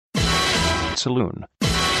saloon.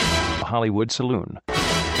 A Hollywood saloon.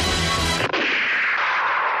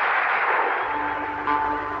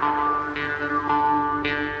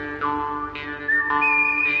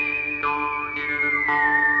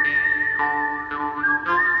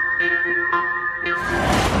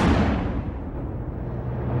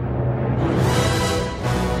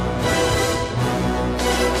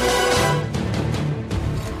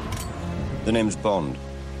 The name's Bond.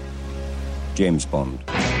 James Bond.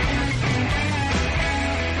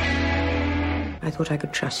 I thought I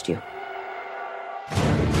could trust you.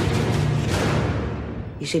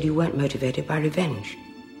 You said you weren't motivated by revenge.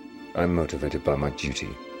 I'm motivated by my duty.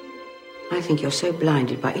 I think you're so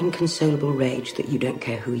blinded by inconsolable rage that you don't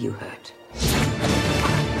care who you hurt.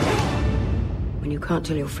 When you can't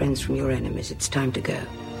tell your friends from your enemies, it's time to go.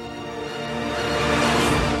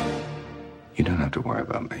 You don't have to worry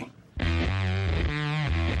about me.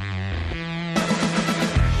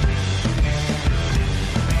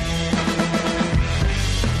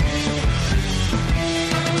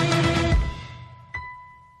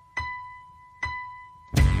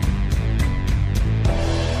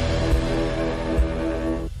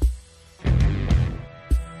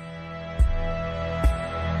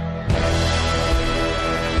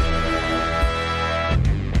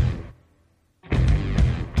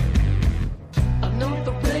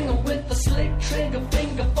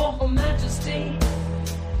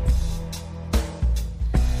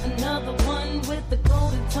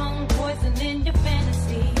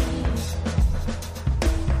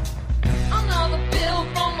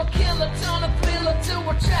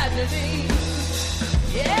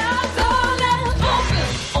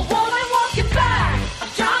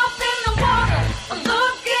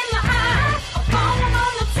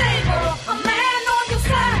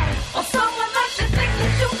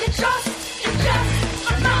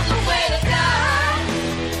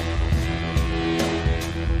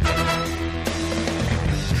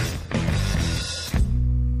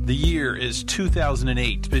 The year is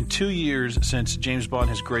 2008. It's been 2 years since James Bond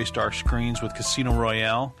has graced our screens with Casino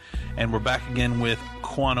Royale, and we're back again with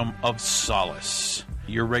Quantum of Solace.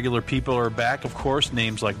 Your regular people are back, of course,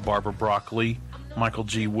 names like Barbara Broccoli, Michael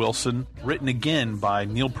G. Wilson, written again by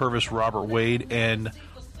Neil Purvis, Robert Wade, and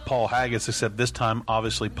Paul Haggis, except this time,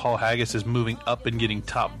 obviously, Paul Haggis is moving up and getting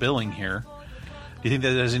top billing here. Do you think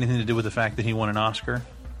that has anything to do with the fact that he won an Oscar?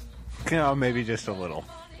 No, maybe just a little.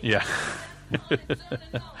 Yeah.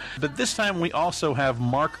 But this time we also have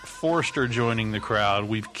Mark Forrester joining the crowd.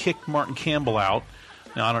 We've kicked Martin Campbell out.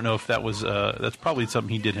 Now, I don't know if that was, that's probably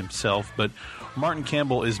something he did himself, but Martin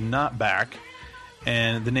Campbell is not back.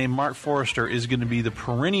 And the name Mark Forrester is going to be the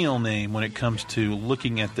perennial name when it comes to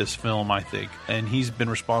looking at this film, I think. And he's been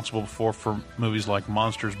responsible before for movies like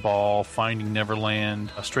Monsters Ball, Finding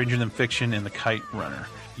Neverland, Stranger Than Fiction, and The Kite Runner.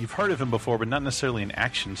 You've heard of him before, but not necessarily in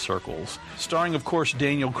action circles. Starring, of course,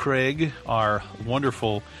 Daniel Craig, our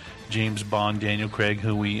wonderful James Bond Daniel Craig,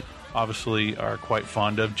 who we obviously are quite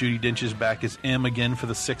fond of. Judi Dench is back as M again for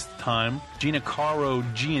the 6th time. Giancarlo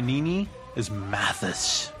Giannini is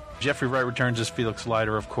Mathis. Jeffrey Wright returns as Felix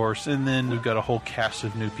Leiter, of course. And then we've got a whole cast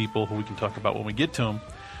of new people who we can talk about when we get to them.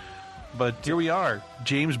 But here we are,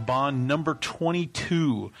 James Bond number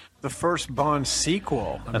 22. The first Bond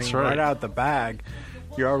sequel. That's right. Right out the bag.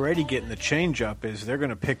 You're already getting the change-up is they're going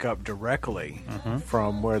to pick up directly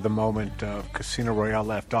from where the moment of Casino Royale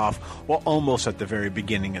left off, well, almost at the very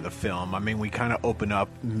beginning of the film. I mean, we kind of open up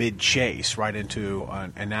mid-chase right into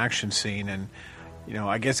an action scene, and, you know,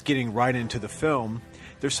 I guess getting right into the film,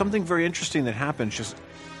 there's something very interesting that happens, just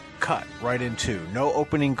cut right into, no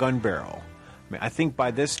opening gun barrel. I mean, I think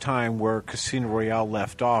by this time where Casino Royale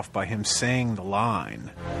left off, by him saying the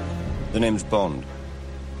line, The name's Bond.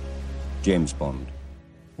 James Bond.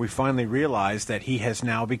 we finally realized that he has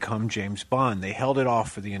now become James Bond. They held it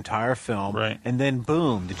off for the entire film, right. And then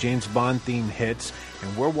boom, the James Bond theme hits,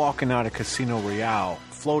 and we're walking out of Casino Royale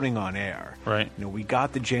floating on air. Right. You know, we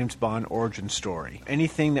got the James Bond origin story.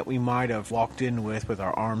 Anything that we might have walked in with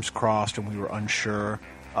our arms crossed and we were unsure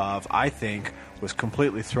of, I think, was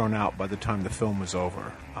completely thrown out by the time the film was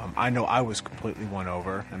over. I know I was completely won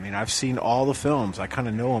over. I mean, I've seen all the films. I kind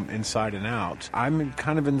of know them inside and out. I'm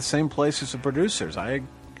kind of in the same place as the producers.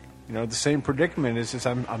 The same predicament is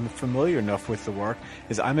I'm familiar enough with the work,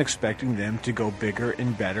 is I'm expecting them to go bigger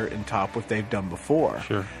and better and top what they've done before.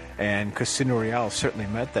 Sure. And Casino Royale certainly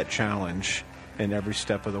met that challenge in every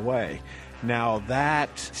step of the way. Now,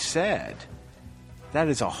 that said, that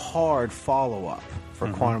is a hard follow-up for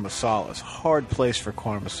Quantum of Solace. Hard place for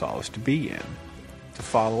Quantum of Solace to be in, to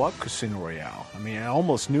follow up Casino Royale. I mean, I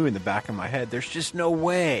almost knew in the back of my head, there's just no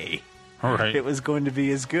way Right. it was going to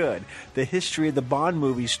be as good. The history of the Bond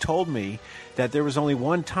movies told me that there was only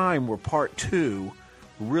one time where Part 2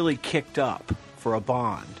 really kicked up for a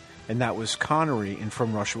Bond, and that was Connery in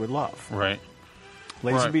From Russia with Love. Right.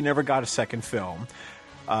 Lazenby never got a second film.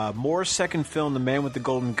 Moore's second film, The Man with the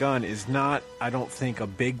Golden Gun, is not, I don't think, a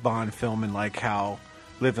big Bond film in like how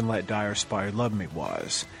Live and Let Die or Spy Who Loved Me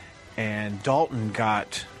was. And Dalton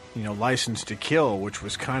got, License to Kill, which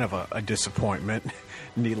was kind of a disappointment,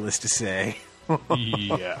 needless to say.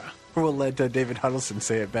 Yeah. We'll let David Huddleston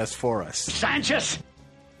say it best for us. Sanchez!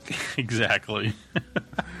 Exactly.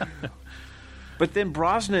 But then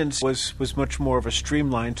Brosnan's was much more of a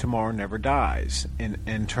streamlined Tomorrow Never Dies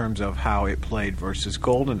in terms of how it played versus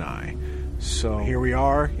GoldenEye. So here we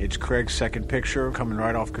are. It's Craig's second picture coming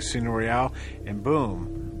right off Casino Royale. And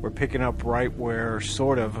boom, we're picking up right where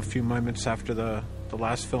sort of a few moments after the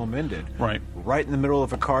last film ended. Right. Right in the middle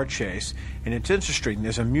of a car chase. And it's interesting.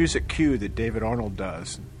 There's a music cue that David Arnold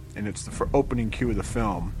does. And it's the opening cue of the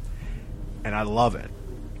film. And I love it.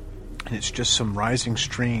 And it's just some rising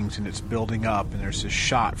strings, and it's building up, and there's this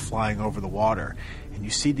shot flying over the water. And you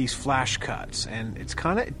see these flash cuts, and it's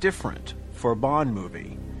kind of different for a Bond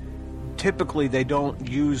movie. Typically, they don't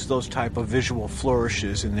use those type of visual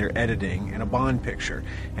flourishes in their editing in a Bond picture.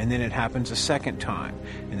 And then it happens a second time,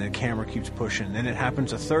 and the camera keeps pushing. And then it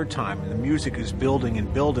happens a third time, and the music is building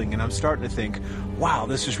and building, and I'm starting to think, wow,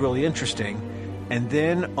 this is really interesting. And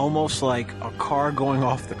then, almost like a car going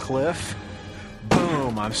off the cliff,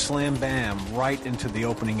 boom, I'm slam bam right into the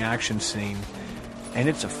opening action scene, and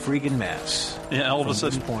it's a freaking mess. Yeah, all of a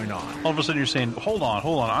sudden, this point on. all of a sudden, you're saying, "Hold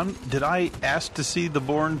on, did I ask to see the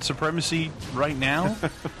Bourne Supremacy right now?"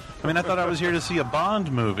 I mean, I thought I was here to see a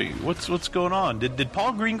Bond movie. What's going on? Did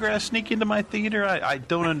Paul Greengrass sneak into my theater? I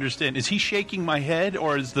don't understand. Is he shaking my head,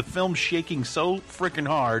 or is the film shaking so freaking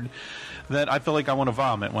hard that I feel like I want to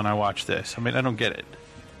vomit when I watch this? I mean, I don't get it.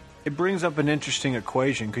 It brings up an interesting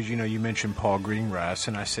equation because, you mentioned Paul Greengrass,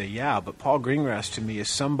 and I say, yeah, but Paul Greengrass to me is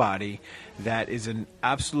somebody that is in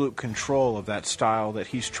absolute control of that style that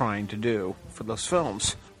he's trying to do for those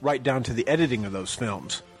films, right down to the editing of those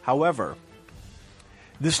films. However,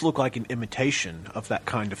 this looked like an imitation of that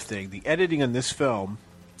kind of thing. The editing in this film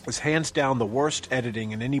is hands down the worst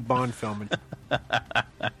editing in any Bond film.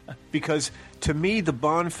 Because to me, the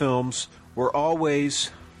Bond films were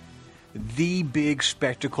always the big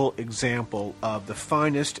spectacle example of the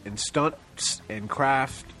finest in stunts and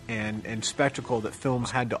craft and spectacle that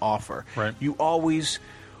films had to offer. Right. You always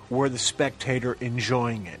were the spectator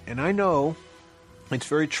enjoying it. And I know it's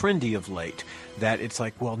very trendy of late that it's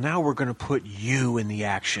like, well, now we're going to put you in the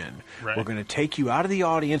action. Right. We're going to take you out of the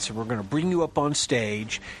audience and we're going to bring you up on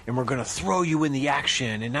stage and we're going to throw you in the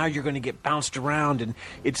action, and now you're going to get bounced around, and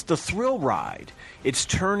it's the thrill ride. It's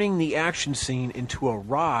turning the action scene into a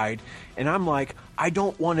ride, and I'm like, I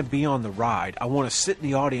don't want to be on the ride. I want to sit in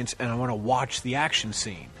the audience and I want to watch the action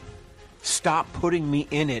scene. Stop putting me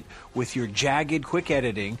in it with your jagged, quick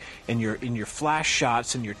editing and your flash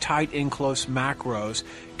shots and your tight, in-close macros.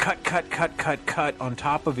 Cut on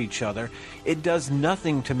top of each other. It does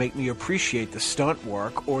nothing to make me appreciate the stunt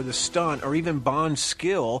work or the stunt or even Bond's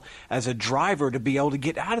skill as a driver to be able to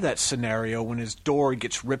get out of that scenario when his door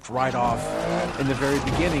gets ripped right off in the very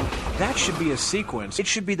beginning. That should be a sequence. It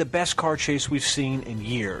should be the best car chase we've seen in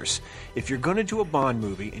years. If you're going to do a Bond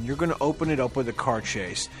movie and you're going to open it up with a car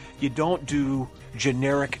chase, you don't do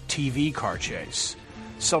generic TV car chase.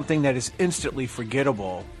 Something that is instantly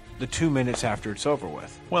forgettable the 2 minutes after it's over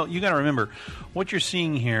with. Well, you got to remember, what you're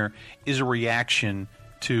seeing here is a reaction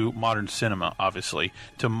to modern cinema, obviously,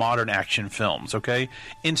 to modern action films, okay?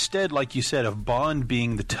 Instead, like you said, of Bond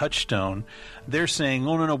being the touchstone, they're saying,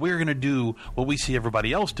 oh, no, we're going to do what we see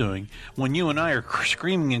everybody else doing, when you and I are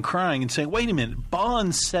screaming and crying and saying, wait a minute,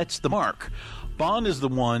 Bond sets the mark. Bond is the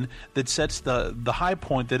one that sets the high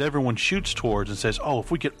point that everyone shoots towards and says, oh, if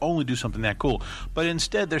we could only do something that cool. But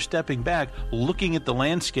instead, they're stepping back, looking at the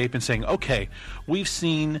landscape and saying, okay, we've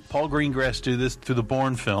seen Paul Greengrass do this through the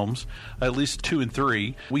Bourne films, at least 2 and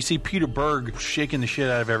 3. We see Peter Berg shaking the shit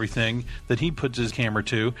out of everything that he puts his camera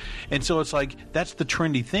to. And so it's like, that's the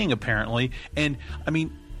trendy thing, apparently. And, I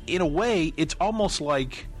mean, in a way, it's almost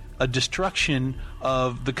like a destruction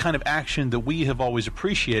of the kind of action that we have always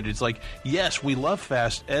appreciated. It's like, yes, we love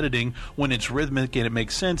fast editing when it's rhythmic and it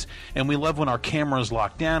makes sense, and we love when our camera is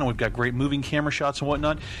locked down and we've got great moving camera shots and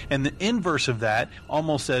whatnot. And the inverse of that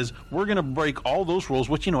almost says, we're going to break all those rules,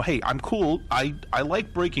 which, hey, I'm cool. I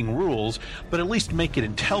like breaking rules, but at least make it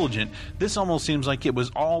intelligent. This almost seems like it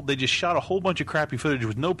was all, they just shot a whole bunch of crappy footage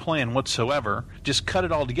with no plan whatsoever, just cut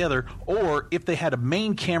it all together. Or if they had a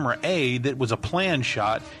main camera A that was a plan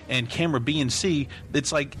shot and camera B and C,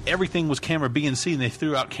 It's like everything was camera B and C, and they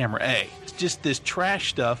threw out camera A. It's just this trash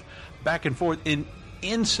stuff back and forth.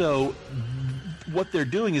 And so what they're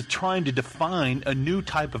doing is trying to define a new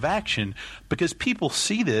type of action, because people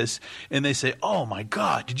see this and they say, oh my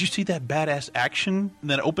God, did you see that badass action,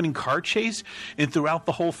 that opening car chase, and throughout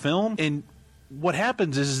the whole film? And what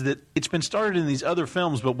happens is that it's been started in these other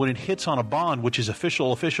films, but when it hits on a Bond, which is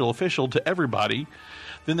official to everybody,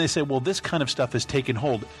 then they say, well, this kind of stuff has taken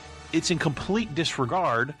hold. It's in complete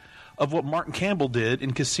disregard of what Martin Campbell did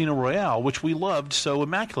in Casino Royale, which we loved so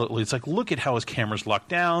immaculately. It's like, look at how his camera's locked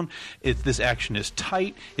down. This action is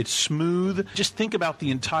tight. It's smooth. Just think about the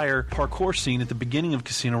entire parkour scene at the beginning of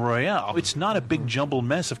Casino Royale. It's not a big jumbled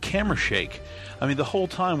mess of camera shake. I mean, the whole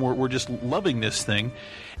time we're just loving this thing.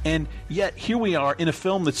 And yet, here we are in a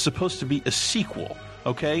film that's supposed to be a sequel.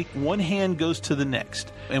 Okay? One hand goes to the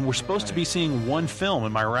next. And we're supposed to be seeing one film,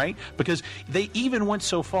 am I right? Because they even went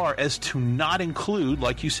so far as to not include,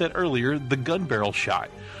 like you said earlier, the gun barrel shot,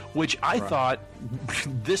 which I thought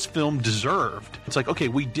this film deserved. It's like, okay,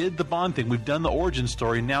 we did the Bond thing, we've done the origin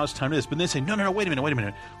story, now it's time to this. But they say, no, wait a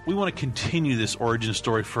minute. We want to continue this origin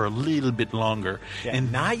story for a little bit longer. Yeah,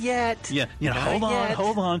 and not yet. Yeah,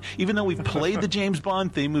 hold on. Even though we've played the James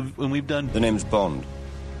Bond theme and we've done... The name's Bond.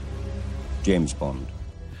 James Bond.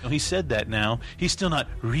 He said that now. He's still not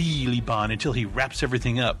really Bond until he wraps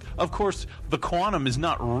everything up. Of course, the Quantum is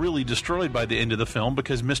not really destroyed by the end of the film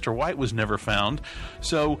because Mr. White was never found.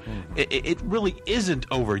 So it really isn't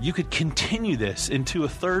over. You could continue this into a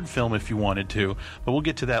third film if you wanted to, but we'll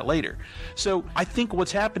get to that later. So I think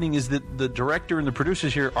what's happening is that the director and the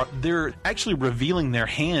producers here, they're actually revealing their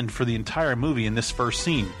hand for the entire movie in this first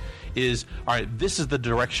scene. Is, all right, this is the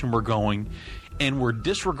direction we're going, and we're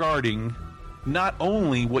disregarding not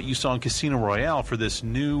only what you saw in Casino Royale for this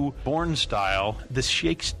new Bourne style, this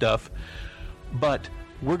shake stuff, but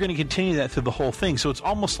we're going to continue that through the whole thing. So it's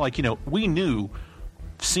almost like, we knew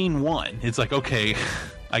scene one. It's like, okay,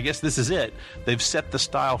 I guess this is it. They've set the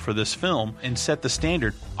style for this film and set the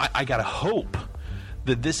standard. I got to hope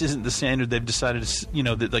that this isn't the standard they've decided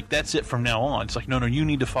to, that like that's it from now on. It's like, no, you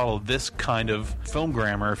need to follow this kind of film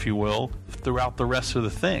grammar, if you will, throughout the rest of the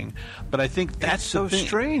thing. But I think that's so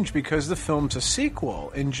strange because the film's a sequel.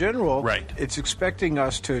 In general, right. It's expecting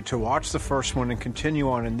us to watch the first one and continue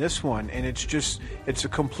on in this one, and it's a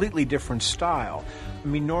completely different style. I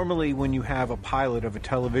mean, normally when you have a pilot of a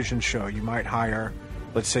television show, you might hire...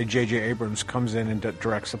 Let's say J.J. Abrams comes in and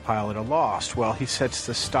directs the pilot of Lost. Well, he sets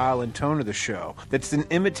the style and tone of the show that's then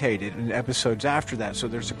imitated in episodes after that, so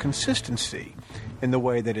there's a consistency in the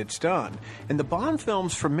way that it's done. And the Bond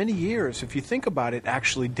films, for many years, if you think about it,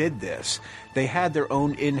 actually did this. They had their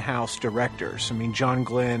own in-house directors. I mean, John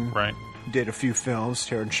Glenn did a few films,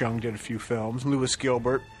 Terrence Young did a few films, Lewis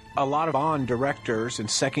Gilbert. A lot of Bond directors and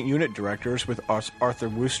second unit directors with Arthur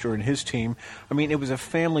Wooster and his team. I mean, it was a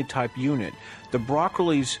family-type unit. The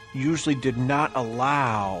Broccoli's usually did not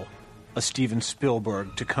allow a Steven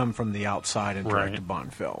Spielberg to come from the outside and direct a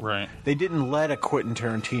Bond film. Right. They didn't let a Quentin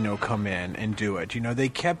Tarantino come in and do it. They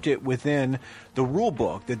kept it within the rule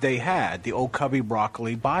book that they had, the old Cubby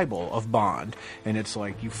Broccoli Bible of Bond. And it's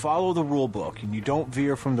like, you follow the rule book and you don't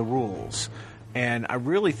veer from the rules. And I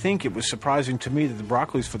really think it was surprising to me that the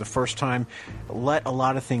Broccoli's, for the first time, let a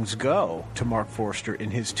lot of things go to Mark Forster and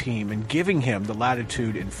his team, and giving him the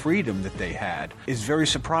latitude and freedom that they had is very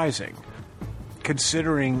surprising,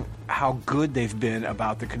 considering how good they've been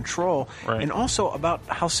about the control, and also about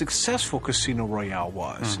how successful Casino Royale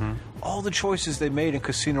was. Mm-hmm. All the choices they made in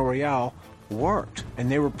Casino Royale worked, and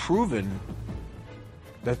they were proven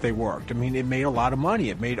that they worked. I mean, it made a lot of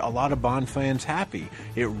money. It made a lot of Bond fans happy.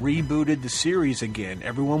 It rebooted the series again.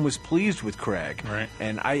 Everyone was pleased with Craig. Right.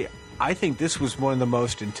 And I think this was one of the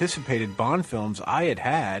most anticipated Bond films I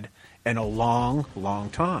had in a long,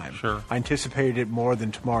 long time. Sure. I anticipated it more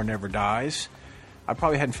than Tomorrow Never Dies. I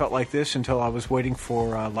probably hadn't felt like this until I was waiting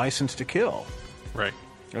for License to Kill. Right.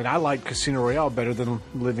 And I liked Casino Royale better than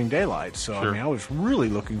Living Daylights. So, sure. I mean, I was really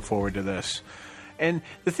looking forward to this. And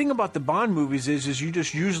the thing about the Bond movies is you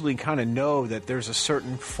just usually kind of know that there's a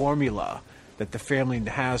certain formula that the family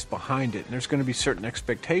has behind it, and there's going to be certain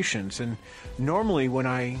expectations. And normally when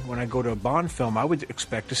I go to a Bond film, I would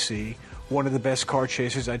expect to see one of the best car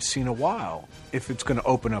chases I'd seen in a while, if it's going to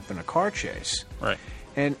open up in a car chase. Right.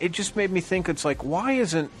 And it just made me think, it's like, why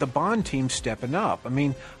isn't the Bond team stepping up? I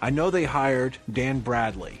mean, I know they hired Dan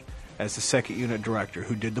Bradley as the second unit director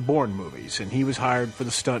who did the Bourne movies, and he was hired for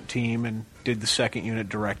the stunt team and did the second unit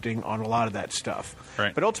directing on a lot of that stuff.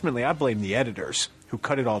 Right. But ultimately, I blame the editors who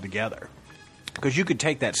cut it all together. Because you could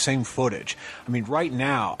take that same footage. I mean, right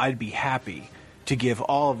now, I'd be happy to give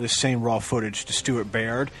all of this same raw footage to Stuart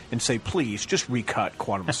Baird and say, please, just recut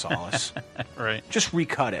Quantum of Solace. Right. Just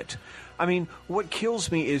recut it. I mean, what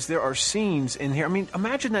kills me is there are scenes in here. I mean,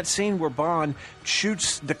 imagine that scene where Bond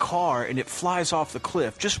shoots the car and it flies off the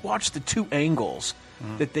cliff. Just watch the two angles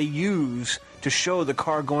that they use to show the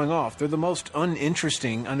car going off. They're the most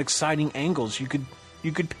uninteresting, unexciting angles you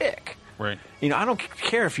could pick. Right. You know, I don't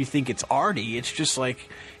care if you think it's arty. It's just like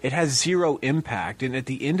it has zero impact. And at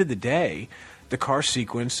the end of the day, the car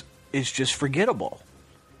sequence is just forgettable.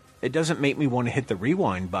 It doesn't make me want to hit the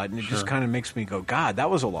rewind button. It just kind of makes me go, God,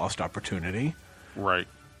 that was a lost opportunity. Right.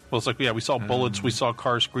 Well, it's like, yeah, we saw bullets, we saw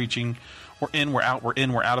cars screeching. We're in, we're out, we're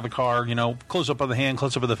in, we're out of the car. You know, close up of the hand,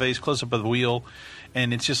 close up of the face, close up of the wheel.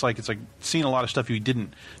 And it's just like, seeing a lot of stuff you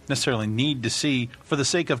didn't necessarily need to see for the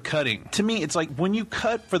sake of cutting. To me, it's like when you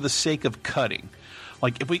cut for the sake of cutting,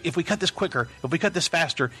 like if we cut this quicker, if we cut this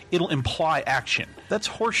faster, it'll imply action. That's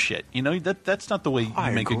horseshit. You know, that's not the way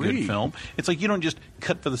you make a good film. It's like you don't just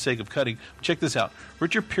cut for the sake of cutting. Check this out.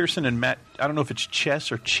 Richard Pearson and Matt, I don't know if it's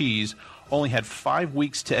Chess or Cheese, only had 5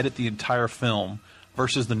 weeks to edit the entire film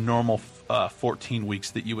versus the normal 14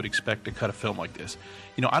 weeks that you would expect to cut a film like this.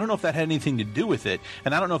 You know, I don't know if that had anything to do with it,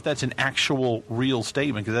 and I don't know if that's an actual real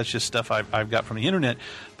statement, because that's just stuff I've got from the internet.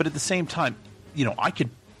 But at the same time, you know, I could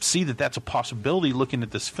see that that's a possibility looking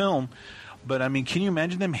at this film. But I mean, can you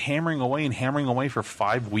imagine them hammering away for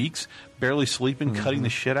 5 weeks, barely sleeping, cutting the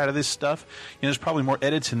shit out of this stuff? You know, there's probably more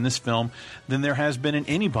edits in this film than there has been in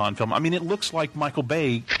any Bond film. I mean, it looks like Michael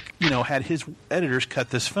Bay, you know, had his editors cut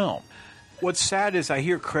this film. What's sad is I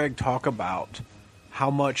hear Craig talk about how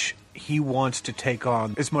much he wants to take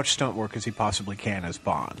on as much stunt work as he possibly can as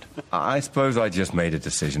Bond. I suppose I just made a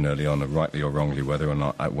decision early on, rightly or wrongly, whether or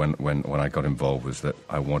not when I got involved, was that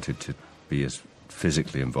I wanted to be as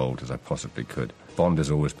physically involved as I possibly could. Bond has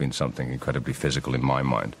always been something incredibly physical in my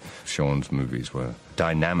mind. Sean's movies were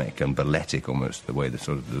dynamic and balletic, almost, the way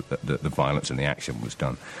the violence and the action was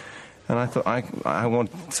done. And I thought I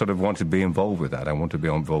want to be involved with that. I want to be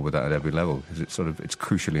involved with that at every level, because it's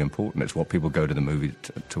crucially important. It's what people go to the movie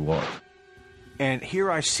to watch. And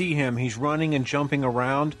here I see him. He's running and jumping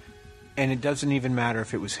around, and it doesn't even matter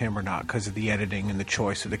if it was him or not because of the editing and the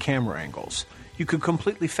choice of the camera angles. You could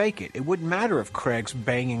completely fake it. It wouldn't matter if Craig's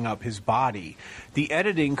banging up his body. The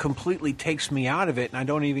editing completely takes me out of it, and I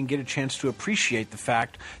don't even get a chance to appreciate the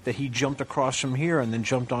fact that he jumped across from here and then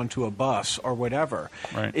jumped onto a bus or whatever.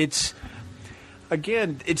 Right. It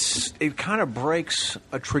kind of breaks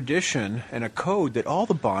a tradition and a code that all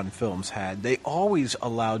the Bond films had. They always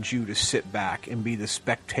allowed you to sit back and be the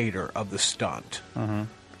spectator of the stunt.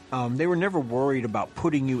 They were never worried about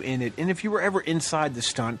putting you in it. And if you were ever inside the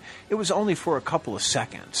stunt, it was only for a couple of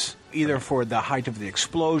seconds, either for the height of the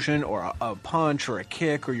explosion or a punch or a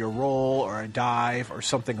kick or your roll or a dive or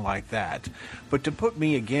something like that. But to put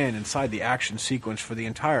me again inside the action sequence for the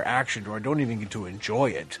entire action, or I don't even get to enjoy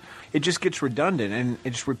it, it just gets redundant and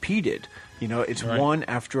it's repeated. You know, it's one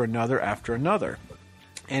after another after another.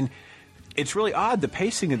 And it's really odd, the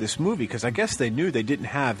pacing of this movie, because I guess they knew they didn't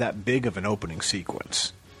have that big of an opening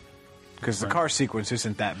sequence. Because the car sequence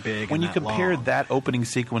isn't that big. When and you compare long. that opening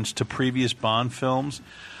sequence to previous Bond films,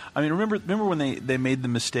 I mean, remember when they made the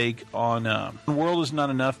mistake on The World Is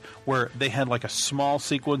Not Enough, where they had like a small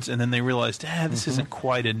sequence and then they realized, this isn't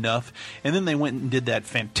quite enough. And then they went and did that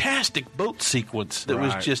fantastic boat sequence that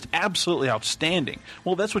was just absolutely outstanding.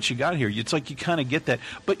 Well, that's what you got here. It's like you kind of get that.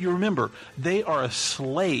 But you remember, they are a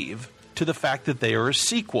slave to the fact that they are a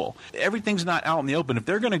sequel. Everything's not out in the open. If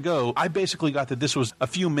they're going to go, I basically got that this was a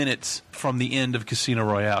few minutes from the end of Casino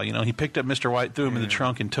Royale. You know, he picked up Mr. White, threw him in the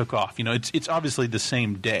trunk, and took off. You know, it's obviously the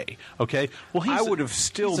same day. Okay, well, I would have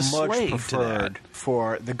still much preferred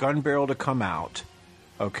for the gun barrel to come out.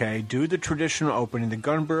 Okay, do the traditional opening. The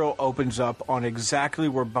gun barrel opens up on exactly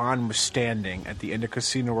where Bond was standing at the end of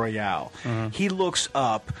Casino Royale. He looks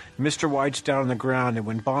up, Mr. White's down on the ground, and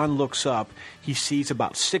when Bond looks up, he sees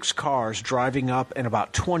about 6 cars driving up and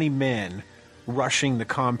about 20 men rushing the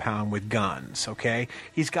compound with guns, okay?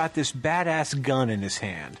 He's got this badass gun in his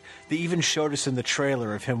hand. They even showed us in the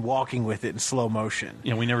trailer of him walking with it in slow motion.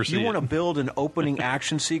 Yeah, we never see it. You want to build an opening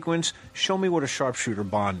action sequence? Show me what a sharpshooter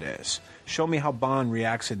Bond is. Show me how Bond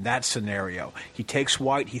reacts in that scenario. He takes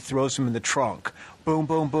White, he throws him in the trunk. Boom,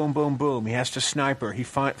 boom, boom, boom, boom. He has to sniper. He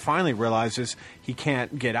finally realizes he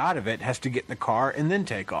can't get out of it, has to get in the car, and then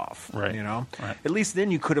take off. Right. You know? Right. At least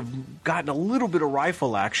then you could have gotten a little bit of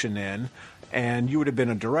rifle action in, and you would have been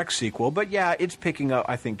a direct sequel. But yeah, it's picking up,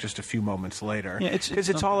 I think, just a few moments later. Yeah, because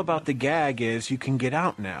it's all about the gag is you can get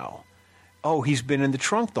out now. Oh, he's been in the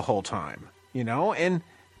trunk the whole time, you know? And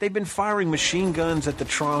they've been firing machine guns at the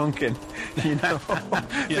trunk, and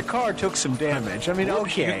the car took some damage. I mean,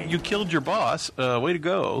 okay, you killed your boss. Way to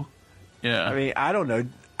go. Yeah. I mean, I don't know.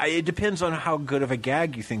 It depends on how good of a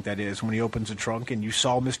gag you think that is when he opens the trunk and you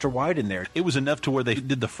saw Mr. White in there. It was enough to where they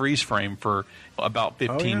did the freeze frame for about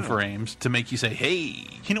 15 frames to make you say, hey,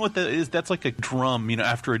 you know what that is? That's like a drum,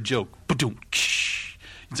 after a joke. Ba-doom, ksh.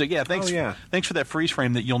 It's like, thanks for that freeze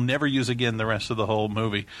frame that you'll never use again the rest of the whole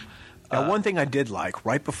movie. Now, one thing I did like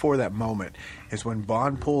right before that moment is when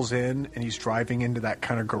Bond pulls in and he's driving into that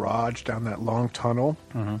kind of garage down that long tunnel.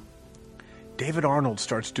 Mm-hmm. David Arnold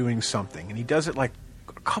starts doing something, and he does it like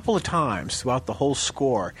a couple of times throughout the whole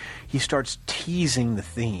score. He starts teasing the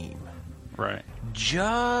theme. Right.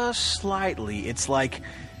 Just slightly. It's like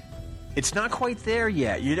it's not quite there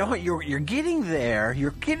yet. You're getting there.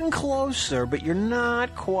 You're getting closer, but you're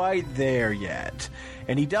not quite there yet.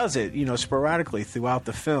 And he does it, sporadically throughout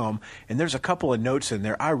the film. And there's a couple of notes in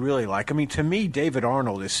there I really like. I mean, to me, David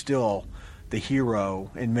Arnold is still the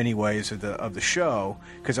hero in many ways of the show,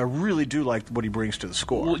 because I really do like what he brings to the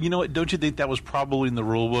score. Well, you know what? Don't you think that was probably in the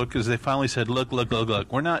rule book? Because they finally said, look,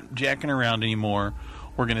 we're not jacking around anymore.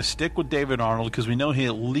 We're going to stick with David Arnold because we know he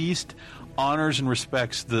at least honors and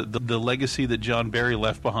respects the legacy that John Barry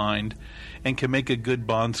left behind and can make a good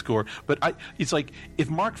Bond score. But it's like, if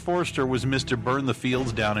Mark Forster was Mr. Burn the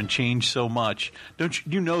Fields Down and changed so much, don't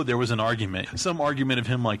you know there was an argument? Some argument of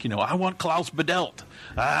him like, I want Klaus Badelt.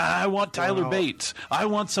 I want Tyler Bates. I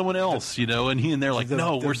want someone else, and they're like,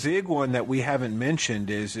 the big one that we haven't mentioned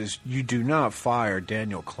is you do not fire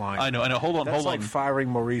Daniel Klein. I know. Hold on. That's like firing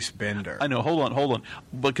Maurice Bender. I know. Hold on.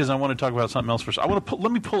 Because I want to talk about something else first.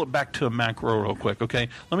 Let me pull it back to a macro real quick, okay?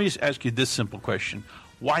 Let me just ask you this simple question.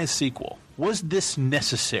 Why a sequel? Was this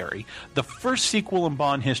necessary? The first sequel in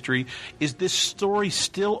Bond history. Is this story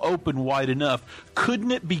still open wide enough?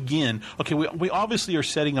 Couldn't it begin? Okay, we obviously are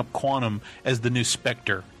setting up Quantum as the new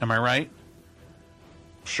Spectre. Am I right?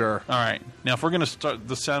 Sure. All right. Now, if we're going to start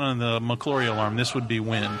the sound on the McClory alarm, this would be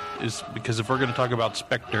when. Because if we're going to talk about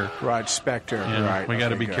Spectre. Right, Spectre. Right. We got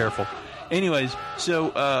to be careful. Anyways,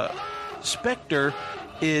 so Spectre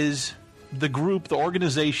is the group, the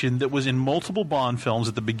organization that was in multiple Bond films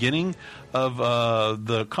at the beginning of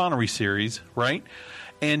the Connery series, right?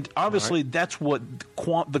 And obviously that's what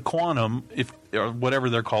the Quantum, or whatever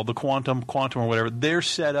they're called, the Quantum or whatever, they're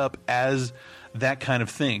set up as that kind of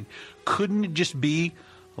thing. Couldn't it just be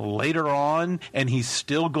later on and he's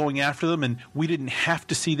still going after them and we didn't have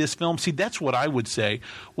to see this film? See, that's what I would say,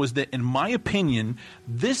 was that in my opinion,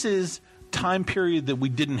 this is time period that we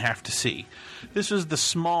didn't have to see. This was the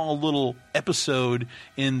small little episode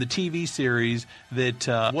in the TV series that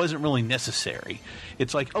wasn't really necessary.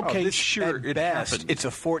 It's like, okay, sure, at best, happened. It's a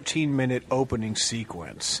 14-minute opening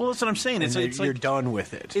sequence. Well, that's what I'm saying. It's like you're done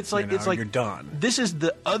with it. It's like you're done. This is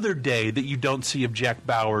the other day that you don't see of Jack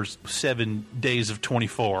Bauer's 7 days of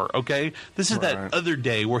 24. Okay, this is that other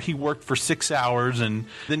day where he worked for 6 hours and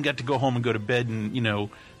then got to go home and go to bed and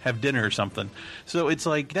have dinner or something. So it's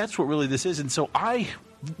like, that's what really this is. And so I,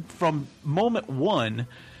 from moment one,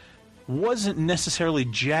 wasn't necessarily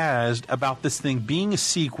jazzed about this thing being a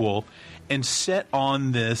sequel and set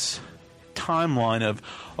on this timeline of,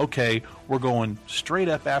 okay, we're going straight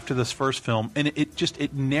up after this first film. And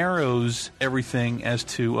it narrows everything as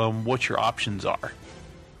to what your options are.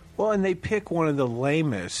 Well, and they pick one of the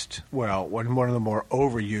lamest, one of the more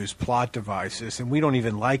overused plot devices, and we don't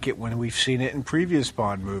even like it when we've seen it in previous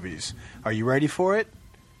Bond movies. Are you ready for it?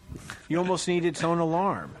 You almost need its own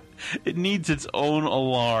alarm. It needs its own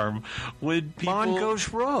alarm. When Bond goes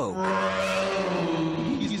rogue.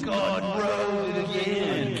 He's gone rogue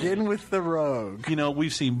again. Again with the rogue.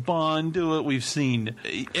 We've seen Bond do it. We've seen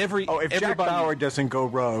if Jack Bauer doesn't go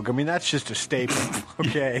rogue, I mean, that's just a staple,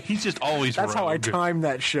 okay? He's just always That's rogue. how I time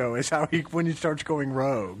that show, is when he starts going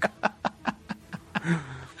rogue.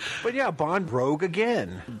 But yeah, Bond rogue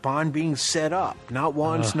again. Bond being set up. Not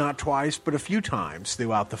once, not twice, but a few times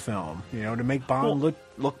throughout the film, to make Bond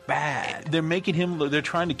look bad. They're making him they're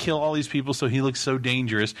trying to kill all these people so he looks so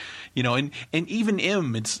dangerous, and even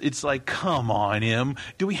M, it's like, come on, M,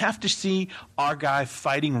 do we have to see our guy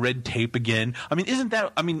fighting red tape again? I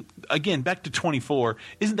mean, again, back to 24,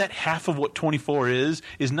 isn't that half of what 24 is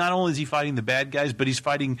not only is he fighting the bad guys, but he's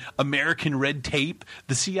fighting American red tape,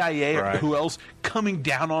 the CIA, or who else, coming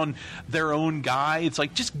down on their own guy. It's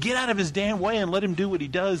like, just get out of his damn way and let him do what he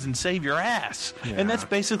does and save your ass. Yeah. And that's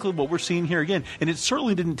basically what we're seeing here again. And it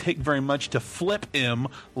certainly didn't take very much to flip him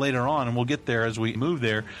later on, and we'll get there as we move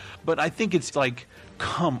there. But I think it's like,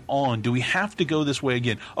 come on, do we have to go this way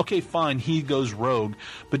again? Okay, fine, he goes rogue,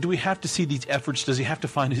 but do we have to see these efforts? Does he have to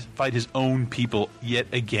fight his own people yet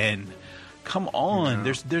again? Come on.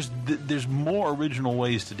 There's more original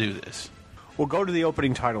ways to do this. We'll go to the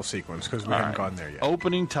opening title sequence because we haven't gone there yet.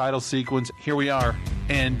 Opening title sequence. Here we are.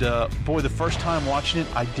 And, boy, the first time watching it,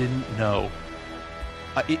 I didn't know.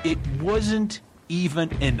 It wasn't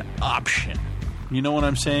even an option. You know what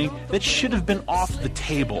I'm saying? That should have been off the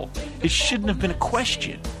table. It shouldn't have been a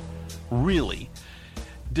question. Really.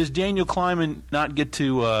 Does Daniel Kleinman not get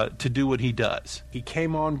to do what he does? He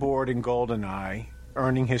came on board in GoldenEye,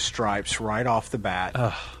 earning his stripes right off the bat.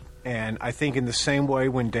 And I think in the same way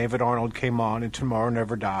when David Arnold came on in Tomorrow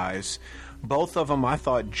Never Dies, both of them, I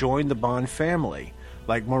thought, joined the Bond family,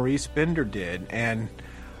 like Maurice Binder did. And,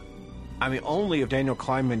 I mean, only if Daniel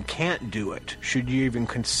Kleinman can't do it should you even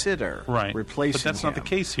consider replacing him. But that's not the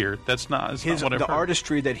case here. That's not what I've the heard.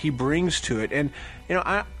 artistry that he brings to it. And, you know,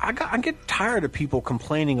 I get tired of people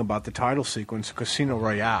complaining about the title sequence of Casino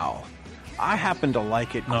Royale. I happen to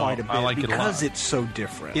like it quite a bit because it's so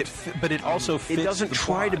different. But it also fits. It doesn't the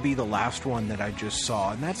try plot. to be the last one that I just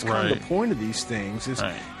saw, and that's kind of the point of these things.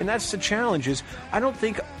 And that's the challenge. Is I don't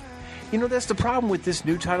think, you know, that's the problem with this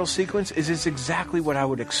new title sequence. Is it's exactly what I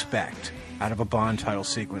would expect out of a Bond title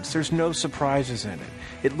sequence. There's no surprises in it.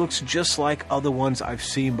 It looks just like other ones I've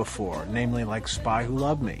seen before, namely like Spy Who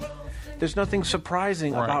Loved Me. There's nothing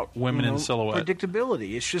surprising about women in silhouette.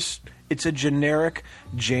 Predictability. It's a generic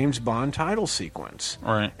James Bond title sequence.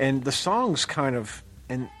 Right. And the songs kind of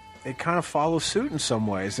follow suit in some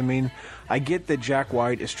ways. I mean, I get that Jack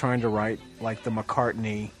White is trying to write like the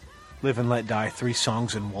McCartney Live and Let Die 3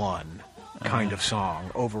 songs in one kind of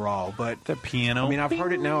song overall, but the piano. I mean, I've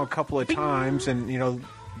heard it now a couple of times, and you know,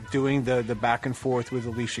 doing the back and forth with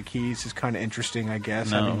Alicia Keys is kind of interesting, I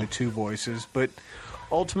guess, having the two voices, but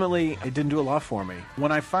ultimately, it didn't do a lot for me.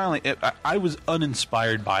 When I finally, I was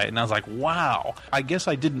uninspired by it, and I was like, "Wow!" I guess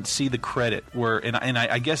I didn't see the credit and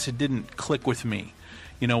I guess it didn't click with me.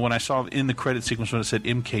 You know, when I saw in the credit sequence when it said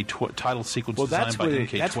title sequence designed by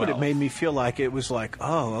MK12. That's what it made me feel like. It was like,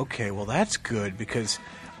 oh, okay, well, that's good, because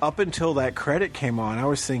up until that credit came on, I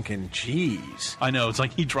was thinking, geez. I know, it's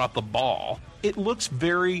like he dropped the ball. It looks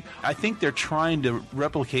I think they're trying to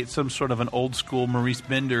replicate some sort of an old school Maurice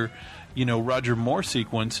Binder, you know, Roger Moore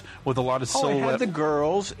sequence with a lot of silhouette. It had the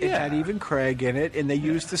girls, it had even Craig in it, and they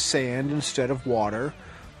used the sand instead of water.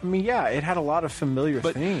 I mean, yeah, it had a lot of familiar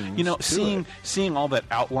things. You know, seeing all that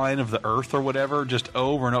outline of the Earth or whatever just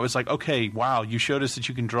over and over, it's like, okay, wow, you showed us that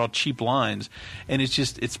you can draw cheap lines, and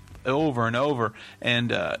it's over and over,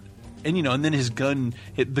 and you know, and then his gun,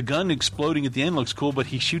 the gun exploding at the end looks cool, but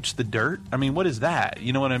he shoots the dirt. I mean, what is that?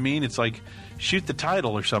 You know what I mean? It's like, shoot the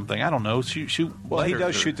title or something. I don't know. Shoot. Well, he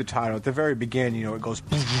does shoot the title at the very beginning. You know, it goes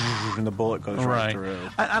and the bullet goes right through.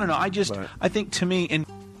 I don't know. I think to me, and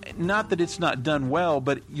not that it's not done well,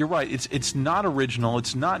 but you're right. It's not original.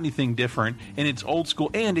 It's not anything different, and it's old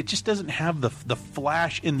school, and it just doesn't have the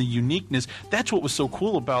flash and the uniqueness. That's what was so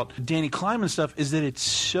cool about Danny Kleinman stuff, is that it's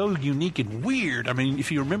so unique and weird. I mean,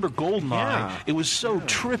 if you remember GoldenEye, it was so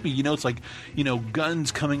trippy. You know, it's like, you know,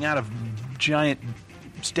 guns coming out of giant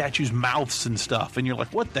statues' mouths and stuff, and you're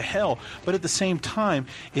like, what the hell? But at the same time,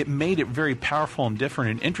 it made it very powerful and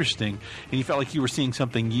different and interesting, and you felt like you were seeing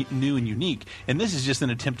something new and unique. And this is just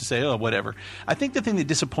an attempt to say, oh, whatever. I think the thing that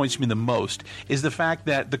disappoints me the most is the fact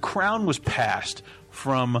that the crown was passed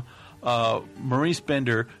from Maurice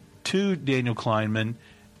Binder to Daniel Kleinman,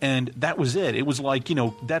 and that was it. It was like, you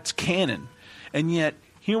know, that's canon. And yet,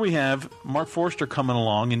 here we have Mark Forster coming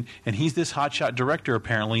along, and he's this hotshot director,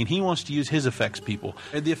 apparently, and he wants to use his effects people.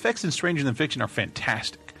 The effects in Stranger Than Fiction are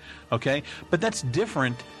fantastic, okay? But that's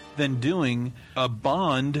different than doing a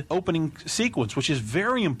Bond opening sequence, which is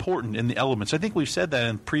very important in the elements. I think we've said that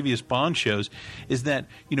in previous Bond shows, is that,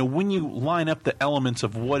 you know, when you line up the elements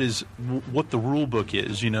of what the rule book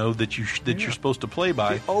is, you know, that you're supposed to play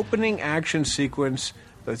by. The opening action sequence,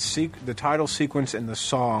 the title sequence, and the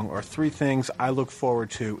song are three things I look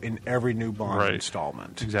forward to in every new Bond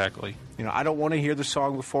installment. Exactly. You know, I don't want to hear the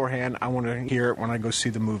song beforehand. I want to hear it when I go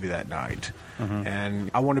see the movie that night.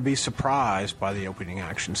 And I want to be surprised by the opening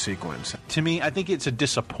action sequence. To me, I think it's a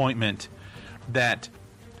disappointment that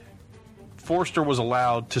Forster was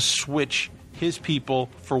allowed to switch his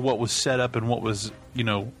people for what was set up and what was, you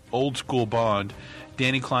know, old school Bond.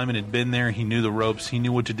 Danny Kleinman had been there. He knew the ropes. He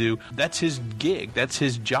knew what to do. That's his gig. That's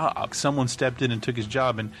his job. Someone stepped in and took his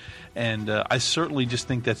job, and I certainly just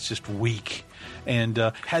think that's just weak. And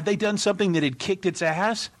had they done something that had kicked its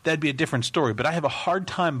ass, that'd be a different story. But I have a hard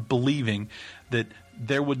time believing that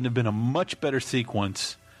there wouldn't have been a much better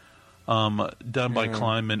sequence done by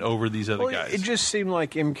Kleinman over these other guys. It just seemed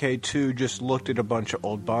like MK2 just looked at a bunch of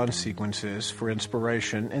old Bond sequences for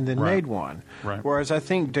inspiration and then made one. Right. Whereas I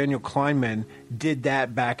think Daniel Kleinman did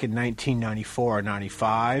that back in 1994 or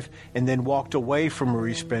 95 and then walked away from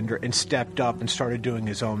Maurice Bender and stepped up and started doing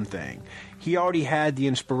his own thing. He already had the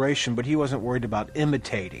inspiration, but he wasn't worried about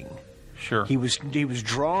imitating. Sure. He was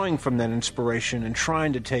drawing from that inspiration and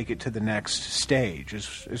trying to take it to the next stage.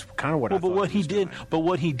 Is kind of what I thought.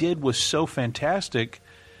 What he did was so fantastic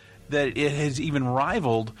that it has even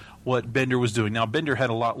rivaled what Bender was doing. Now, Bender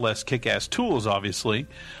had a lot less kick-ass tools, obviously,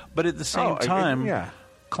 but at the same time,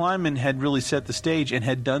 Kleinman had really set the stage and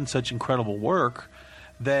had done such incredible work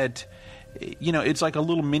that, you know, it's like a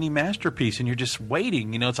little mini masterpiece, and you're just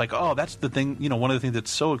waiting. You know, it's like, oh, that's the thing. You know, one of the things that's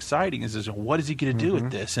so exciting is what is he going to do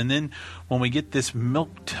with this? And then when we get this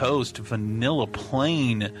milk toast, vanilla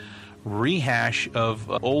plain rehash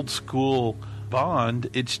of old school Bond,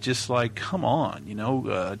 it's just like, come on, you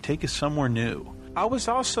know, take us somewhere new. I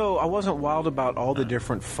wasn't wild about all the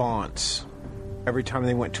different fonts. Every time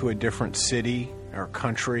they went to a different city or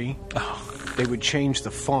country, they would change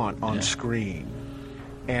the font on screen.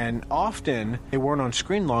 And often they weren't on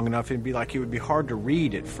screen long enough. It'd be like it would be hard to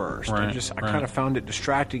read at first. I kind of found it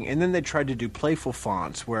distracting. And then they tried to do playful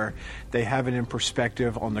fonts where they have it in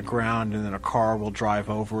perspective on the ground, and then a car will drive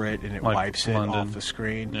over it and it wipes it off the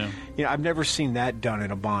screen. Yeah. You know, I've never seen that done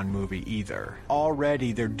in a Bond movie either.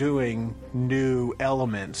 Already they're doing new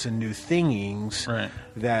elements and new thingings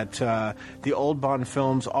that the old Bond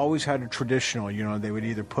films always had a traditional. You know, they would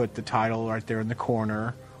either put the title right there in the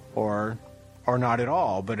corner or not at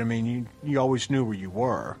all, but I mean, you always knew where you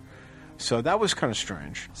were. So that was kind of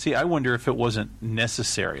strange. See, I wonder if it wasn't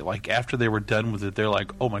necessary. Like, after they were done with it, they're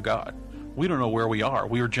like, oh my God, we don't know where we are.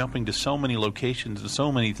 We were jumping to so many locations and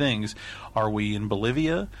so many things. Are we in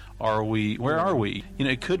Bolivia? Where are we? You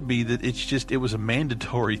know, it could be that it was a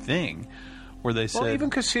mandatory thing where they said... Well,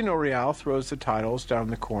 even Casino Royale throws the titles down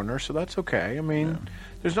the corner, so that's okay. I mean,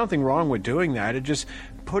 there's nothing wrong with doing that. It just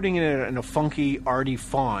putting it in a funky, arty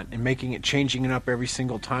font and changing it up every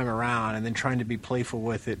single time around and then trying to be playful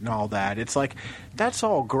with it and all that. It's like, that's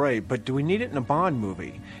all great, but do we need it in a Bond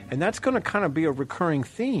movie? And that's going to kind of be a recurring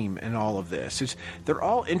theme in all of this. They're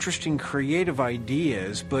all interesting, creative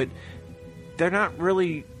ideas, but they're not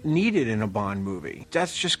really needed in a Bond movie.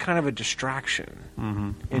 That's just kind of a distraction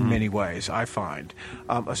in many ways, I find.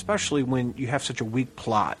 Especially when you have such a weak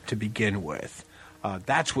plot to begin with.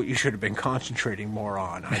 That's what you should have been concentrating more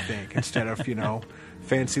on, I think, instead of, you know,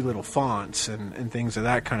 fancy little fonts and things of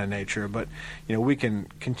that kind of nature. But, you know, we can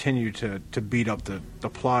continue to beat up the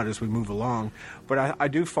plot as we move along. But I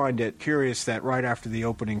do find it curious that right after the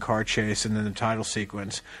opening car chase and then the title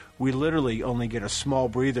sequence, we literally only get a small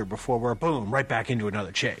breather before we're, boom, right back into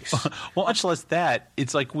another chase. Well, much less that,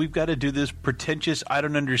 it's like we've got to do this pretentious, I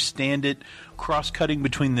don't understand it, cross-cutting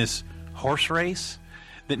between this horse race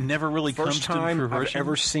that never really comes to fruition. First time I've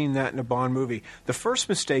ever seen that in a Bond movie. The first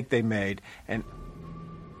mistake they made, and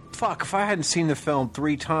fuck, if I hadn't seen the film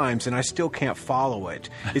 3 times and I still can't follow it,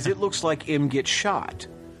 is it looks like M gets shot.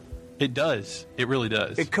 It does. It really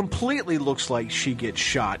does. It completely looks like she gets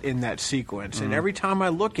shot in that sequence. And every time I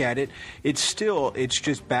look at it, it's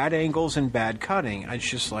just bad angles and bad cutting. It's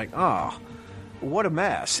just like, what a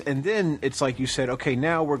mess. And then it's like you said, okay,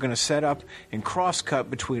 now we're going to set up and cross-cut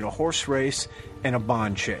between a horse race and a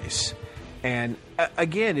Bond chase. And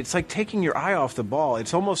again, it's like taking your eye off the ball.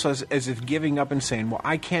 It's almost as if giving up and saying, well,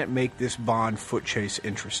 I can't make this Bond foot chase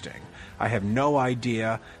interesting. I have no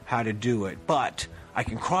idea how to do it, but I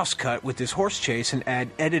can cross-cut with this horse chase and add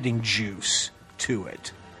editing juice to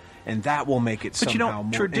it. And that will make it somehow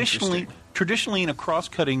more interesting. Traditionally in a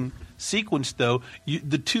cross-cutting sequence, though,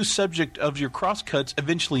 the two subject of your cross-cuts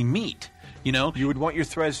eventually meet. You know, you would want your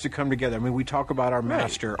threads to come together. I mean, we talk about our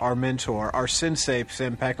master, our mentor, our sensei,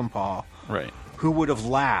 Sam Peckinpah, who would have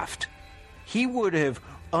laughed. He would have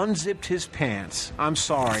unzipped his pants,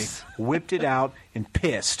 whipped it out, and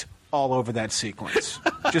pissed all over that sequence.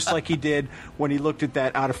 Just like he did when he looked at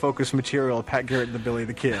that out-of-focus material of Pat Garrett and the Billy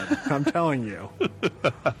the Kid. I'm telling you.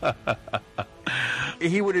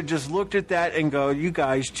 He would have just looked at that and go, you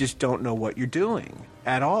guys just don't know what you're doing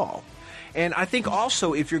at all. And I think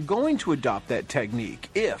also if you're going to adopt that technique,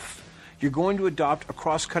 if you're going to adopt a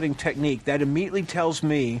cross-cutting technique, that immediately tells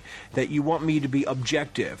me that you want me to be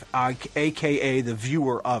objective, a.k.a. the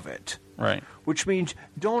viewer of it. Right. Which means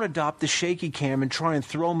don't adopt the shaky cam and try and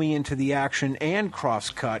throw me into the action and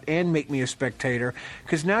cross-cut and make me a spectator,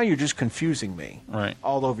 because now you're just confusing me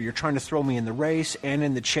all over. You're trying to throw me in the race and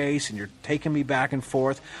in the chase, and you're taking me back and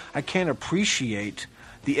forth. I can't appreciate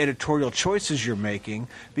the editorial choices you're making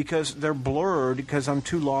because they're blurred because I'm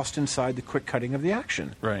too lost inside the quick cutting of the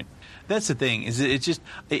action. Right. That's the thing. Is it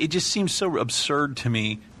just seems so absurd to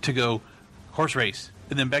me to go horse race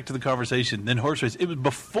and then back to the conversation, then horse race. It was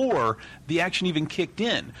before the action even kicked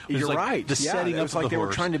in. It was You're like right. The setting it was up like of the they horse.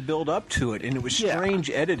 were trying to build up to it, and it was strange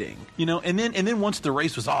editing. You know, and then once the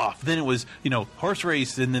race was off, then it was, you know, horse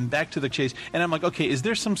race and then back to the chase. And I'm like, okay, is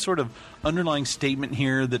there some sort of underlying statement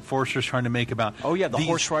here that Forster's trying to make about? Oh yeah, the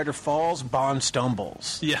horse rider falls, Bond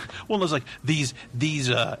stumbles. Yeah, well, it's like these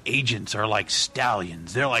agents are like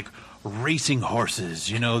stallions. They're like racing horses,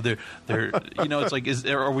 you know. They're you know, it's like,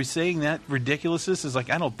 are we saying that ridiculousness? Is like,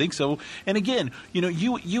 I don't think so. And again, you know,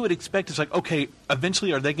 you would expect it's like, okay,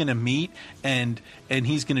 eventually are they going to meet and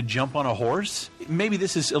he's going to jump on a horse? Maybe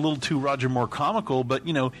this is a little too Roger Moore comical, but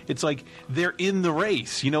you know, it's like they're in the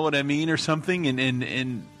race, you know what I mean, or something,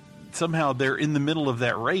 and somehow they're in the middle of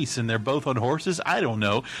that race and they're both on horses. I don't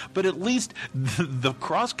know. But at least the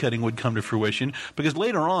cross-cutting would come to fruition, because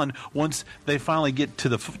later on, once they finally get to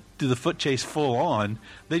the foot chase full on,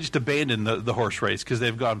 they just abandon the horse race because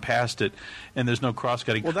they've gone past it and there's no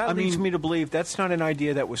cross-cutting. Well, that leads me to believe that's not an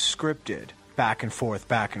idea that was scripted. Back and forth,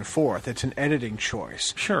 back and forth. It's an editing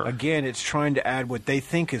choice. Sure. Again, it's trying to add what they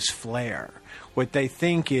think is flair, what they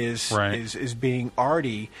think is being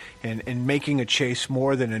arty and making a chase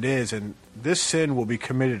more than it is. And this sin will be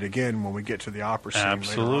committed again when we get to the opera scene.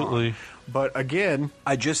 Absolutely. Later on. But again,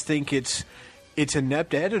 I just think it's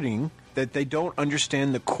inept editing that they don't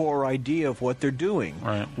understand the core idea of what they're doing.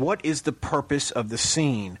 Right. What is the purpose of the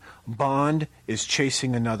scene? Bond is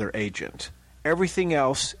chasing another agent. Everything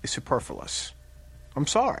else is superfluous. I'm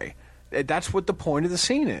sorry. That's what the point of the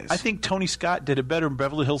scene is. I think Tony Scott did it better in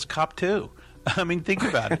Beverly Hills Cop 2. I mean, think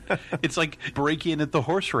about it. It's like breaking in at the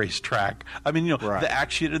horse race track. I mean, you know, the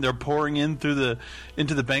action, and they're pouring into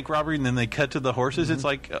the bank robbery, and then they cut to the horses. It's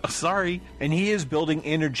like, sorry. And he is building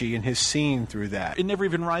energy in his scene through that. It never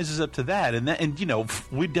even rises up to that. And you know,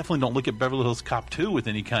 we definitely don't look at Beverly Hills Cop 2 with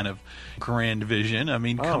any kind of grand vision. I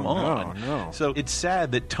mean, come on. No. So it's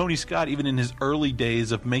sad that Tony Scott, even in his early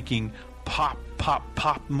days of making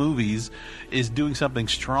pop movies, is doing something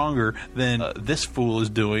stronger than this fool is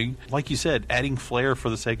doing. Like you said, adding flair for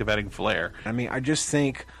the sake of adding flair. I mean, I just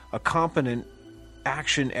think a competent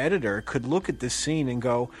action editor could look at this scene and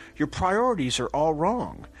go, your priorities are all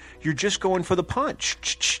wrong. You're just going for the punch.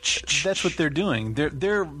 That's what they're doing.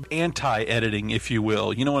 They're anti-editing, if you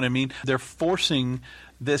will. You know what I mean? They're forcing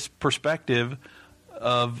this perspective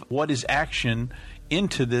of what is action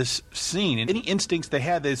into this scene, and any instincts they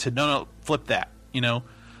had, they said, no, flip that. You know,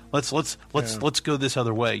 let's go this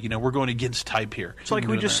other way. You know, we're going against type here. It's like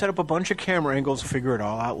we just set up a bunch of camera angles, figure it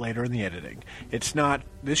all out later in the editing. It's not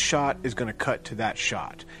this shot is going to cut to that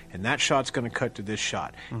shot, and that shot's going to cut to this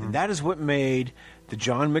shot, and that is what made the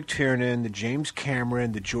John McTiernan, the James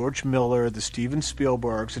Cameron, the George Miller, the Steven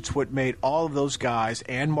Spielbergs. It's what made all of those guys,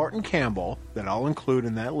 and Martin Campbell, that I'll include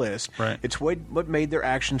in that list. Right. It's what made their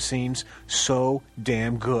action scenes so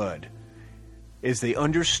damn good. Is they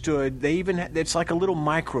understood, it's like a little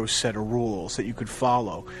micro set of rules that you could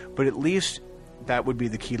follow, but at least that would be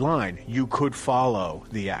the key line. You could follow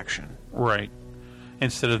the action. Right.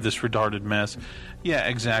 Instead of this retarded mess. Yeah,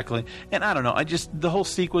 exactly. And I don't know, the whole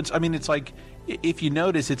sequence, I mean, it's like, if you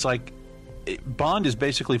notice, it's like Bond is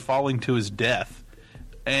basically falling to his death,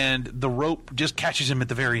 and the rope just catches him at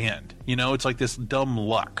the very end. You know, it's like this dumb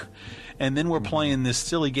luck. And then we're playing this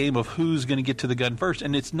silly game of who's going to get to the gun first,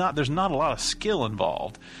 and there's not a lot of skill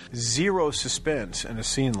involved. Zero suspense in a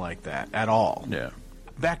scene like that at all. Yeah.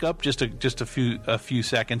 Back up just a few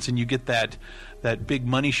seconds, and you get that big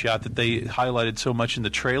money shot that they highlighted so much in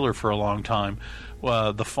the trailer for a long time,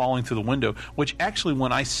 the falling through the window, which actually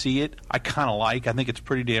when I see it, I kind of like. I think it's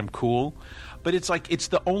pretty damn cool. But it's like it's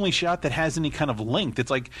the only shot that has any kind of length.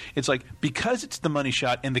 It's like because it's the money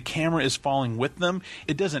shot and the camera is falling with them,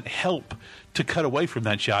 it doesn't help to cut away from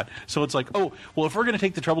that shot. So it's like, oh, well, if we're going to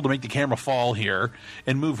take the trouble to make the camera fall here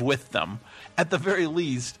and move with them, at the very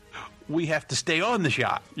least, we have to stay on the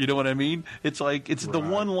shot. You know what I mean? It's like it's the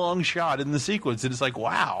one long shot in the sequence, and it's like,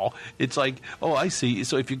 wow. It's like, oh, I see.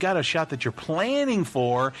 So if you got a shot that you're planning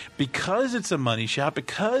for, because it's a money shot,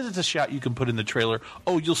 because it's a shot you can put in the trailer,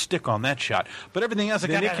 oh, you'll stick on that shot. But everything else,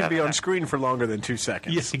 then it can be on screen for longer than 2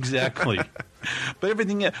 seconds. Yes, exactly. But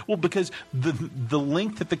everything, well, because the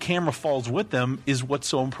length that the camera falls with them is what's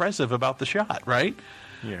so impressive about the shot, right?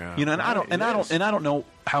 Yeah. You know, and I don't know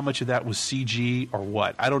how much of that was CG or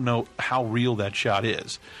what. I don't know how real that shot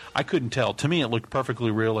is. I couldn't tell. To me, it looked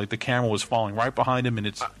perfectly real. Like the camera was falling right behind him, and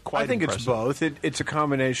it's quite. I think impressive. it's both. It's a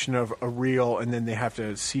combination of a real, and then they have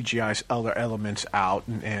to CGI other elements out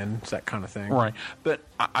and that kind of thing. Right, but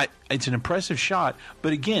it's an impressive shot.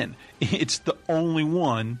 But again, it's the only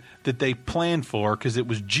one that they planned for because it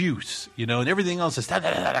was juice, you know, and everything else is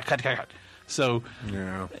cut. So,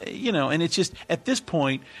 yeah. You know, and it's just at this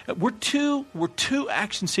point we're two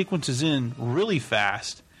action sequences in really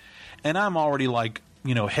fast, and I'm already like,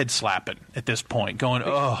 you know, head slapping at this point, going,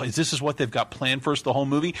 oh, is this what they've got planned for us the whole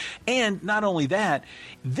movie? And not only that,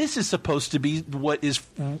 this is supposed to be what is,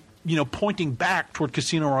 you know, pointing back toward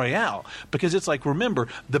Casino Royale, because it's like, remember,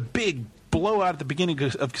 the big blowout at the beginning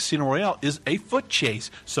of Casino Royale is a foot chase.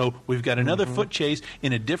 So we've got another foot chase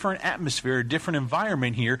in a different atmosphere, a different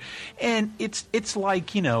environment here, and it's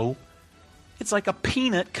like, you know, it's like a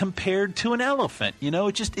peanut compared to an elephant. You know,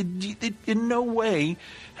 it in no way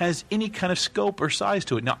has any kind of scope or size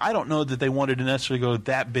to it. Now, I don't know that they wanted to necessarily go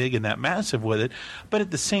that big and that massive with it, but at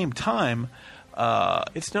the same time,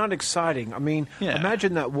 it's not exciting. I mean,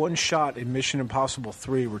 imagine that one shot in Mission Impossible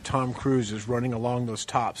 3 where Tom Cruise is running along those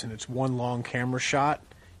tops, and it's one long camera shot.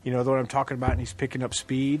 You know what I'm talking about? And he's picking up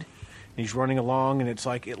speed, and he's running along, and it's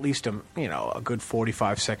like at least a good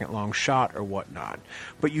 45-second long shot or whatnot.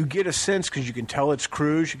 But you get a sense because you can tell it's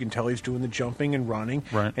Cruise, you can tell he's doing the jumping and running,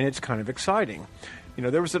 right, and it's kind of exciting. You know,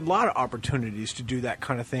 there was a lot of opportunities to do that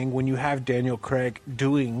kind of thing when you have Daniel Craig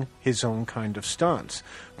doing his own kind of stunts.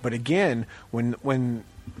 But again, when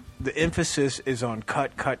the emphasis is on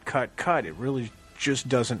cut, it really just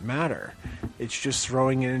doesn't matter. It's just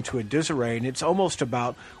throwing it into a disarray, and it's almost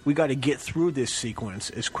about we got to get through this sequence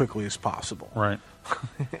as quickly as possible. Right.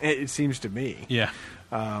 It seems to me. Yeah.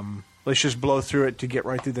 Let's just blow through it to get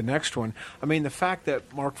right through the next one. I mean, the fact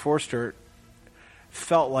that Mark Forster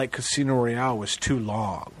felt like Casino Royale was too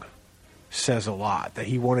long says a lot. That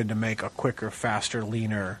he wanted to make a quicker, faster,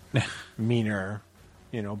 leaner, meaner,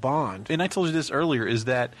 you know, Bond. And I told you this earlier, is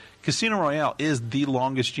that Casino Royale is the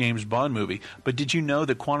longest James Bond movie. But did you know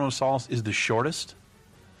that Quantum of Solace is the shortest?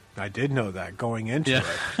 I did know that going into it.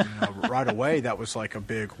 You know, right away, that was like a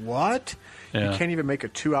big, what? Yeah. You can't even make a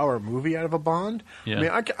 2-hour movie out of a Bond? Yeah.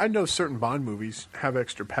 I mean, I know certain Bond movies have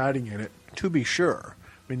extra padding in it, to be sure.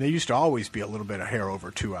 I mean, they used to always be a little bit of hair over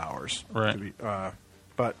 2 hours. Right.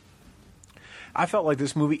 But I felt like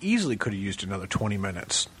this movie easily could have used another 20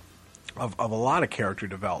 minutes of a lot of character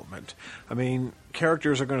development. I mean,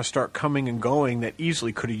 characters are going to start coming and going that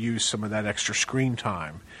easily could have used some of that extra screen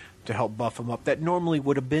time to help buff them up that normally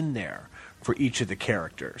would have been there for each of the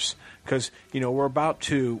characters. Because, you know, we're about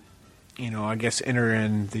to, you know, I guess enter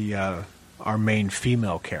in the our main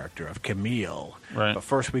female character of Camille. Right. But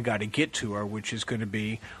first we got to get to her, which is going to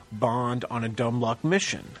be Bond on a dumb luck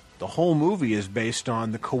mission. The whole movie is based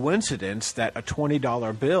on the coincidence that a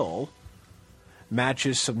 $20 bill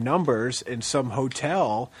matches some numbers in some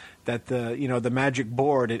hotel that the magic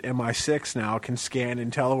board at MI6 now can scan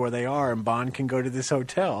and tell where they are, and Bond can go to this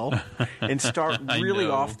hotel and start really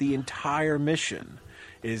off the entire mission.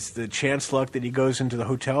 Is the chance luck that he goes into the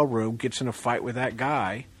hotel room, gets in a fight with that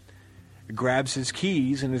guy, grabs his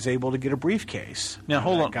keys, and is able to get a briefcase. Now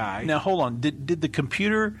hold on. Guy. Now hold on. Did the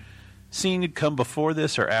computer scene come before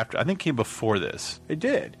this or after? I think it came before this. It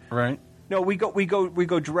did. Right. No, we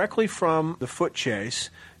go directly from the foot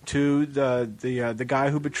chase to the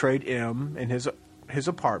guy who betrayed M in his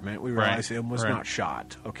apartment. We realize M was not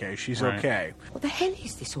shot. Okay, she's okay. What the hell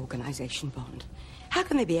is this organization, Bond? How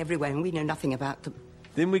can they be everywhere and we know nothing about them?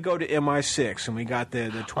 Then we go to MI6 and we got the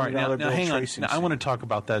 $20 bill now hang on. tracing. Now, I want to talk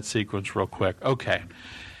about that sequence real quick. Okay.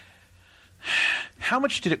 How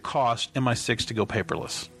much did it cost MI6 to go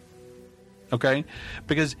paperless? Okay?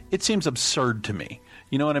 Because it seems absurd to me.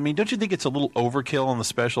 You know what I mean? Don't you think it's a little overkill on the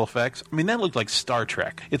special effects? I mean, that looked like Star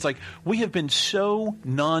Trek. It's like we have been so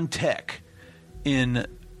non-tech in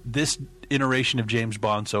this iteration of James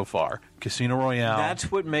Bond so far. Casino Royale.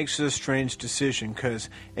 That's what makes it a strange decision, because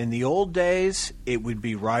in the old days, it would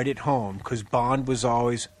be right at home, because Bond was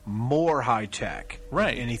always more high-tech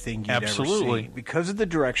right. than anything you'd Absolutely. ever see. Because of the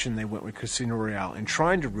direction they went with Casino Royale and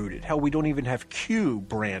trying to root it. Hell, we don't even have Q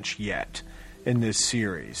branch yet in this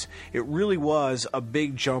series. It really was a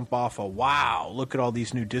big jump off of, wow, look at all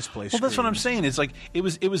these new display screens. Well, that's what I'm saying. It's like it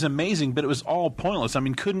was amazing, but it was all pointless. I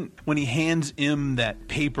mean, when he hands him that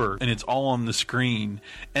paper and it's all on the screen,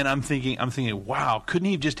 and I'm thinking, wow, couldn't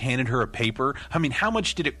he have just handed her a paper? I mean, how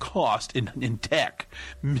much did it cost in tech?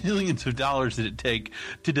 Millions of dollars did it take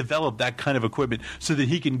to develop that kind of equipment so that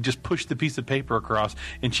he can just push the piece of paper across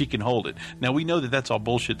and she can hold it? Now, we know that that's all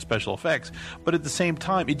bullshit special effects, but at the same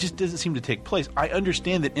time, it just doesn't seem to take place. I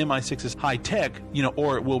understand that MI6 is high tech,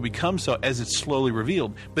 or it will become so as it's slowly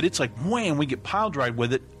revealed, but it's like, wham, we get pile drive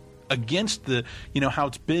with it against the, how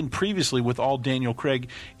it's been previously with all Daniel Craig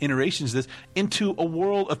iterations of this, into a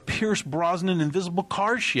world of Pierce Brosnan invisible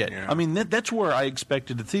car shit. Yeah. I mean, that's where I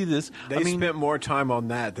expected to see this. They spent more time on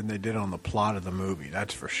that than they did on the plot of the movie,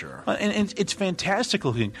 that's for sure. And it's fantastic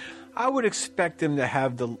looking. I would expect them to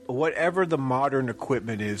have whatever the modern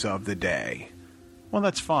equipment is of the day. Well,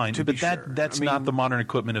 that's fine, but that's not the modern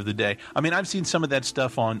equipment of the day. I mean, I've seen some of that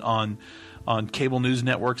stuff on cable news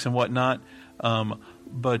networks and whatnot,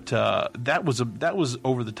 but that was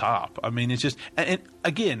over the top. I mean, it's just, and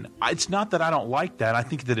again, it's not that I don't like that. I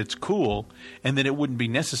think that it's cool, and that it wouldn't be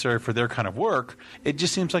necessary for their kind of work. It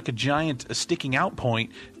just seems like a giant sticking out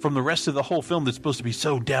point from the rest of the whole film that's supposed to be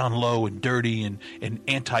so down low and dirty and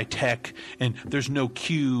anti-tech, and there's no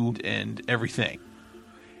cue and everything.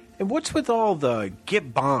 And what's with all the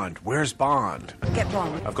get Bond? Where's Bond? Get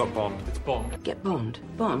Bond. I've got Bond. It's Bond. Get Bond.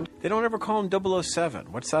 Bond. They don't ever call him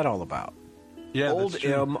 007. What's that all about? Yeah, Old that's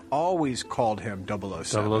true. M always called him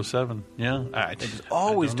 007. 007, yeah. It's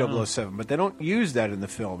always 007, but they don't use that in the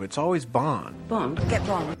film. It's always Bond. Bond. Get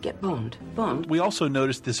Bond. Get Bond. Bond. We also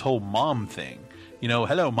noticed this whole mom thing.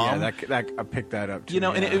 Hello, Mom. Yeah, I picked that up, too.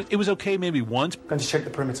 And it was okay maybe once. Going to check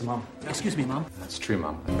the perimeter, Mom. Excuse me, Mom. That's true,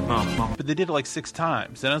 Mom. Mom. But they did it like 6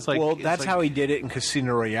 times. And I was like... Well, that's how he did it in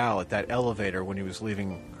Casino Royale at that elevator when he was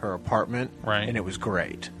leaving her apartment. Right. And it was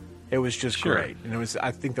great. It was just great. And it was,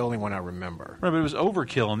 I think, the only one I remember. Right, but it was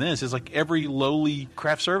overkill in this. It's like every lowly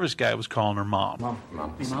craft service guy was calling her Mom. Mom.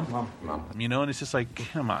 And it's just like,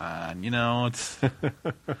 come on, it's...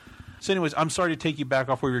 So anyways, I'm sorry to take you back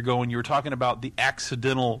off where you're going. You were talking about the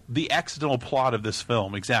accidental plot of this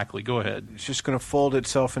film. Exactly. Go ahead. It's just going to fold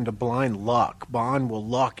itself into blind luck. Bond will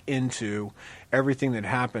luck into everything that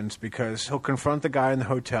happens because he'll confront the guy in the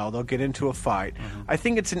hotel. They'll get into a fight. Mm-hmm. I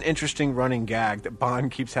think it's an interesting running gag that Bond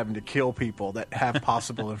keeps having to kill people that have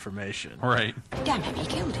possible information. Right. Damn him, he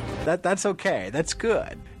killed him. That's okay. That's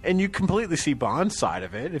good. And you completely see Bond's side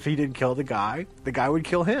of it. If he didn't kill the guy would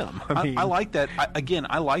kill him. I like that.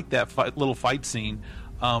 I like that little fight scene.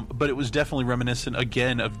 But it was definitely reminiscent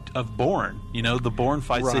again of Bourne. The Bourne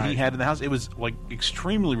fights that he had in the house. It was like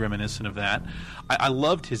extremely reminiscent of that. I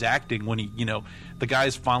loved his acting when he, the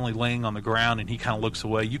guy's finally laying on the ground and he kind of looks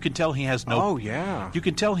away. You can tell he has no. Oh yeah. You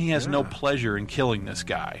can tell he has no pleasure in killing this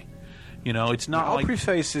guy. It's not I'll like...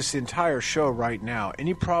 preface this entire show right now.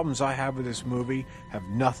 Any problems I have with this movie have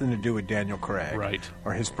nothing to do with Daniel Craig. Right.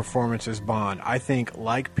 Or his performance as Bond. I think,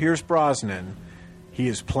 like Pierce Brosnan, he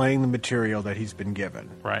is playing the material that he's been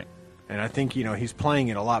given. Right. And I think, he's playing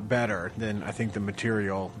it a lot better than I think the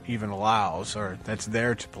material even allows, or that's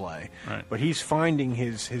there to play. Right. But he's finding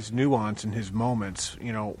his nuance and his moments,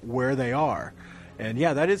 where they are. And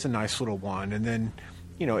yeah, that is a nice little one. And then...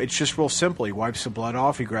 it's just real simple. He wipes the blood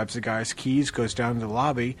off. He grabs the guy's keys, goes down to the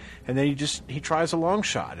lobby, and then he tries a long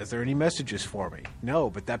shot. Is there any messages for me? No,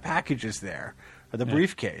 but that package is there, or the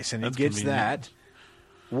briefcase, and he gets convenient. that,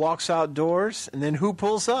 walks outdoors, and then who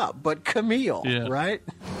pulls up but Camille, right?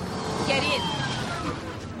 Get in.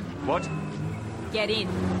 What? Get in.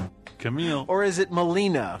 Camille. Or is it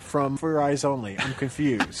Melina from For Your Eyes Only? I'm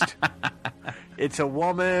confused. It's a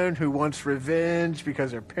woman who wants revenge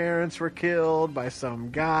because her parents were killed by some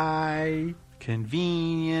guy.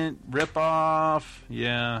 Convenient, rip-off.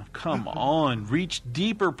 Yeah, come on. Reach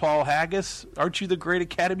deeper, Paul Haggis. Aren't you the great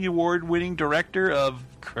Academy Award-winning director of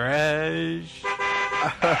Crash?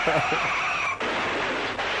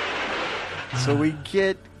 So we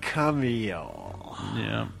get Camille.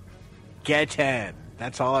 Yeah. Get in.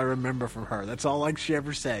 That's all I remember from her. That's all like she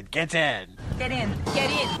ever said. Get in. Get in. Get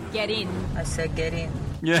in. Get in. I said get in.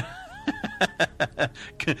 Yeah.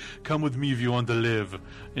 Come with me if you want to live.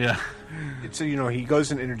 Yeah. So, he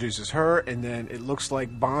goes and introduces her, and then it looks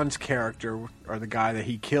like Bond's character, or the guy that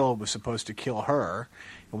he killed, was supposed to kill her.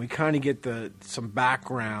 And we kind of get some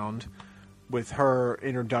background with her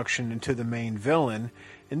introduction into the main villain.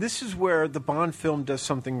 And this is where the Bond film does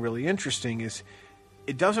something really interesting, is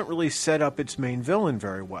it doesn't really set up its main villain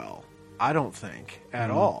very well, I don't think, at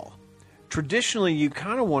all. Traditionally, you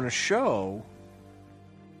kind of want to show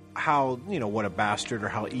how, what a bastard or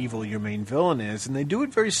how evil your main villain is, and they do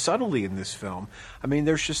it very subtly in this film. I mean,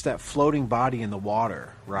 there's just that floating body in the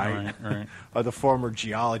water, right? Right. Of the former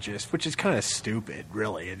geologist, which is kind of stupid,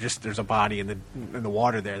 really. There's a body in the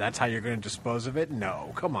water there. That's how you're going to dispose of it?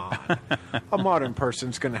 No, come on. A modern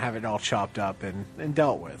person's going to have it all chopped up and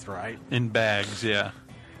dealt with, right? In bags, yeah.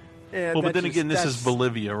 Yeah, well, but then again, this is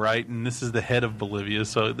Bolivia, right? And this is the head of Bolivia,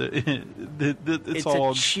 so it's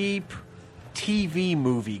all a cheap TV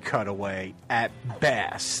movie cutaway at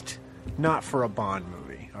best, not for a Bond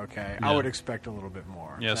movie. Okay, Yeah. I would expect a little bit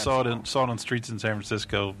more. Yeah, That's saw it all. on streets in San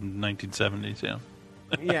Francisco in 1970s.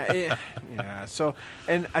 Yeah. yeah. So,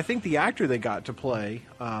 and I think the actor they got to play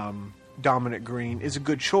Dominic Green is a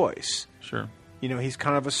good choice. Sure. He's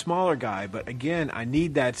kind of a smaller guy, but again, I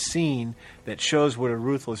need that scene that shows what a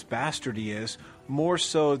ruthless bastard he is, more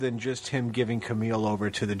so than just him giving Camille over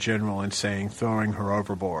to the general and saying, throwing her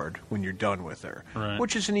overboard when you're done with her. Right.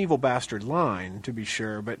 Which is an evil bastard line, to be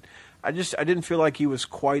sure, but I didn't feel like he was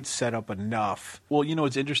quite set up enough. Well,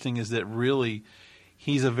 what's interesting is that really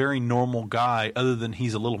he's a very normal guy, other than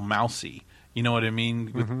he's a little mousy. You know what I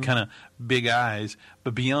mean? With kind of big eyes.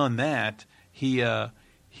 But beyond that,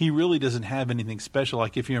 he really doesn't have anything special.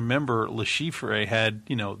 Like, if you remember, Le Chiffre had,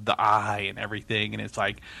 the eye and everything, and it's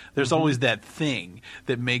like there's always that thing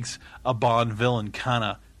that makes a Bond villain kind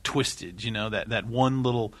of twisted, that one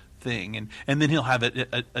little thing. And then he'll have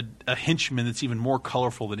a henchman that's even more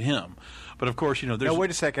colorful than him. But, of course, there's... Now, wait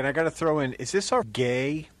a second. I got to throw in, is this our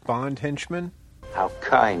gay Bond henchman? How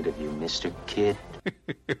kind of you, Mr. Kidd.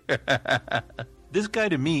 This guy,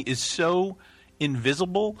 to me, is so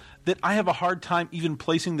invisible that I have a hard time even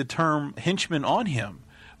placing the term henchman on him,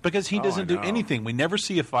 because he doesn't do anything. We never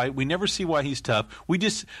see a fight. We never see why he's tough.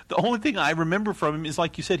 The only thing I remember from him is,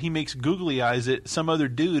 like you said, he makes googly eyes at some other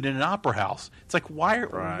dude in an opera house. It's like,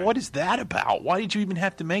 what is that about? Why did you even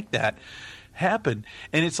have to make that happen?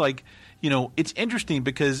 And it's like, it's interesting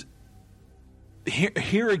because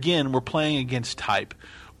here again, we're playing against type.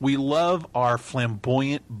 We love our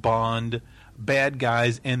flamboyant Bond bad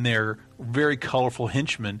guys and their very colorful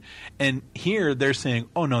henchmen, and here they're saying,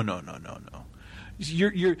 "Oh no,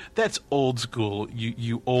 that's old school,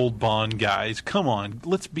 you old Bond guys. Come on,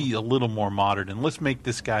 let's be a little more modern, and let's make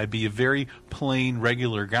this guy be a very plain,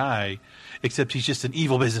 regular guy, except he's just an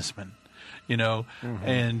evil businessman,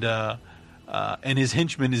 and his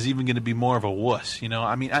henchman is even going to be more of a wuss,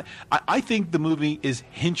 I mean, I think the movie is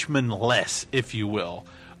henchman-less, if you will.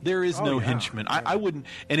 There is no henchman. I wouldn't.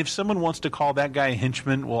 And if someone wants to call that guy a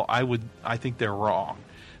henchman, well, I think they're wrong,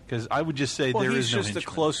 because I would just say there is no henchman. He's just the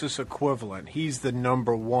closest equivalent. He's the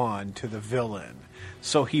number one to the villain,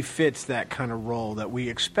 so he fits that kind of role that we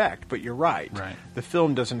expect. But you're right. Right. The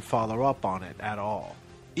film doesn't follow up on it at all.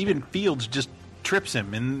 Even Fields just trips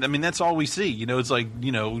him, and I mean that's all we see. It's like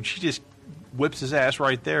she just whips his ass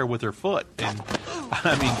right there with her foot, and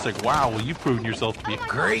I mean it's like, wow, well, you've proven yourself to be a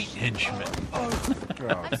great henchman.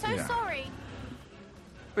 I'm so sorry.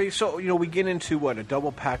 So, we get into, a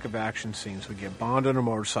double pack of action scenes. We get Bond on a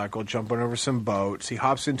motorcycle, jumping over some boats. He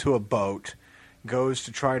hops into a boat, goes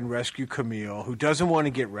to try and rescue Camille, who doesn't want to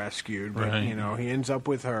get rescued, but, Right. He ends up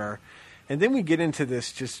with her. And then we get into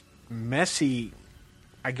this just messy,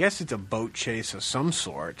 I guess it's a boat chase of some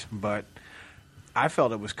sort, but I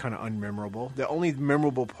felt it was kind of unmemorable. The only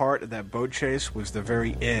memorable part of that boat chase was the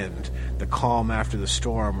very end, the calm after the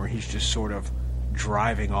storm, where he's just sort of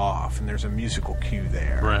driving off, and there's a musical cue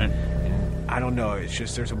there. Right. And I don't know, it's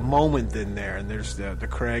just there's a moment in there, and there's the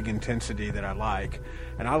Craig intensity that I like.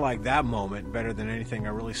 And I like that moment better than anything I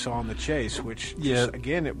really saw in the chase, which,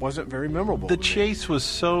 again, it wasn't very memorable. The chase was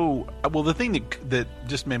so... Well, the thing that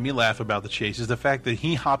just made me laugh about the chase is the fact that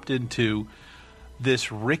he hopped into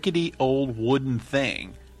this rickety old wooden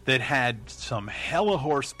thing that had some hella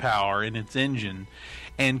horsepower in its engine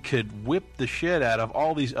and could whip the shit out of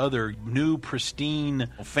all these other new, pristine,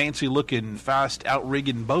 fancy-looking, fast,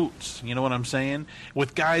 outrigging boats. You know what I'm saying?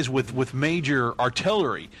 With guys with major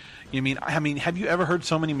artillery. I mean, have you ever heard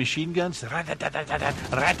so many machine guns? And at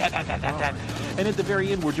the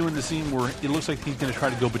very end, we're doing the scene where it looks like he's going to try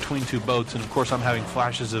to go between two boats, and of course, I'm having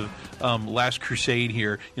flashes of Last Crusade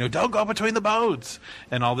here. Don't go between the boats,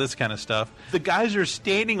 and all this kind of stuff. The guys are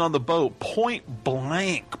standing on the boat, point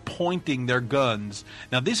blank, pointing their guns.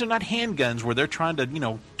 Now, these are not handguns where they're trying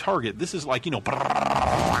to, target. This is like,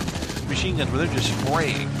 machine guns where they're just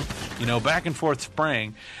spraying. Back and forth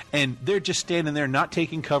spraying, and they're just standing there, not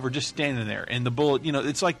taking cover, just standing there. And the bullet,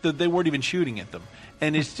 it's like they weren't even shooting at them.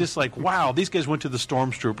 And it's just like, wow, these guys went to the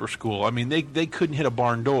Stormtrooper school. I mean, they couldn't hit a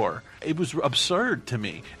barn door. It was absurd to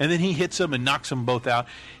me. And then he hits them and knocks them both out.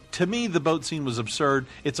 To me, the boat scene was absurd.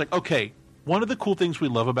 It's like, okay, One of the cool things we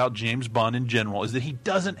love about James Bond in general is that he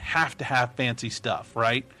doesn't have to have fancy stuff,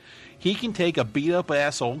 right? He can take a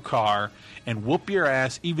beat-up-ass old car and whoop your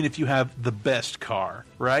ass even if you have the best car,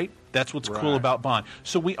 right? That's what's cool about Bond.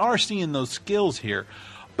 So we are seeing those skills here.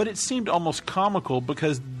 But it seemed almost comical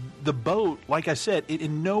because the boat, like I said, it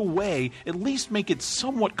in no way at least make it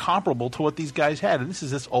somewhat comparable to what these guys had. And this is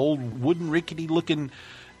this old wooden rickety-looking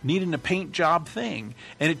needing a paint job thing.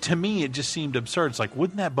 And to me, it just seemed absurd. It's like,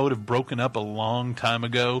 wouldn't that boat have broken up a long time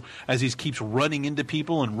ago as he keeps running into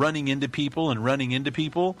people and running into people and running into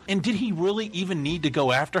people? And did he really even need to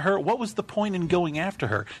go after her? What was the point in going after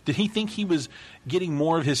her? Did he think he was getting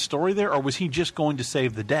more of his story there, or was he just going to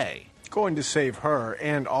save the day? Going to save her,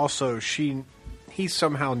 and also he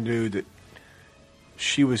somehow knew that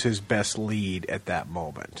she was his best lead at that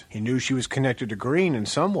moment. He knew she was connected to Green in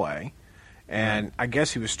some way. And I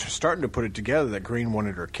guess he was starting to put it together that Green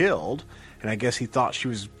wanted her killed, and I guess he thought she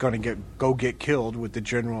was going to go get killed with the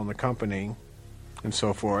general and the company and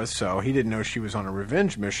so forth. So he didn't know she was on a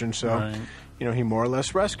revenge mission, so he more or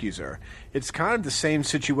less rescues her. It's kind of the same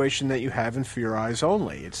situation that you have in For Your Eyes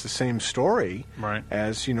Only. It's the same story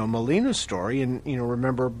as, Melina's story. And,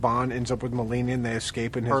 remember, Bond ends up with Melina and they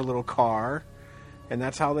escape in her little car. And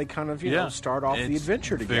that's how they kind of, start off the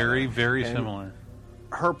adventure together. Very, very similar.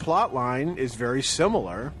 Her plot line is very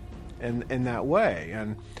similar in that way.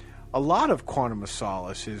 And a lot of Quantum of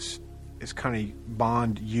Solace is kind of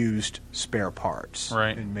Bond used spare parts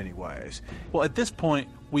in many ways. Well, at this point,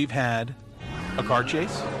 we've had a car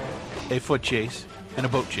chase, a foot chase, and a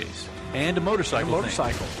boat chase, and a motorcycle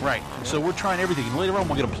thing. Right. So we're trying everything. And later on,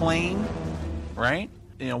 we'll get a plane, right?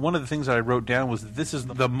 One of the things that I wrote down was that this is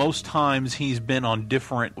the most times he's been on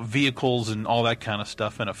different vehicles and all that kind of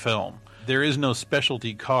stuff in a film. There is no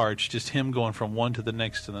specialty car. It's just him going from one to the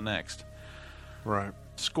next to the next. Right.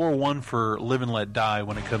 Score 1 for Live and Let Die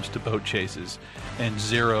when it comes to boat chases, and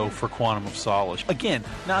 0 for Quantum of Solace. Again,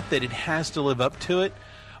 not that it has to live up to it,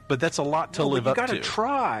 but that's a lot to live up to. You got to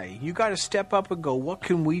try. You got to step up and go, what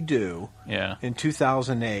can we do in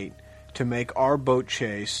 2008 to make our boat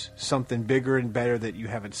chase something bigger and better that you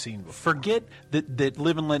haven't seen before? Forget that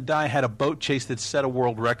Live and Let Die had a boat chase that set a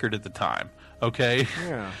world record at the time. Okay?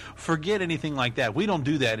 Yeah. Forget anything like that. We don't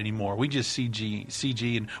do that anymore. We just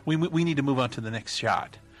CG, and we need to move on to the next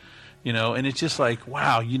shot. And it's just like,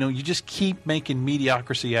 wow, you just keep making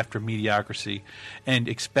mediocrity after mediocrity and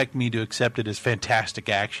expect me to accept it as fantastic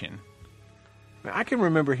action. I can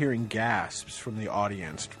remember hearing gasps from the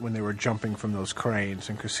audience when they were jumping from those cranes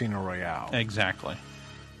in Casino Royale. Exactly.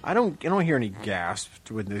 I don't hear any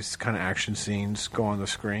gasps when these kind of action scenes go on the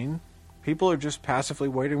screen. People are just passively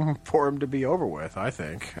waiting for him to be over with, I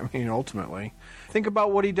think. I mean, ultimately. Think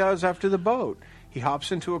about what he does after the boat. He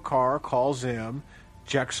hops into a car, calls M,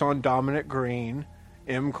 checks on Dominic Green.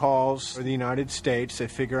 M calls for the United States. They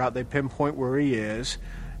figure out, they pinpoint where he is,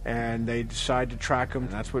 and they decide to track him.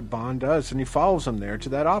 That's what Bond does, and he follows him there to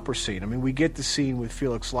that opera scene. I mean, we get the scene with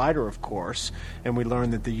Felix Leiter, of course, and we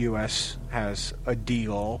learn that the U.S. has a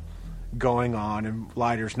deal going on, and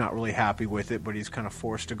Leiter's not really happy with it, but he's kind of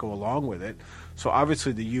forced to go along with it. So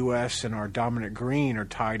obviously the U.S. and our Dominic Green are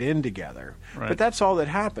tied in together. Right. But that's all that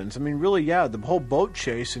happens. I mean, really, the whole boat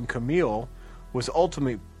chase in Camille was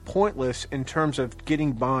ultimately pointless in terms of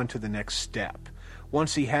getting Bond to the next step.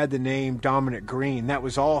 Once he had the name Dominic Green, that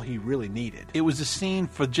was all he really needed. It was a scene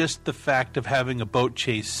for just the fact of having a boat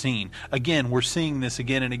chase scene. Again, we're seeing this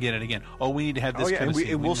again and again and again. Oh, we need to have this kind of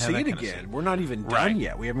scene. And we'll see it again. We're not even done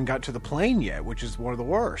yet. We haven't got to the plane yet, which is one of the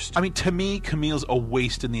worst. I mean, to me, Camille's a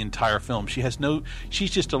waste in the entire film.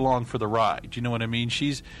 She's just along for the ride. You know what I mean?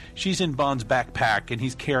 She's in Bond's backpack, and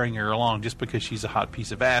he's carrying her along just because she's a hot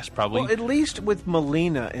piece of ass, probably. Well, at least with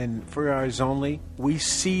Melina in For Your Eyes Only, we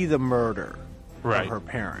see the murder. Of her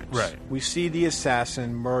parents. Right. We see the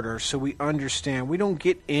assassin murder, so we understand. We don't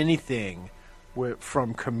get anything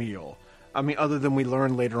from Camille. I mean, other than we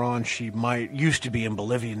learn later on she used to be in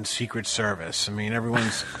Bolivian Secret Service. I mean,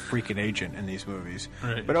 everyone's a freaking agent in these movies.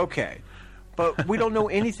 Right. But okay. But we don't know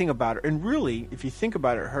anything about her. And really, if you think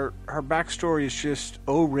about it, her backstory is just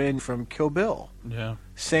O-Rin from Kill Bill. Yeah.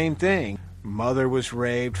 Same thing. Mother was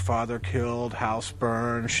raped, father killed, house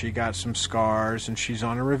burned, she got some scars, and she's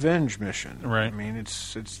on a revenge mission. Right. I mean,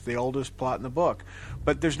 it's the oldest plot in the book.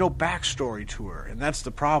 But there's no backstory to her, and that's the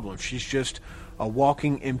problem. She's just a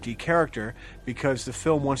walking empty character because the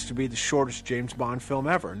film wants to be the shortest James Bond film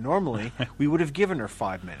ever. Normally, we would have given her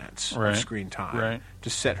 5 minutes of screen time to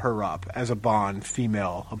set her up as a Bond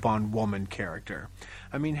female, a Bond woman character.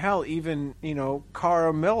 I mean, hell, even,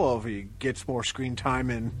 Cara Mellovey gets more screen time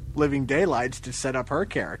in Living Daylights to set up her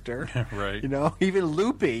character. Right. Even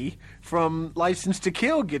Loopy from License to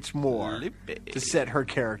Kill gets more to set her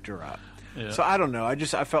character up. Yeah. So I don't know. I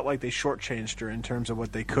felt like they shortchanged her in terms of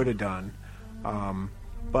what they could have done.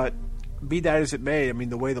 But be that as it may, I mean,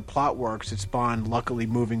 the way the plot works, it's Bond luckily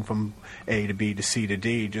moving from A to B to C to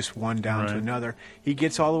D, just one down to another. He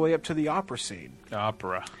gets all the way up to the opera scene.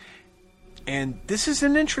 Opera. And this is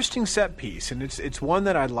an interesting set piece, and it's one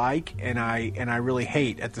that I like and I really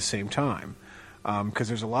hate at the same time, because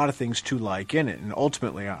there's a lot of things to like in it, and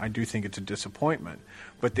ultimately I do think it's a disappointment.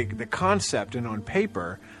 But the concept and on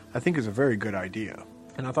paper, I think is a very good idea.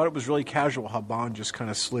 And I thought it was really casual how Bond just kind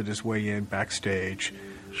of slid his way in backstage,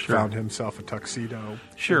 found himself a tuxedo,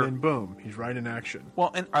 and then boom, he's right in action.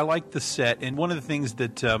 Well, and I like the set, and one of the things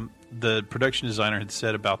that the production designer had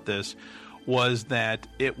said about this was that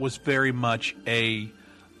it was very much a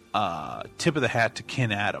tip of the hat to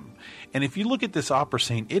Ken Adam. And if you look at this opera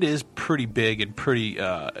scene, it is pretty big and pretty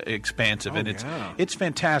expansive, and it's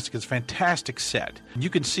fantastic. It's a fantastic set. You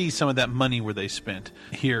can see some of that money where they spent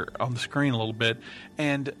here on the screen a little bit,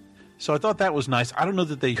 and so I thought that was nice. I don't know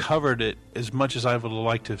that they covered it as much as I would have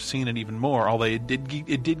liked to have seen it even more, although it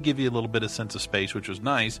did give you a little bit of sense of space, which was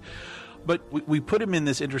nice. But we put him in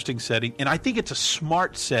this interesting setting, and I think it's a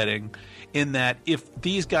smart setting in that if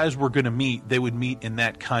these guys were going to meet, they would meet in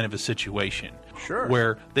that kind of a situation. Sure.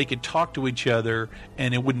 Where they could talk to each other,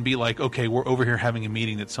 and it wouldn't be like, okay, we're over here having a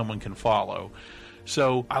meeting that someone can follow.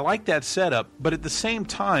 So I like that setup, but at the same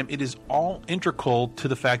time, it is all integral to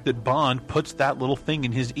the fact that Bond puts that little thing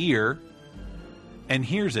in his ear and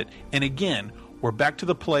hears it. And again, we're back to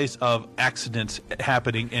the place of accidents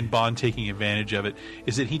happening and Bond taking advantage of it,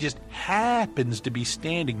 is that he just happens to be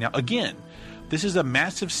standing. Now, again, this is a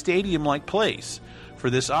massive stadium-like place for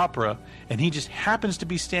this opera, and he just happens to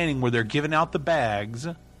be standing where they're giving out the bags,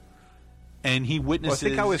 and he witnesses...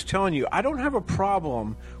 Well, I think I was telling you, I don't have a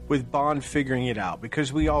problem with Bond figuring it out,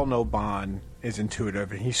 because we all know Bond is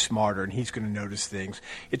intuitive, and he's smarter, and he's going to notice things.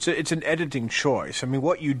 It's an editing choice. I mean,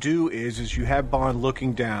 what you do is you have Bond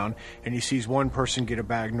looking down, and he sees one person get a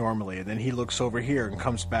bag normally, and then he looks over here and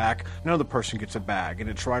comes back, another person gets a bag, and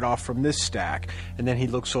it's right off from this stack, and then he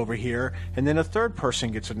looks over here, and then a third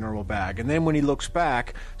person gets a normal bag, and then when he looks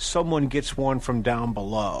back, someone gets one from down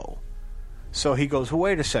below. So he goes, well,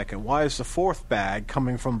 wait a second, why is the fourth bag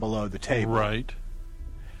coming from below the table? Right.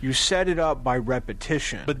 You set it up by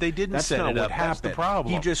repetition. But they didn't set it up. That's the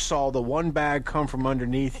problem. He just saw the one bag come from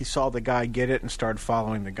underneath. He saw the guy get it and started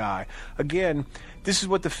following the guy. Again, this is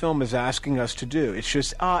what the film is asking us to do. It's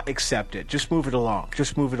just, accept it. Just move it along.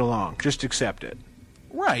 Just move it along. Just accept it.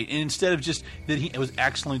 Right, and instead of just that he was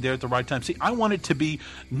accidentally there at the right time. See, I want it to be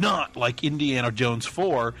not like Indiana Jones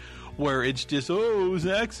 4, where it's just, it was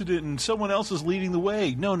an accident and someone else is leading the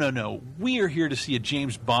way. No. We are here to see a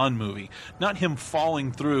James Bond movie, not him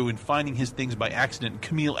falling through and finding his things by accident and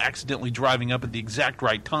Camille accidentally driving up at the exact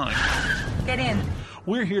right time. Get in.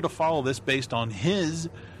 We're here to follow this based on his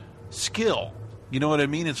skill. You know what I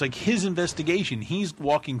mean? It's like his investigation. He's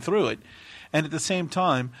walking through it. And at the same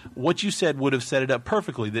time, what you said would have set it up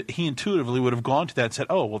perfectly, that he intuitively would have gone to that and said,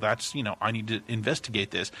 oh, well, that's, I need to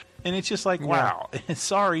investigate this. And it's just like, wow,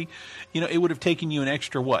 sorry. It would have taken you an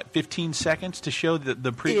extra, 15 seconds to show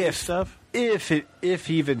the previous stuff? If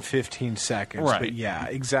even 15 seconds. Right. But yeah,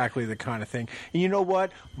 exactly the kind of thing. And you know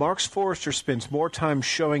what? Mark Forrester spends more time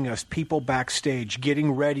showing us people backstage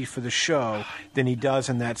getting ready for the show than he does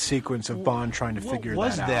in that sequence of Bond trying to figure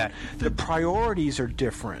that out. The priorities are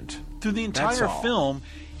different. Through the entire film,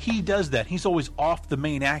 he does that. He's always off the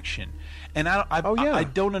main action. And I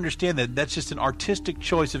don't understand that. That's just an artistic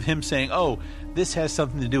choice of him saying, oh, this has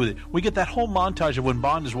something to do with it. We get that whole montage of when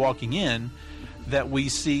Bond is walking in that we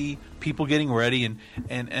see people getting ready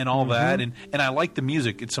and all that. And I like the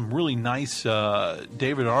music. It's some really nice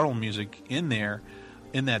David Arnold music in there,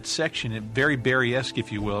 in that section. Very Barry-esque,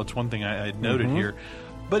 if you will. It's one thing I had noted here.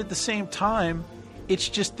 But at the same time, it's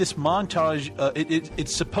just this montage.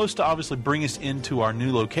 It's supposed to obviously bring us into our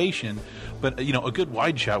new location, but a good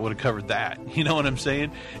wide shot would have covered that. You know what I'm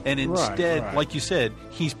saying? And instead, like you said,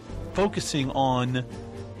 he's focusing on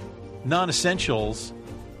non-essentials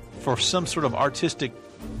for some sort of artistic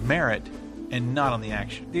merit and not on the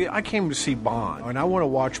action. I came to see Bond, and I want to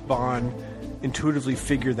watch Bond intuitively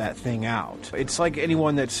figure that thing out. It's like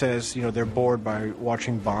anyone that says, they're bored by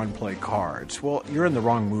watching Bond play cards. Well, you're in the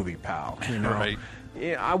wrong movie, pal. Right.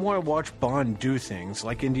 I want to watch Bond do things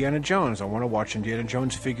like Indiana Jones. I want to watch Indiana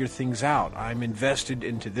Jones figure things out. I'm invested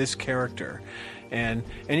into this character. And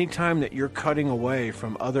anytime that you're cutting away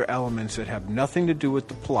from other elements that have nothing to do with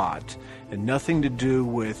the plot and nothing to do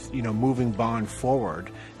with, moving Bond forward,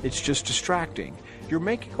 it's just distracting. You're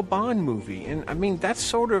making a Bond movie. And, I mean, that's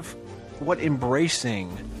sort of what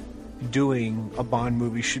embracing doing a Bond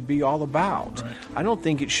movie should be all about. Right. I don't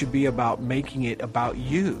think it should be about making it about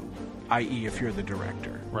you, i.e. if you're the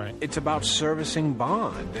director. Right. It's about servicing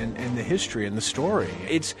Bond and the history and the story.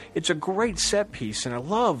 It's a great set piece, and I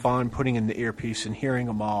love Bond putting in the earpiece and hearing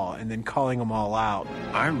them all and then calling them all out.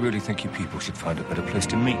 I really think you people should find a better place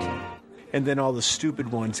to meet. And then all the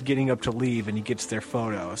stupid ones getting up to leave and he gets their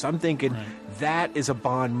photos. I'm thinking that is a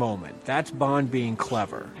Bond moment. That's Bond being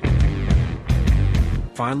clever.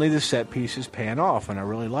 Finally, the set pieces pan off, and I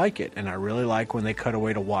really like it. And I really like when they cut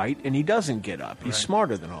away to White, and he doesn't get up. He's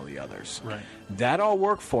smarter than all the others. Right. That all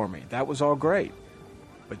worked for me. That was all great.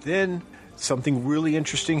 But then something really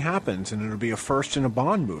interesting happens, and it'll be a first in a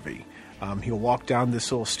Bond movie. He'll walk down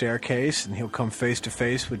this little staircase, and he'll come face to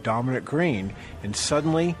face with Dominic Green, and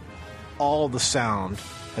suddenly all the sound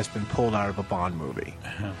has been pulled out of a Bond movie.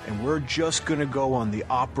 And we're just going to go on the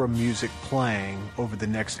opera music playing over the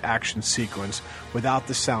next action sequence without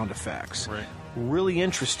the sound effects. Right. Really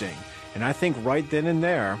interesting. And I think right then and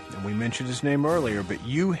there, and we mentioned his name earlier, but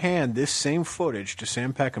you hand this same footage to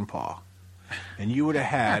Sam Peckinpah, and you would have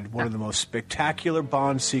had one of the most spectacular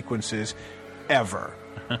Bond sequences ever.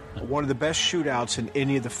 One of the best shootouts in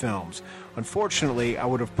any of the films. Unfortunately, I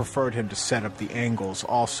would have preferred him to set up the angles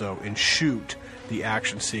also and shoot the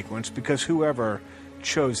action sequence, because whoever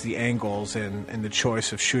chose the angles and the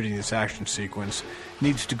choice of shooting this action sequence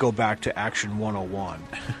needs to go back to Action 101.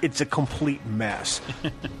 It's a complete mess.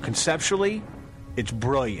 Conceptually, it's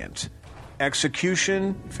brilliant.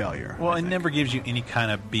 Execution, failure. Well, it never gives you any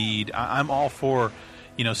kind of bead. I'm all for,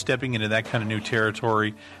 stepping into that kind of new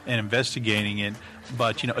territory and investigating it.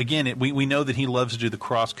 But, again, we know that he loves to do the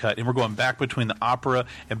cross-cut, and we're going back between the opera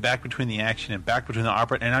and back between the action and back between the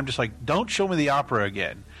opera. And I'm just like, don't show me the opera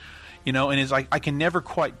again. And it's like I can never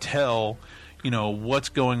quite tell, what's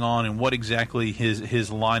going on and what exactly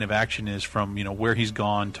his line of action is from, where he's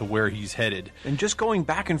gone to where he's headed. And just going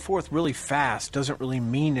back and forth really fast doesn't really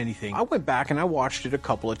mean anything. I went back and I watched it a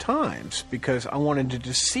couple of times because I wanted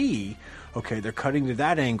to see, okay, they're cutting to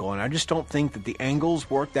that angle, and I just don't think that the angles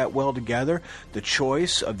work that well together. The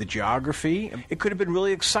choice of the geography, it could have been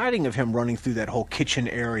really exciting of him running through that whole kitchen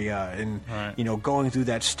area and, going through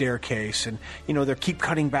that staircase, and, they keep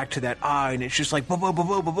cutting back to that eye, and it's just like boom, boom, boom,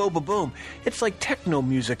 boom, boom, boom, boom, boom. It's like techno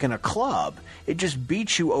music in a club. It just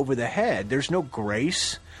beats you over the head. There's no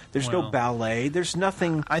grace. There's no ballet. There's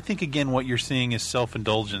nothing. I think, again, what you're seeing is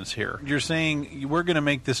self-indulgence here. You're saying we're going to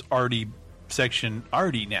make this arty section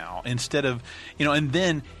arty now, instead of, and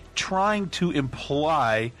then trying to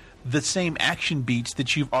imply the same action beats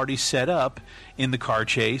that you've already set up in the car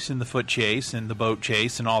chase and the foot chase and the boat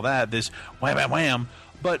chase and all that, this wham, wham, wham,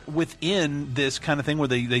 but within this kind of thing where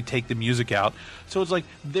they take the music out. So it's like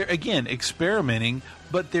they're, again, experimenting,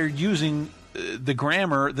 but they're using the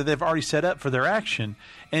grammar that they've already set up for their action,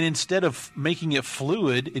 and instead of making it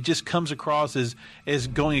fluid, it just comes across as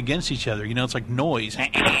going against each other. It's like noise.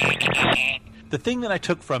 The thing that I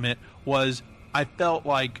took from it was I felt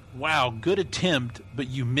like, wow, good attempt, but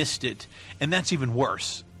you missed it, and that's even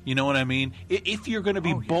worse. You know what I mean? If you're going to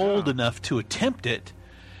be bold enough to attempt it,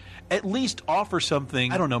 at least offer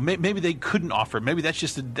something. I don't know. Maybe they couldn't offer it. Maybe that's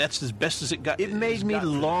as best as it got. It made me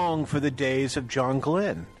long for the days of John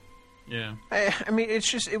Glenn. Yeah. I mean,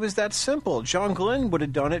 it was that simple. John Glenn would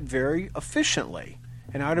have done it very efficiently,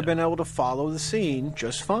 and I'd have been able to follow the scene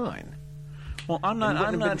just fine. Well, I'm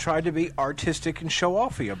not tried to be artistic and show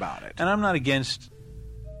offy about it. And I'm not against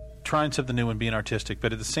trying something new and being artistic,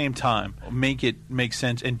 but at the same time, make it make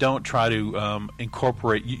sense and don't try to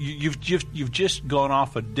incorporate. You've just gone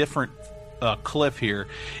off a different cliff here,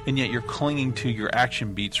 and yet you're clinging to your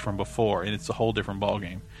action beats from before, and it's a whole different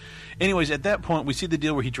ballgame. Anyways, at that point, we see the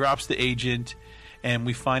deal where he drops the agent, and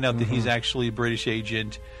we find out that he's actually a British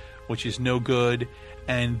agent, which is no good.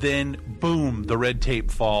 And then, boom, the red tape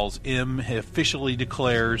falls. M officially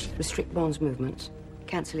declares, restrict Bond's movements,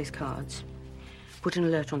 cancel his cards, put an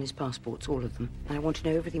alert on his passports, all of them. And I want to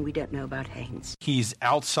know everything we don't know about Haynes. He's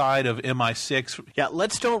outside of MI6. Yeah,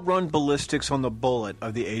 let's don't run ballistics on the bullet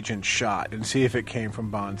of the agent's shot and see if it came from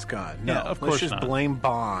Bond's gun. No, of course let's just not. blame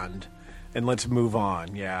Bond and let's move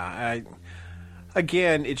on. Yeah,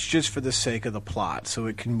 again, it's just for the sake of the plot, so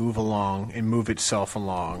it can move along and move itself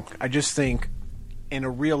along. I just think in a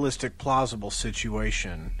realistic, plausible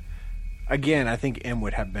situation, again, I think M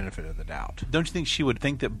would have benefit of the doubt. Don't you think she would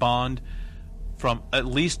think that Bond, from at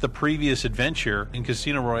least the previous adventure in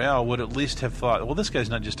Casino Royale, would at least have thought, well, this guy's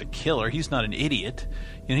not just a killer. He's not an idiot.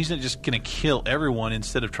 He's not just going to kill everyone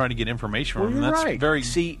instead of trying to get information from him. You're That's right. very...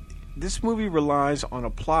 See, this movie relies on a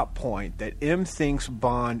plot point that M thinks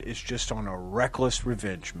Bond is just on a reckless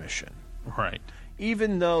revenge mission. Right.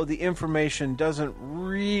 Even though the information doesn't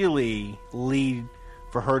really lead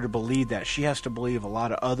for her to believe that. She has to believe a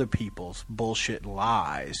lot of other people's bullshit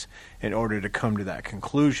lies in order to come to that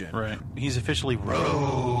conclusion. Right. He's officially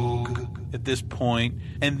rogue at this point.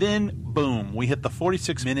 And then, boom, we hit the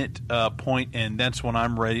 46-minute point, and that's when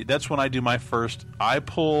I'm ready. That's when I do my first eye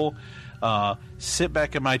pull, sit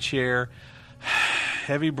back in my chair,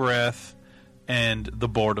 heavy breath, and the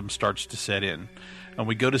boredom starts to set in. And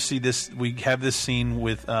we go to see this. We have this scene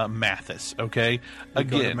with Mathis. Okay,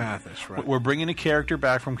 again, Mathis, right. We're bringing a character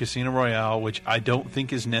back from Casino Royale, which I don't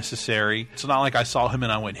think is necessary. It's not like I saw him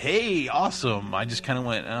and I went, "Hey, awesome!" I just kind of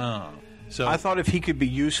went, "Oh." So I thought if he could be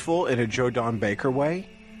useful in a Joe Don Baker way,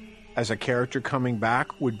 as a character coming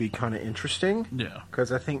back, would be kind of interesting. Yeah,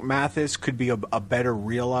 because I think Mathis could be a better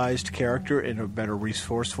realized character and a better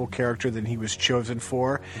resourceful character than he was chosen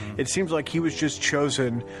for. It seems like he was just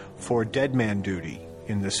chosen for dead man duty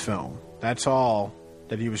in this film. That's all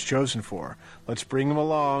that he was chosen for. Let's bring him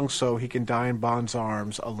along so he can die in Bond's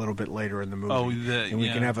arms a little bit later in the movie. And we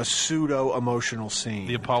can have a pseudo-emotional scene.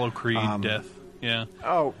 The Apollo Creed death. Yeah.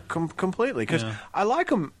 Oh, completely. Because I like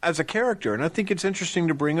him as a character, and I think it's interesting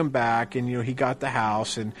to bring him back. And he got the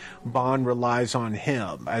house, and Bond relies on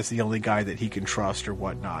him as the only guy that he can trust or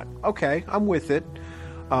whatnot. Okay, I'm with it.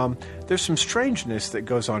 There's some strangeness that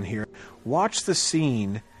goes on here. Watch the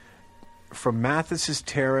scene from Mathis's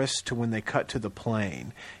terrace to when they cut to the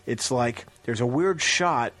plane. It's like there's a weird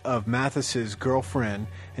shot of Mathis's girlfriend,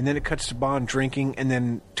 and then it cuts to Bond drinking, and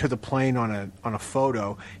then to the plane on a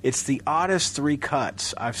photo. It's the oddest three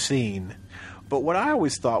cuts I've seen. But what I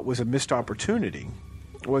always thought was a missed opportunity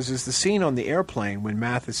is the scene on the airplane when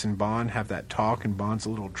Mathis and Bond have that talk and Bond's a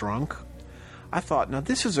little drunk. I thought, now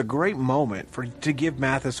this is a great moment to give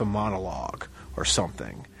Mathis a monologue or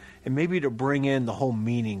something, and maybe to bring in the whole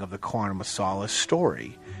meaning of the Quantum of Solace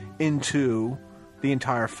story into the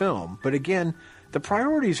entire film. But again, the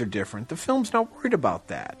priorities are different. The film's not worried about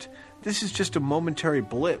that. This is just a momentary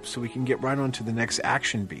blip so we can get right on to the next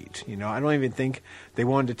action beat. I don't even think they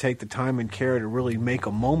wanted to take the time and care to really make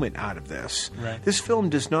a moment out of this. Right. This film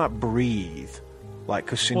does not breathe like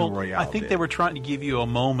Casino Royale I think did. they were trying to give you a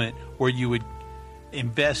moment where you would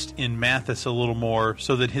invest in Mathis a little more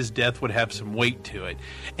so that his death would have some weight to it.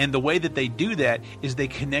 And the way that they do that is they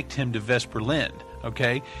connect him to Vesper Lind,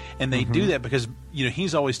 okay? And they do that because,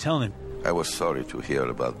 he's always telling him, I was sorry to hear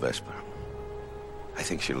about Vesper. I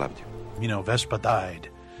think she loved you. Vesper died,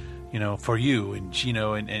 for you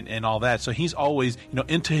and all that. So he's always,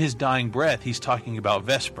 into his dying breath, he's talking about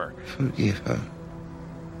Vesper. Forgive her.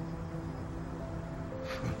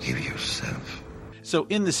 Forgive yourself. So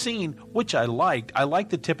in the scene, which I liked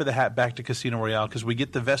the tip of the hat back to Casino Royale because we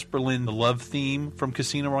get the Vesper Lind, the love theme from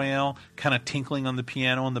Casino Royale, kind of tinkling on the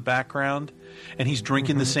piano in the background. And he's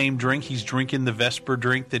drinking the same drink. He's drinking the Vesper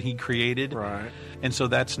drink that he created. Right. And so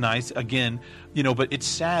that's nice. Again, but it's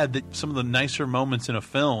sad that some of the nicer moments in a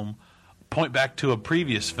film point back to a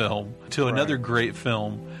previous film, to another great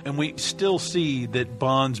film. And we still see that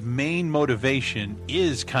Bond's main motivation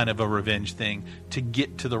is kind of a revenge thing to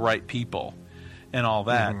get to the right people. And all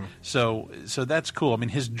that. So that's cool. I mean,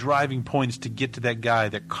 his driving point is to get to that guy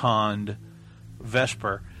that conned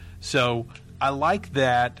Vesper. So I like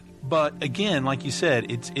that. But again, like you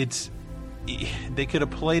said, it's they could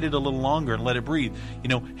have played it a little longer and let it breathe.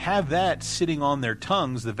 Have that sitting on their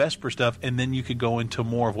tongues, the Vesper stuff, and then you could go into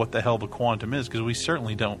more of what the hell the Quantum is, because we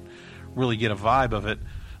certainly don't really get a vibe of it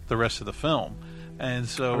the rest of the film. And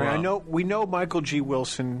so we know Michael G.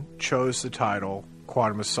 Wilson chose the title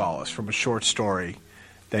Quantum of Solace from a short story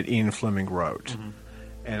that Ian Fleming wrote.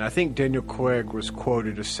 And I think Daniel Craig was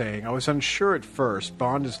quoted as saying, I was unsure at first.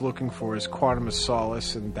 Bond is looking for his Quantum of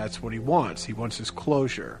Solace, and that's what he wants. He wants his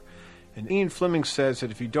closure. And Ian Fleming says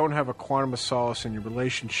that if you don't have a Quantum of Solace in your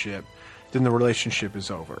relationship, then the relationship is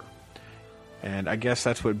over. And I guess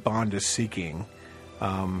that's what Bond is seeking,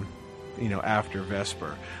 after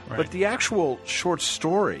Vesper. Right. But the actual short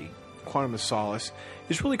story, Quantum of Solace,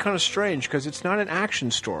 is really kind of strange because it's not an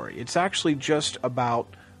action story. It's actually just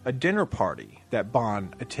about a dinner party that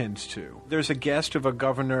Bond attends to. There's a guest of a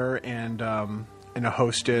governor and a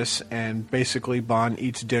hostess, and basically Bond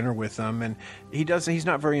eats dinner with them, and he's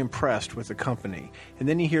not very impressed with the company. And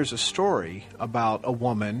then he hears a story about a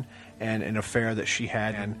woman and an affair that she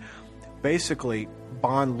had, and basically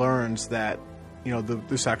Bond learns that, you know,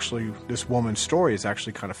 this woman's story is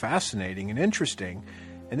actually kind of fascinating and interesting.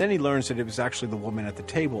 And then he learns that it was actually the woman at the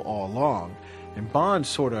table all along. And Bond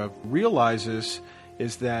sort of realizes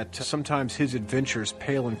is that sometimes his adventures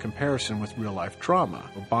pale in comparison with real-life drama.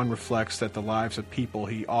 Bond reflects that the lives of people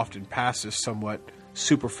he often passes somewhat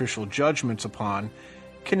superficial judgments upon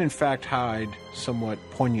can in fact hide somewhat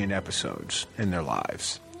poignant episodes in their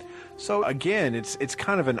lives. So again, it's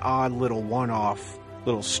kind of an odd little one-off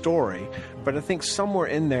little story, but I think somewhere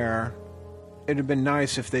in there it'd have been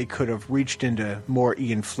nice if they could have reached into more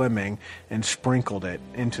Ian Fleming and sprinkled it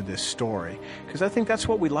into this story. Because I think that's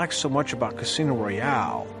what we like so much about Casino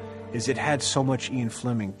Royale, is it had so much Ian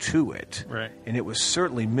Fleming to it. Right. And it was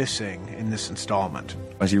certainly missing in this installment.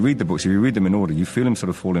 As you read the books, if you read them in order, you feel him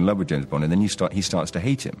sort of fall in love with James Bond, and then he starts to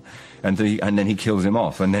hate him. And then he kills him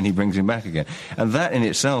off, and then he brings him back again. And that in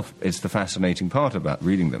itself is the fascinating part about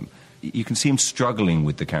reading them. You can see him struggling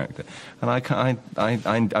with the character. And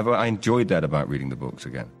I enjoyed that about reading the books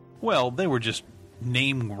again. Well, they were just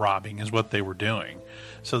name-robbing is what they were doing,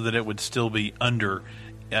 so that it would still be under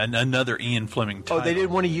another Ian Fleming title. Oh, they didn't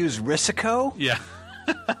want to use Risico? Yeah.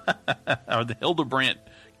 Or the Hildebrandt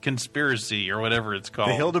Conspiracy, or whatever it's called.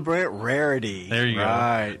 The Hildebrandt Rarity. There you go.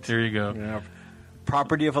 Right. There you go. Yeah.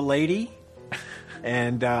 Property of a Lady.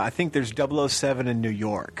 And I think there's 007 in New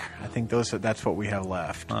York. I think that's what we have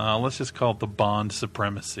left. Let's just call it the Bond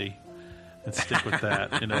Supremacy and stick with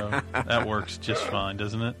that. You know, that works just fine,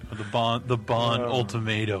 doesn't it? Or the Bond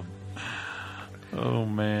Ultimatum. Oh,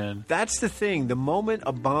 man. That's the thing. The moment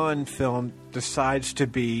a Bond film decides to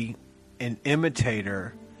be an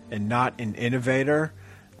imitator and not an innovator,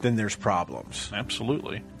 then there's problems.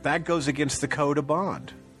 Absolutely. That goes against the code of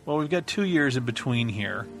Bond. Well, we've got 2 years in between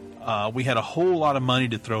here. We had a whole lot of money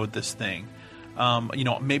to throw at this thing. You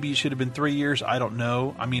know, maybe it should have been 3 years. I don't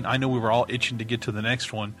know. I mean, I know we were all itching to get to the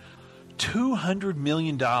next one. $200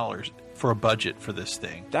 million for a budget for this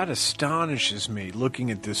thing. That astonishes me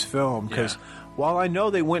looking at this film, because while I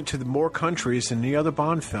know they went to more countries than the other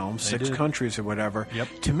Bond films, 6 countries or whatever,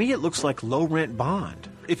 to me it looks like low-rent Bond.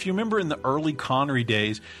 If you remember in the early Connery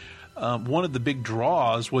days, one of the big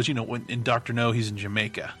draws was, you know, when in Dr. No, he's in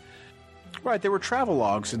Jamaica. Right, they were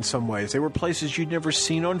travelogues in some ways. They were places you'd never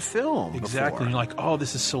seen on film Exactly. You're like, oh,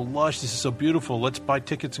 this is so lush, this is so beautiful, let's buy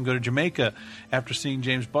tickets and go to Jamaica after seeing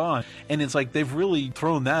James Bond. And it's like they've really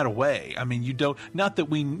thrown that away. I mean, you don't, not that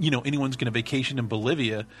we, you know, anyone's going to vacation in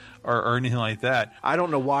Bolivia or anything like that. I don't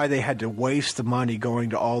know why they had to waste the money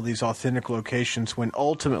going to all these authentic locations when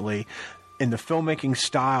ultimately, in the filmmaking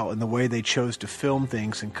style and the way they chose to film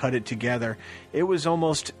things and cut it together, it was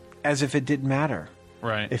almost as if it didn't matter.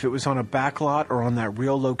 Right. If it was on a backlot or on that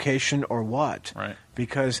real location or what. Right.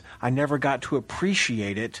 Because I never got to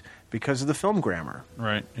appreciate it because of the film grammar.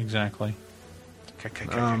 Right, exactly.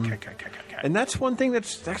 And that's one thing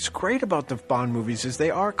that's great about the Bond movies is they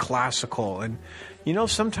are classical. And, you know,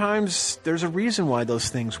 sometimes there's a reason why those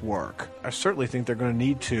things work. I certainly think they're going to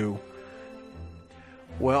need to.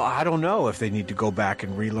 Well, I don't know if they need to go back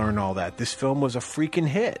and relearn all that. This film was a freaking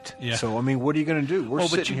hit. Yeah. So, I mean, what are you going to do? We're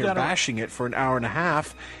sitting here bashing it for an hour and a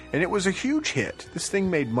half, and it was a huge hit. This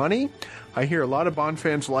thing made money. I hear a lot of Bond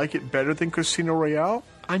fans like it better than Casino Royale.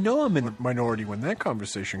 I know I'm in the minority when that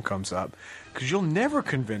conversation comes up, because you'll never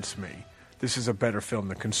convince me this is a better film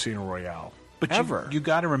than Casino Royale. But ever. You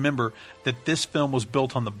got to remember that this film was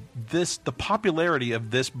built on the popularity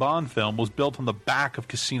of this Bond film was built on the back of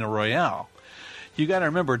Casino Royale. You got to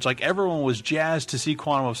remember, it's like everyone was jazzed to see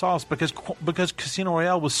Quantum of Solace because Casino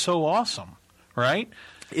Royale was so awesome, right?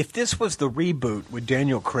 If this was the reboot with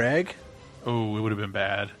Daniel Craig, oh, it would have been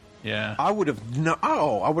bad. Yeah, I would have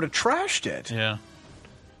trashed it. Yeah,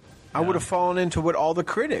 I would have fallen into what all the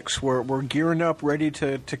critics were gearing up, ready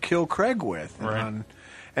to kill Craig with. Right.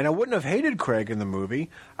 And I wouldn't have hated Craig in the movie.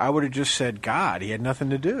 I would have just said, God, he had nothing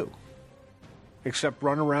to do except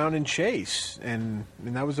run around and chase, and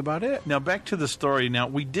that was about it. Now, back to the story. Now,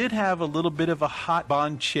 we did have a little bit of a hot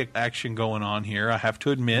Bond chick action going on here, I have to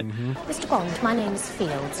admit. Mm-hmm. Mr. Bond, my name's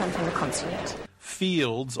Fields. I'm from the consulate.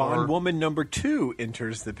 Fields. Bond woman number 2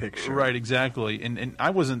 enters the picture. Right, exactly. And I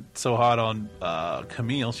wasn't so hot on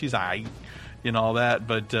Camille. She's aight and all that.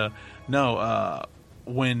 But,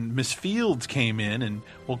 when Miss Fields came in, and,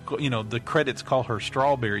 well, you know, the credits call her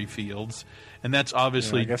Strawberry Fields, and that's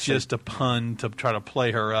obviously just a pun to try to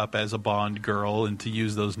play her up as a Bond girl and to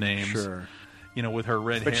use those names. Sure. You know, with her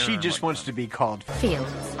red hair. But she just wants to be called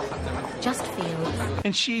Fields. Just Fields.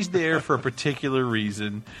 And she's there for a particular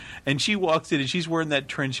reason. And she walks in and she's wearing that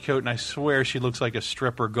trench coat, and I swear she looks like a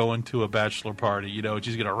stripper going to a bachelor party. You know,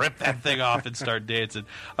 she's going to rip that thing off and start dancing.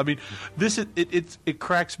 I mean, it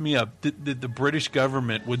cracks me up that the British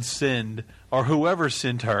government would send, or whoever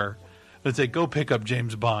sent her, and say, go pick up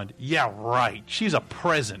James Bond. Yeah, right. She's a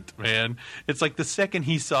present, man. It's like the second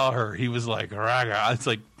he saw her, he was like, raga. It's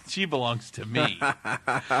like, she belongs to me.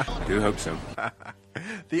 Do hope so.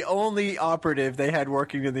 The only operative they had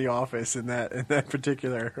working in the office in that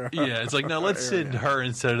particular. Yeah, it's like, no, let's send her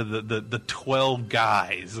instead of the 12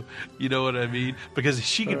 guys. You know what I mean? Because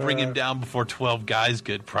she could bring him down before 12 guys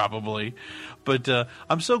could, probably. But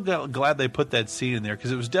I'm so glad they put that scene in there,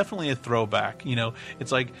 because it was definitely a throwback. You know,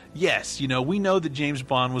 it's like, yes, you know, we know that James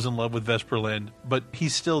Bond was in love with Vesper Lynd, but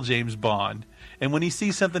he's still James Bond. And when he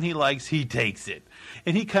sees something he likes, he takes it.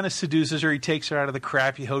 And he kind of seduces her. He takes her out of the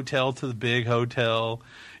crappy hotel to the big hotel.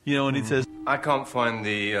 You know, and he says, I can't find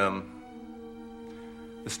the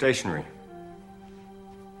stationery.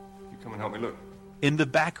 You come and help me look. In the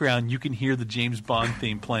background, you can hear the James Bond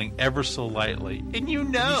theme playing ever so lightly. And you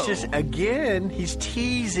know. He's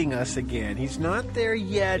teasing us again. He's not there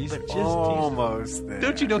yet, but just almost there.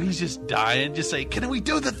 Don't you know he's just dying? Just say, can we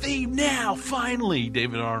do the theme now? Finally,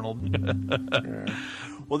 David Arnold. Yeah.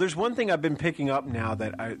 Well, there's one thing I've been picking up now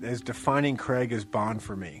that is defining Craig as Bond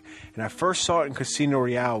for me. And I first saw it in Casino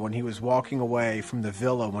Royale when he was walking away from the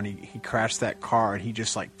villa when he crashed that car and he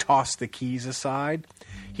just like tossed the keys aside.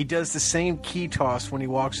 He does the same key toss when he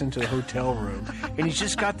walks into the hotel room. And he's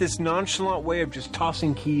just got this nonchalant way of just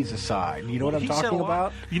tossing keys aside. You know what I'm talking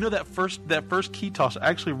about? You know, that first key toss,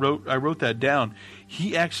 I wrote that down.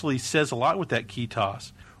 He actually says a lot with that key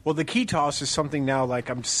toss. Well, the key toss is something now, like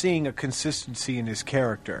I'm seeing a consistency in his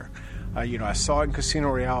character. You know, I saw it in Casino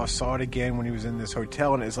Royale. I saw it again when he was in this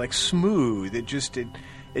hotel, and it's like smooth.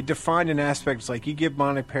 It defined an aspect. It's like you give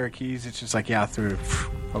Bond a pair of keys, it's just like, yeah, through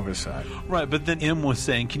over the side. Right, but then M was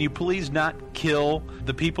saying, can you please not kill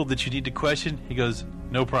the people that you need to question? He goes,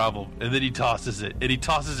 no problem. And then he tosses it. And he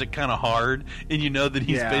tosses it kind of hard. And you know that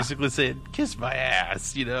he's basically saying, kiss my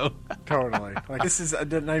ass, you know? Totally. Like, this is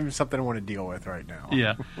not even something I want to deal with right now.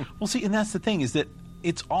 Yeah. Well, see, and that's the thing, is that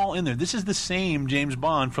it's all in there. This is the same James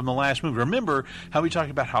Bond from the last movie. Remember how we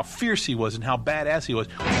talked about how fierce he was and how badass he was.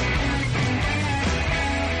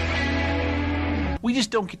 We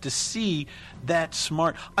just don't get to see that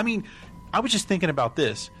smart. I mean, I was just thinking about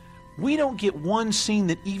this. We don't get one scene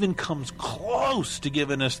that even comes close to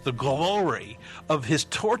giving us the glory of his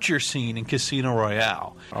torture scene in Casino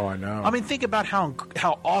Royale. Oh, I know. I mean, think about how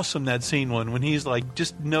awesome that scene was when he's like,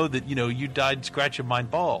 just know that, you know, you died scratching my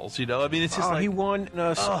balls, you know? I mean, it's just like... he won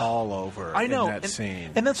us all over I know. In that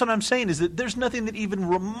scene. And that's what I'm saying, is that there's nothing that even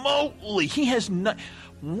remotely... He has not...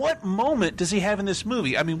 What moment does he have in this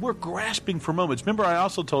movie? I mean, we're grasping for moments. Remember, I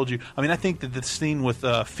also told you, I mean, I think that the scene with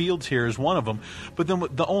Fields here is one of them. But then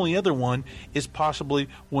the only other one is possibly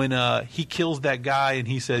when he kills that guy and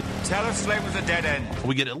he said, tell us slave was a dead end.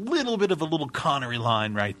 We get a little bit of a little Connery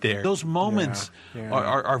line right there. Those moments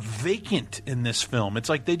are vacant in this film. It's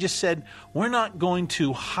like they just said, we're not going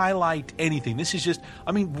to highlight anything. This is just,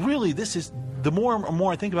 I mean, really, this is, the more and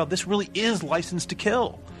more I think about it, this really is License to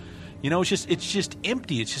Kill. You know, it's just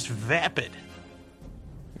empty. It's just vapid.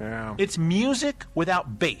 Yeah. It's music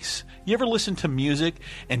without bass. You ever listen to music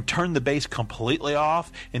and turn the bass completely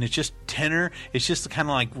off and it's just tenor? It's just kind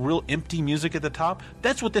of like real empty music at the top?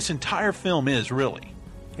 That's what this entire film is, really.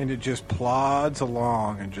 And it just plods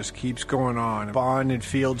along and just keeps going on. Bond and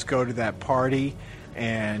Fields go to that party,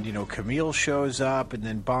 and, you know, Camille shows up, and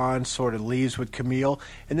then Bond sort of leaves with Camille,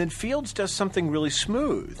 and then Fields does something really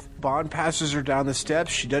smooth. Bond passes her down the steps.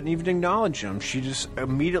 She doesn't even acknowledge him. She just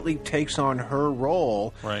immediately takes on her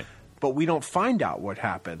role. Right. But we don't find out what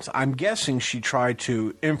happens. I'm guessing she tried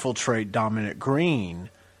to infiltrate Dominic Green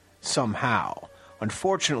somehow.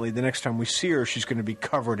 Unfortunately, the next time we see her, she's going to be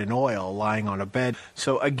covered in oil, lying on a bed.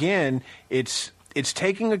 So again, it's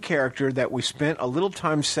taking a character that we spent a little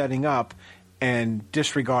time setting up and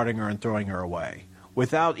disregarding her and throwing her away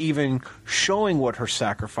without even showing what her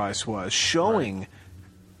sacrifice was, showing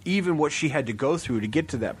even what she had to go through to get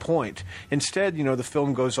to that point. Instead, you know, the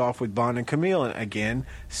film goes off with Bond and Camille, and again,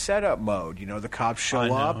 setup mode. You know, the cops show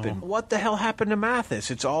up, and what the hell happened to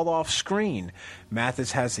Mathis? It's all off screen.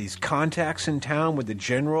 Mathis has these contacts in town with the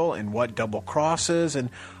general and what double crosses, and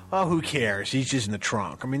oh, who cares? He's just in the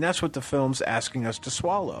trunk. I mean, that's what the film's asking us to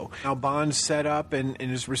swallow. Now, Bond's set up and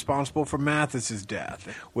is responsible for Mathis's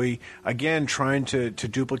death. We, again, trying to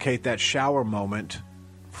duplicate that shower moment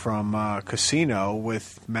from Casino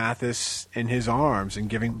with Mathis in his arms and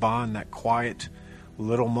giving Bond that quiet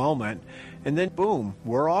little moment. And then, boom,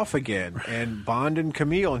 we're off again. And Bond and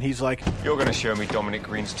Camille, and he's like... You're going to show me Dominic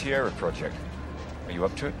Green's Tierra project. Are you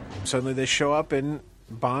up to it? Suddenly they show up, and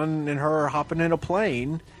Bond and her are hopping in a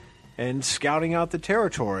plane and scouting out the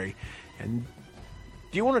territory. And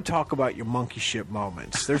do you want to talk about your monkey ship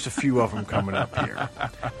moments? There's a few of them coming up here.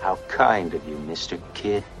 How kind of you, Mr.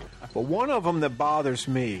 Kidd. But one of them that bothers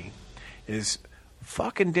me is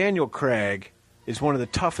fucking Daniel Craig is one of the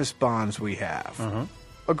toughest Bonds we have.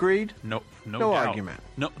 Agreed? No doubt. argument.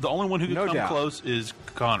 No, the only one who can come close is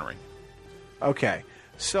Connery. Okay,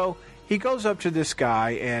 so he goes up to this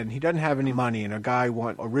guy, and he doesn't have any money, and a guy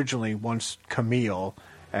originally wants Camille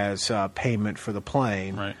as payment for the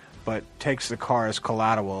plane, right, but takes the car as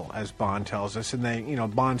collateral, as Bond tells us, and they,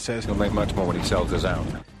 Bond says he'll make much more when he sells us out.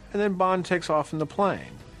 And then Bond takes off in the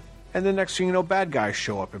plane. And the next thing you know, bad guys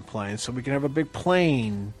show up in planes, so we can have a big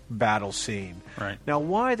plane battle scene. Right. Now,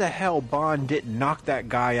 why the hell Bond didn't knock that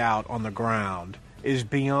guy out on the ground is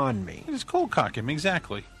beyond me. Just cold cock him,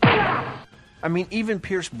 exactly. I mean, even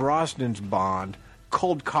Pierce Brosnan's Bond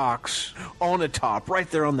cold cocks on the top, right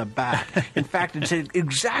there on the back. In fact, it's at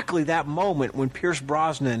exactly that moment when Pierce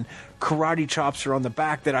Brosnan karate chops her on the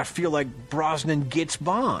back that I feel like Brosnan gets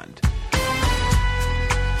Bond.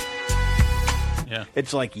 Yeah.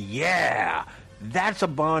 It's like, yeah, that's a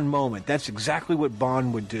Bond moment. That's exactly what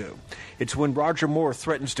Bond would do. It's when Roger Moore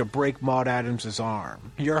threatens to break Maude Adams'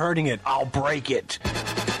 arm. You're hurting it. I'll break it.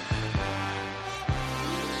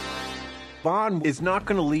 Bond is not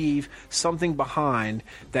going to leave something behind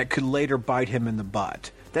that could later bite him in the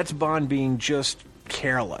butt. That's Bond being just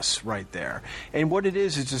careless right there. And what it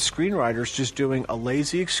is the screenwriter's just doing a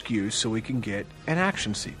lazy excuse so we can get an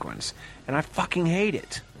action sequence. And I fucking hate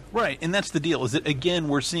it. Right, and that's the deal, is that, again,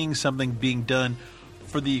 we're seeing something being done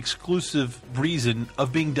for the exclusive reason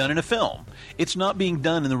of being done in a film. It's not being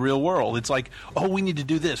done in the real world. It's like, oh, we need to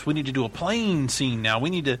do this. We need to do a plane scene now. We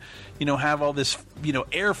need to, have all this,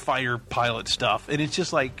 air fighter pilot stuff. And it's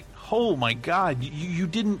just like, oh, my God, you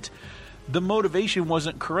didn't... The motivation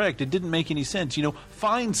wasn't correct. It didn't make any sense.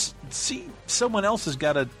 See, someone else has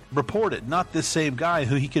got to report it, not this same guy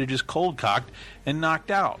who he could have just cold-cocked and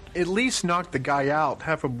knocked out. At least knock the guy out,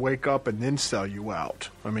 have him wake up, and then sell you out.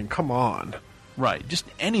 I mean, come on. Right, just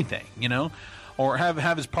anything, Or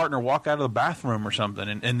have his partner walk out of the bathroom or something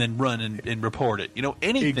and then run and report it.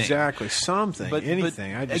 Anything. Exactly, something,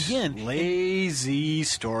 anything. Again, lazy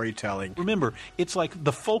storytelling. Remember, it's like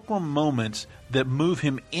the fulcrum moments that move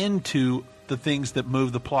him into the things that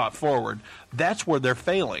move the plot forward. That's where they're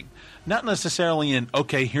failing. Not necessarily in,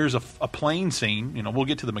 okay, here's a plane scene. We'll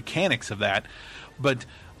get to the mechanics of that. But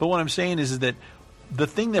what I'm saying is that the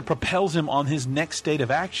thing that propels him on his next state of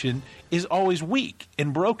action is always weak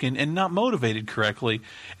and broken and not motivated correctly.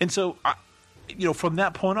 And so, from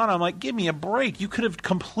that point on, I'm like, give me a break. You could have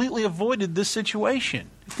completely avoided this situation.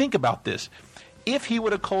 Think about this. If he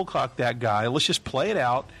would have cold-cocked that guy, let's just play it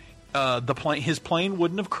out, his plane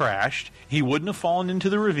wouldn't have crashed. He wouldn't have fallen into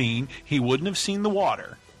the ravine. He wouldn't have seen the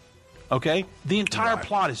water. Okay? The entire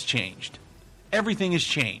plot has changed. Everything has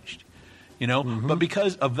changed. But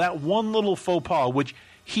because of that one little faux pas, which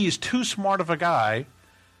he is too smart of a guy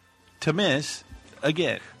to miss,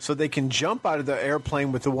 again. So they can jump out of the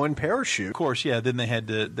airplane with the one parachute. Of course, yeah. Then they had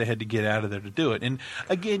to get out of there to do it. And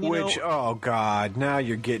again, oh God, now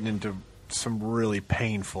you're getting into some really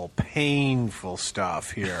painful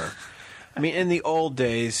stuff here. I mean, in the old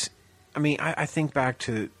days, I think back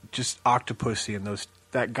to just Octopussy and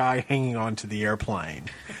that guy hanging onto the airplane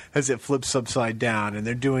as it flips upside down, and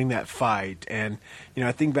they're doing that fight. And,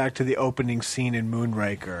 I think back to the opening scene in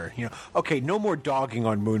Moonraker. Okay, no more dogging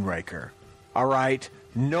on Moonraker. All right?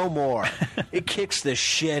 No more. It kicks the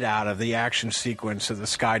shit out of the action sequence of the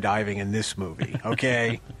skydiving in this movie,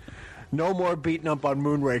 okay? No more beating up on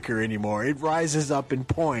Moonraker anymore. It rises up in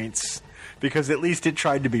points because at least it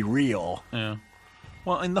tried to be real. Yeah.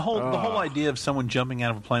 Well, and the whole idea of someone jumping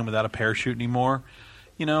out of a plane without a parachute anymore...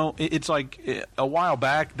 it's like a while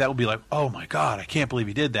back that would be like, oh my God, I can't believe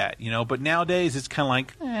he did that. But nowadays it's kind of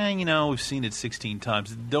like, we've seen it 16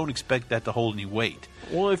 times. Don't expect that to hold any weight.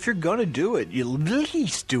 Well, if you're going to do it, you at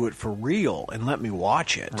least do it for real and let me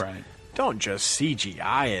watch it. Right. Don't just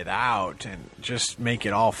CGI it out and just make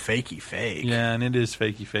it all fakey fake. Yeah, and it is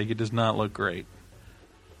fakey fake. It does not look great.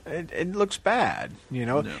 It looks bad,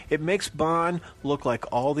 No. It makes Bond look like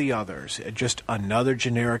all the others, just another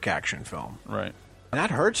generic action film. Right. And that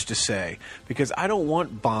hurts to say, because I don't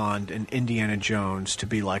want Bond and Indiana Jones to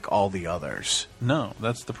be like all the others. No,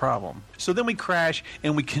 that's the problem. So then we crash,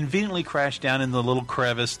 and we conveniently crash down in the little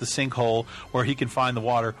crevice, the sinkhole, where he can find the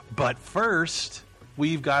water. But first,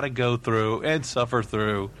 we've got to go through and suffer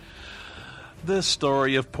through The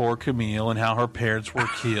story of poor Camille and how her parents were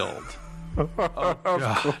killed. Oh,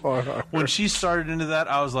 God. When she started into that,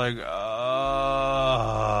 I was like,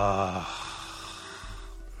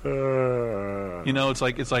 you know, it's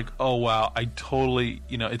like, oh wow, I totally,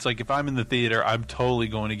 you know, it's like if I'm in the theater, I'm totally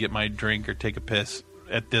going to get my drink or take a piss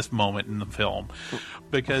at this moment in the film,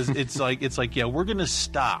 because it's like, yeah, we're gonna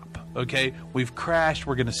stop, okay? We've crashed.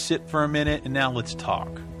 We're gonna sit for a minute, and now let's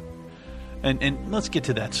talk. And let's get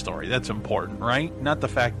to that story. That's important, right? Not the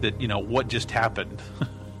fact that, you know, what just happened.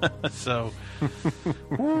 So,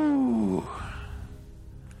 woo.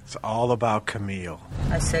 It's all about Camille.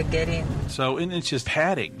 I said get in. So, and it's just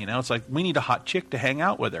padding, you know? It's like, we need a hot chick to hang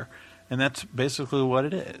out with her. And that's basically what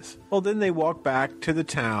it is. Well, then they walk back to the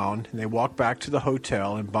town, and they walk back to the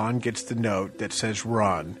hotel, and Bond gets the note that says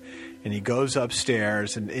run. And he goes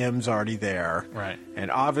upstairs, and M's already there. Right.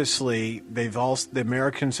 And obviously, the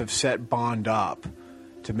Americans have set Bond up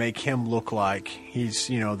to make him look like he's,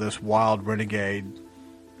 you know, this wild renegade,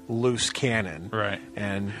 loose cannon. Right.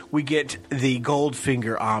 And we get the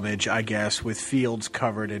Goldfinger homage, I guess, with Fields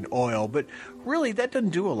covered in oil. But really, that doesn't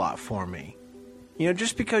do a lot for me. You know,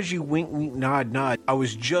 just because you wink, wink, nod, nod, I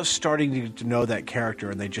was just starting to know that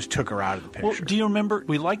character, and they just took her out of the picture. Well, do you remember,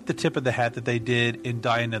 we liked the tip of the hat that they did in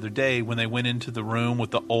Die Another Day when they went into the room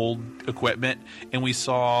with the old equipment, and we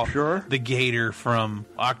saw the gator from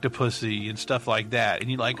Octopussy and stuff like that.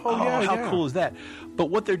 And you're like, how cool is that?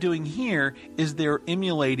 But what they're doing here is they're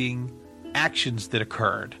emulating actions that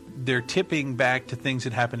occurred. They're tipping back to things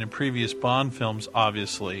that happened in previous Bond films,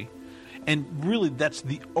 obviously. And really, that's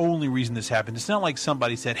the only reason this happened. It's not like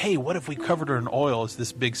somebody said, hey, what if we covered her in oil as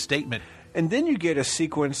this big statement? And then you get a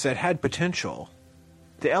sequence that had potential.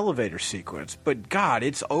 The elevator sequence. But, God,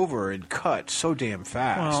 it's over and cut so damn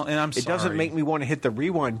fast. Well, and I'm sorry. It doesn't make me want to hit the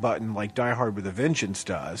rewind button like Die Hard with a Vengeance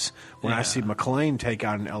does when I see McClane take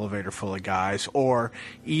out an elevator full of guys, or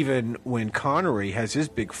even when Connery has his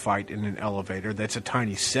big fight in an elevator that's a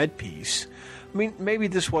tiny set piece. I mean, maybe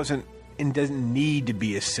this wasn't and doesn't need to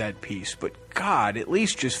be a set piece, but God, at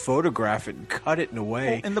least just photograph it and cut it in a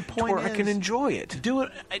way and the point where I can enjoy it. Do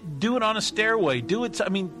it on a stairway. Do it. I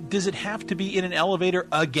mean, does it have to be in an elevator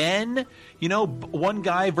again? You know, one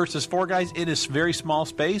guy versus four guys in a very small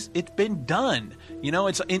space. It's been done. You know,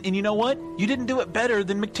 and you know what? You didn't do it better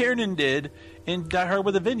than McTiernan did in Die Hard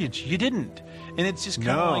with a Vengeance. You didn't. And it's just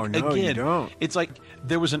kind of like, again, you don't. It's like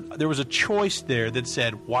there was a choice there that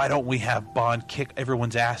said, why don't we have Bond kick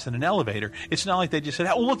everyone's ass in an elevator? It's not like they just said,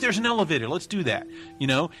 oh, look, there's an elevator. Let's do that. You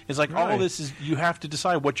know, it's like all this is, you have to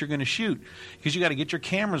decide what you're going to shoot because you got to get your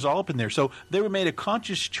cameras all up in there. So they made a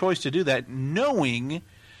conscious choice to do that, knowing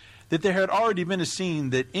that there had already been a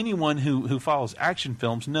scene that anyone who follows action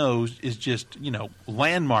films knows is just, you know,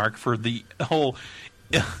 landmark for the whole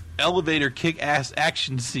elevator kick-ass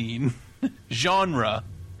action scene genre,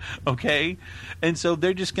 okay? And so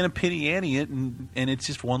they're just going to Penny Ante it, and it's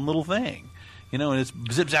just one little thing, you know, and it's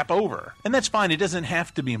zip-zap over. And that's fine. It doesn't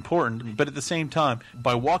have to be important, but at the same time,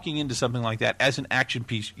 by walking into something like that as an action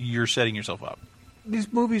piece, you're setting yourself up.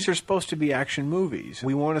 These movies are supposed to be action movies.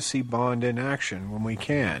 We want to see Bond in action when we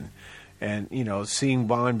can. And, you know, seeing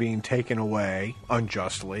Bond being taken away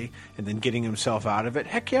unjustly and then getting himself out of it,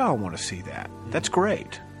 heck yeah, I want to see that. That's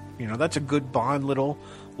great. You know, that's a good Bond little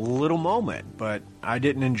moment, but I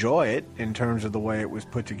didn't enjoy it in terms of the way it was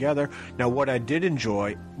put together. Now, what I did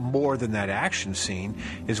enjoy more than that action scene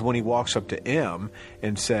is when he walks up to M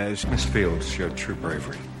and says, Miss Fields showed true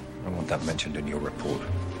bravery. I want that mentioned in your report.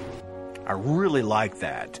 I really like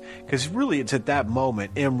that, because really it's at that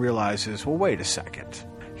moment M realizes, well, wait a second.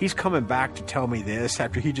 He's coming back to tell me this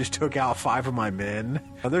after he just took out 5 of my men.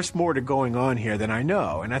 Now, there's more to going on here than I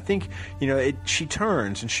know. And I think, you know, she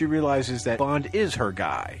turns and she realizes that Bond is her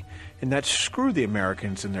guy. And that's screw the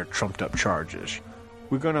Americans and their trumped up charges.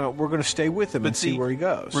 We're gonna stay with him and see where he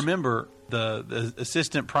goes. Remember, the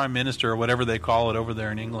assistant prime minister or whatever they call it over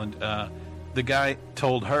there in England, the guy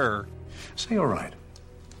told her, say all right.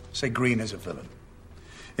 Say Green is a villain.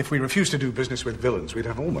 If we refuse to do business with villains, we'd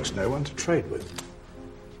have almost no one to trade with.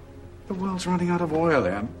 The world's running out of oil,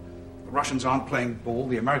 Em. The Russians aren't playing ball.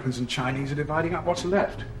 The Americans and Chinese are dividing up what's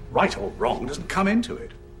left. Right or wrong doesn't come into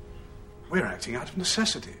it. We're acting out of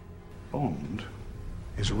necessity. Bond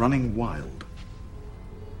is running wild.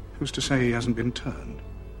 Who's to say he hasn't been turned?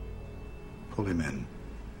 Pull him in,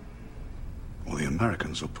 or the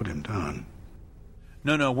Americans will put him down.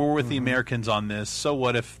 No, we're with the Americans on this. So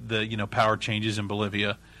what if the, you know, power changes in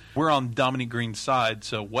Bolivia? We're on Dominic Green's side.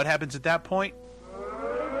 So what happens at that point?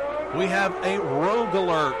 We have a rogue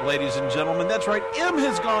alert, ladies and gentlemen. That's right, M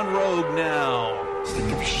has gone rogue now. Don't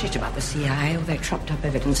give a shit about the CIA or their trumped up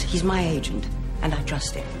evidence. He's my agent, and I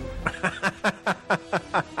trust him.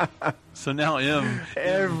 So now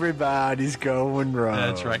everybody's going rogue.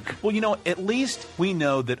 That's right. Well, at least we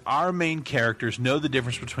know that our main characters know the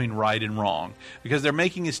difference between right and wrong, because they're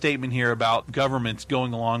making a statement here about governments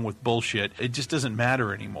going along with bullshit. It just doesn't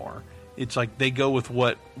matter anymore. It's like they go with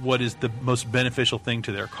what is the most beneficial thing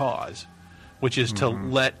to their cause, which is to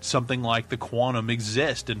let something like the quantum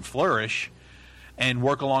exist and flourish and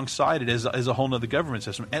work alongside it as a whole nother government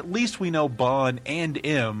system. At least we know Bond and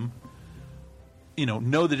M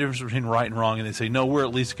know the difference between right and wrong, and they say, no, we're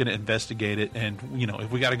at least going to investigate it, and,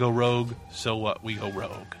 if we got to go rogue, so what? We go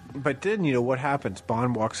rogue. But then, what happens?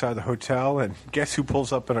 Bond walks out of the hotel, and guess who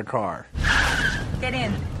pulls up in a car? Get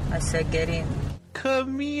in. I said get in.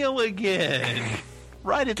 Camille again.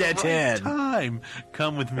 Right at the right time.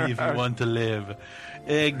 Come with me if you want to live.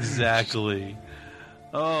 Exactly.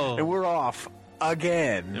 Oh. And we're off.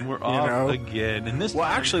 Again. And we're off again. And this time,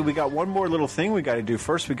 actually, we got one more little thing we got to do.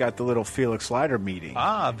 First, we got the little Felix Leiter meeting.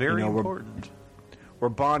 Very important. Where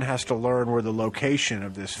Bond has to learn where the location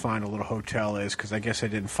of this final little hotel is, because I guess I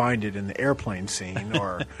didn't find it in the airplane scene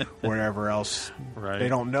or wherever else. Right. They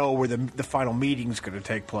don't know where the final meeting's going to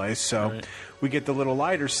take place. So we get the little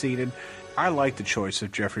Leiter scene, and I like the choice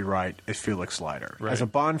of Jeffrey Wright as Felix Leiter. Right. As a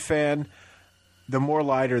Bond fan, the more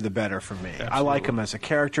Leiter, the better for me. Absolutely. I like him as a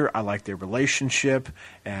character. I like their relationship.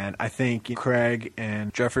 And I think Craig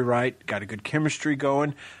and Jeffrey Wright got a good chemistry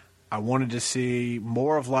going. I wanted to see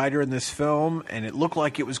more of Leiter in this film, and it looked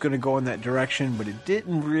like it was going to go in that direction, but it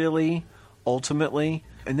didn't really, ultimately.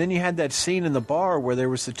 And then you had that scene in the bar where there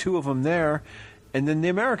was the two of them there, and then the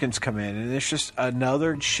Americans come in, and it's just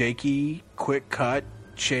another shaky, quick-cut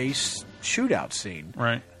chase shootout scene.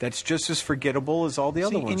 Right. That's just as forgettable as all the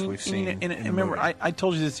other ones we've seen. And remember, I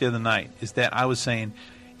told you this the other night, is that I was saying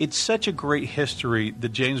it's such a great history that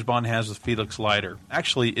James Bond has with Felix Leiter.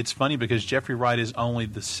 Actually, it's funny because Jeffrey Wright is only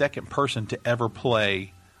the second person to ever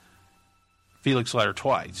play Felix Leiter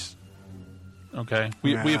twice. Okay?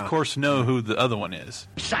 We of course know who the other one is.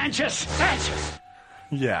 Sanchez!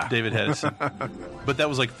 Yeah. David Hedison. But that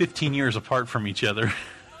was like 15 years apart from each other.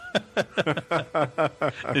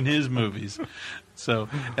 In his movies. So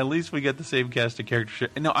at least we get the same cast of characters.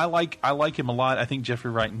 No, I like him a lot. I think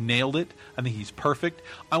Jeffrey Wright nailed it. I think he's perfect.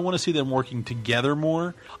 I want to see them working together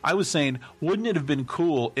more. I was saying, wouldn't it have been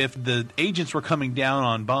cool if the agents were coming down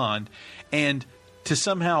on Bond, and to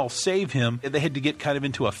somehow save him, they had to get kind of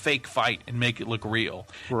into a fake fight and make it look real.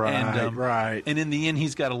 Right, right. And in the end,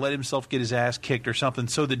 he's got to let himself get his ass kicked or something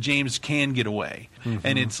so that James can get away. Mm-hmm.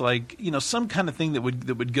 And it's like, some kind of thing that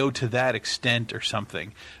would go to that extent or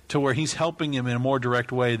something, to where he's helping him in a more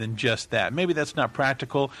direct way than just that. Maybe that's not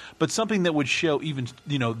practical, but something that would show even,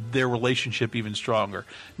 their relationship even stronger.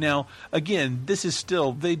 Now, again, this is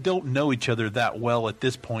still, they don't know each other that well at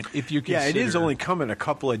this point, if you consider. Yeah, it is only coming a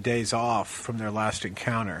couple of days off from their last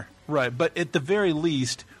encounter. Right, but at the very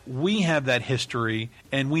least, we have that history,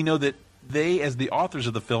 and we know that they, as the authors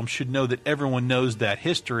of the film, should know that everyone knows that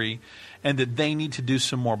history, and that they need to do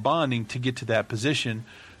some more bonding to get to that position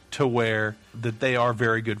to where that they are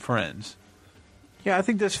very good friends. Yeah, I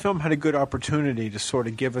think this film had a good opportunity to sort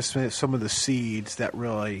of give us some of the seeds that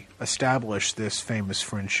really established this famous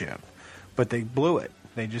friendship. But they blew it.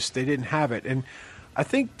 They didn't have it. And I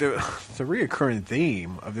think the reoccurring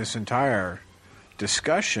theme of this entire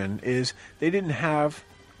discussion is they didn't have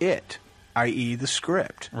it, i.e. the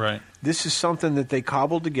script. Right. This is something that they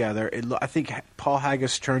cobbled together. I think Paul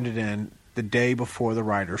Haggis turned it in the day before the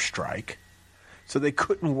writer's strike, so they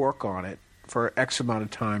couldn't work on it for X amount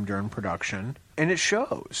of time during production, and it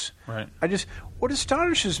shows. Right. What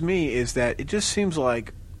astonishes me is that it just seems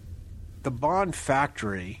like the Bond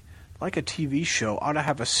factory, like a TV show, ought to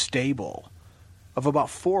have a stable of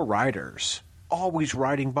about 4 writers always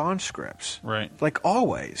writing Bond scripts. Right. Like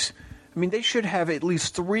always. I mean, they should have at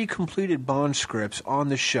least 3 completed Bond scripts on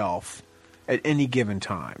the shelf at any given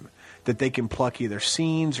time that they can pluck either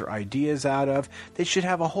scenes or ideas out of. They should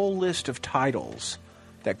have a whole list of titles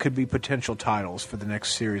that could be potential titles for the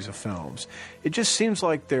next series of films. It just seems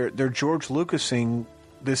like they're George Lucasing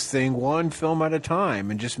this thing one film at a time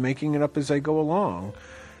and just making it up as they go along.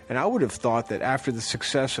 And I would have thought that after the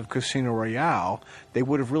success of Casino Royale, they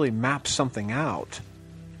would have really mapped something out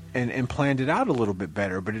and planned it out a little bit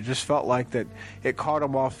better. But it just felt like that it caught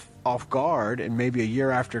them off guard, and maybe a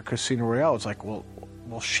year after Casino Royale, it's like, well,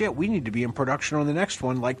 shit, we need to be in production on the next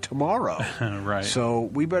one like tomorrow. Right. So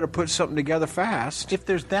we better put something together fast. If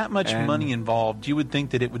there's that much money involved, you would think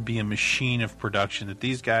that it would be a machine of production, that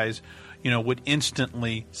these guys, would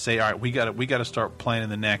instantly say, all right, we got to start planning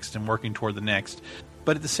the next and working toward the next.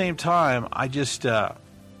 But at the same time, I just, I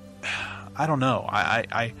don't know.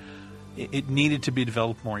 it needed to be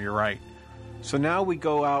developed more. You're right. So now we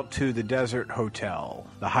go out to the desert hotel,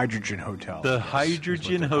 the hydrogen hotel. The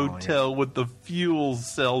hydrogen hotel with the fuel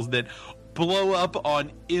cells that blow up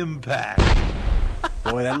on impact.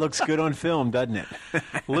 Boy, that looks good on film, doesn't it?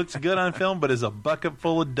 Looks good on film, but is a bucket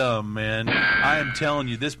full of dumb, man. I am telling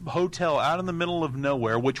you, this hotel out in the middle of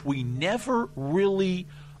nowhere, which we never really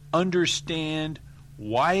understand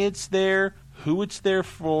why it's there, who it's there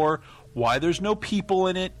for, why there's no people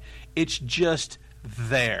in it. It's just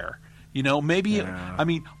there. You know, maybe, I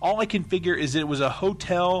mean, all I can figure is it was a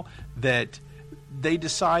hotel that they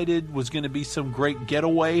decided was going to be some great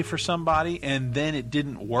getaway for somebody, and then it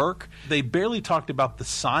didn't work. They barely talked about the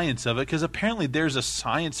science of it, because apparently there's a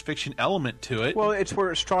science fiction element to it. Well, it's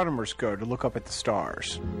where astronomers go to look up at the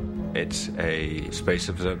stars. It's a space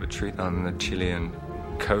observatory on the Chilean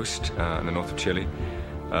coast, in the north of Chile.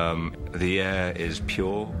 The air is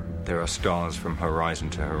pure. There are stars from horizon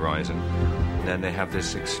to horizon. And then they have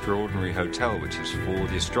this extraordinary hotel, which is for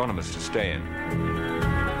the astronomers to stay in.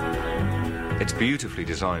 It's beautifully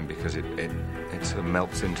designed because it sort of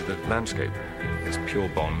melts into the landscape. It's pure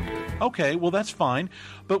Bond. Okay, well, that's fine.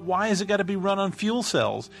 But why has it got to be run on fuel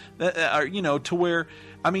cells? You know, to where,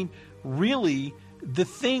 I mean, really, the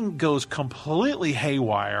thing goes completely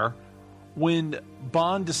haywire when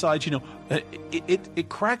Bond decides, you know, it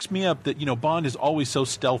cracks me up that, you know, Bond is always so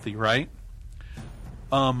stealthy, right?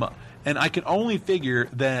 And I can only figure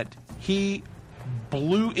that he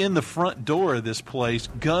blew in the front door of this place,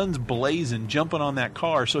 guns blazing, jumping on that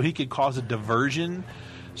car so he could cause a diversion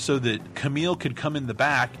so that Camille could come in the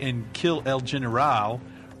back and kill El General,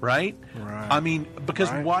 right? I mean, because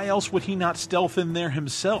why else would he not stealth in there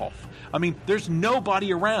himself? I mean, there's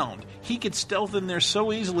nobody around. He could stealth in there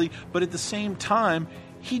so easily, but at the same time,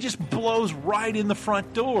 he just blows right in the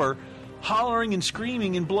front door, hollering and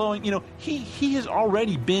screaming and blowing. You know, he has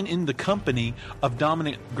already been in the company of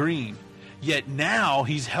Dominic Green, yet now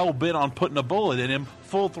he's hell-bent on putting a bullet in him,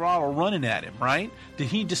 full throttle running at him, right? Did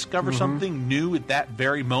he discover something new at that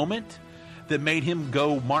very moment that made him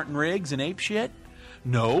go Martin Riggs and ape shit?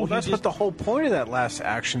 No. Well, that's what the whole point of that last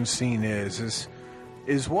action scene is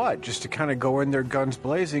what? Just to kind of go in there guns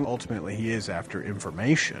blazing. Ultimately, he is after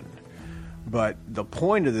information. But the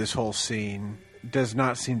point of this whole scene does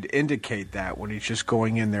not seem to indicate that when he's just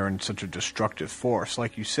going in there in such a destructive force.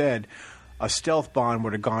 Like you said, a stealth Bond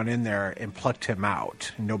would have gone in there and plucked him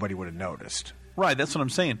out, and nobody would have noticed. Right, that's what I'm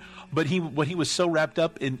saying. But he was so wrapped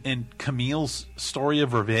up in Camille's story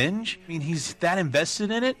of revenge. I mean, he's that invested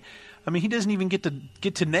in it. I mean, he doesn't even get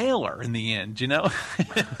to nail her in the end, you know?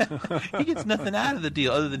 He gets nothing out of the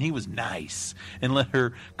deal other than he was nice and let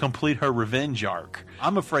her complete her revenge arc.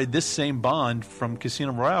 I'm afraid this same Bond from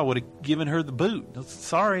Casino Royale would have given her the boot.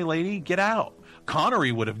 Sorry, lady, get out.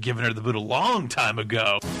 Connery would have given her the boot a long time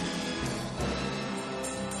ago.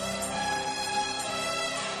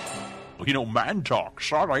 You know, man talk.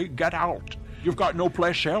 Sorry, get out. You've got no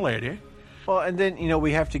place here, lady. Well, and then, you know,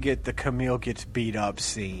 we have to get the Camille gets beat up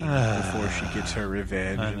scene before she gets her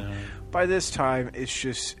revenge. And by this time,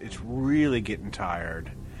 it's really getting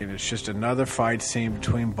tired. And it's just another fight scene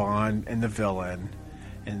between Bond and the villain.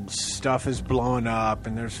 And stuff is blowing up,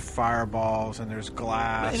 and there's fireballs, and there's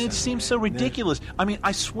glass. And it seems so ridiculous. I mean,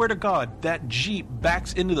 I swear to God, that Jeep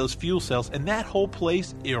backs into those fuel cells, and that whole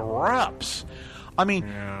place erupts. I mean,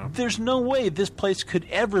 there's no way this place could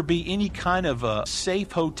ever be any kind of a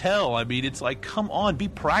safe hotel. I mean, it's like, come on, be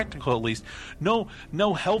practical at least. No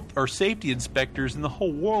health or safety inspectors in the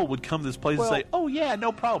whole world would come to this place and say, oh, yeah,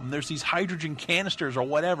 no problem. There's these hydrogen canisters or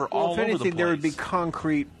whatever all over the place. If anything, there would be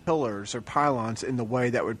concrete pillars or pylons in the way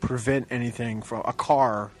that would prevent anything from a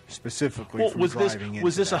car specifically from driving into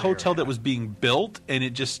Was this a hotel area. that was being built and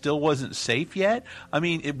it just still wasn't safe yet? I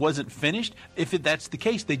mean, it wasn't finished? If that's the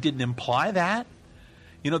case, they didn't imply that.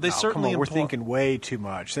 You know, they certainly. We're thinking way too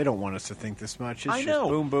much. They don't want us to think this much. It's I know. Just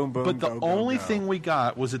boom, boom, boom. But the only thing we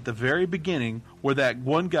got was at the very beginning where that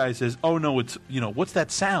one guy says, "Oh no, it's what's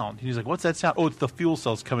that sound?" And he's like, "What's that sound?" Oh, it's the fuel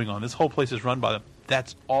cells coming on. This whole place is run by them.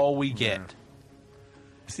 That's all we get.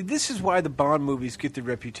 See, this is why the Bond movies get the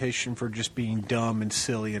reputation for just being dumb and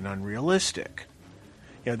silly and unrealistic.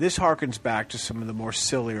 You know, this harkens back to some of the more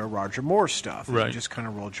sillier Roger Moore stuff that you just kind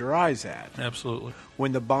of rolled your eyes at. Absolutely.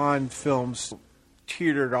 When the Bond films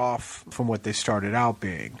teetered off from what they started out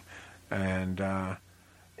being,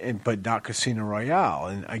 but not Casino Royale.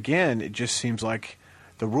 And again, it just seems like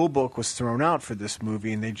the rule book was thrown out for this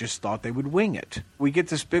movie, and they just thought they would wing it. We get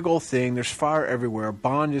this big old thing. There's fire everywhere.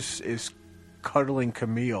 Bond is cuddling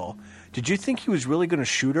Camille. Did you think he was really going to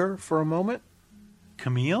shoot her for a moment?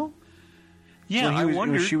 Camille? Yeah, I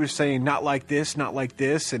wondered. When she was saying, not like this,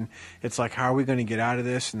 and it's like, how are we going to get out of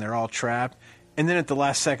this? And they're all trapped. And then at the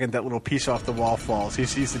last second, that little piece off the wall falls. He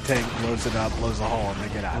sees the tank, loads it up, blows the hole, and they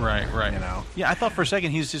get out. Right. You know? Yeah, I thought for a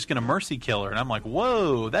second he was just going to mercy kill her, and I'm like,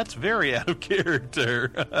 whoa, that's very out of character.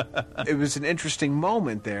 It was an interesting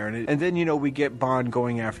moment there, and then we get Bond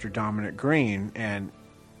going after Dominic Green, and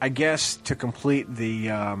I guess to complete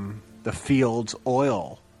the Fields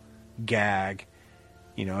oil gag.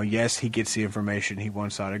 Yes, he gets the information he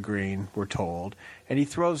wants out of Green, we're told. And he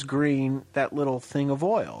throws Green that little thing of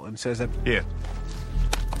oil and says, Here.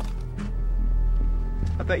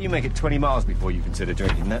 I bet you make it 20 miles before you consider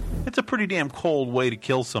drinking that. It's a pretty damn cold way to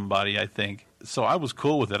kill somebody, I think. So I was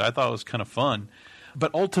cool with it. I thought it was kind of fun.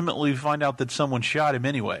 But ultimately we find out that someone shot him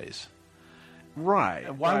anyways.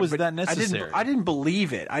 Right. Why was that necessary? I didn't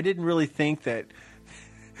believe it. I didn't really think that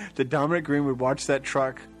Dominic Green would watch that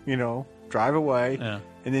truck, drive away,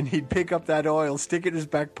 and then he'd pick up that oil, stick it in his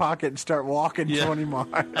back pocket, and start walking 20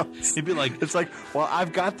 miles. He'd be like... It's like, well,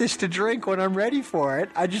 I've got this to drink when I'm ready for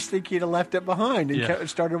it. I just think he'd have left it behind and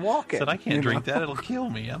started walking. Said, I can't drink that. It'll kill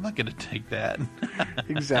me. I'm not going to take that.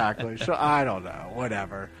 Exactly. So, I don't know.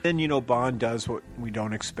 Whatever. Then, Bond does what we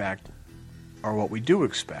don't expect, or what we do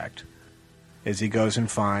expect, is he goes and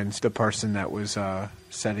finds the person that was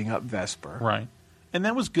setting up Vesper. Right. And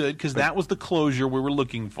that was good, because that was the closure we were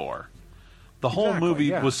looking for. The whole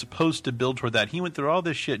movie was supposed to build toward that. He went through all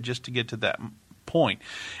this shit just to get to that point,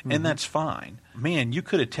 and that's fine. Man, you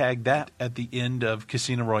could have tagged that at the end of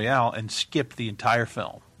Casino Royale and skipped the entire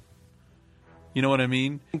film. You know what I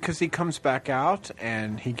mean? Because he comes back out,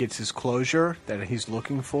 and he gets his closure that he's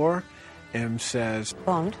looking for, and says,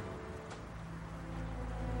 Bond,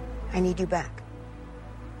 I need you back.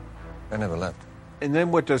 I never left. And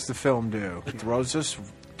then what does the film do? It throws us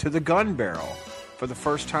to the gun barrel. For the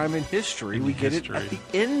first time in history, we get it at the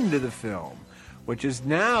end of the film, which is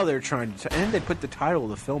now they're trying to... And they put the title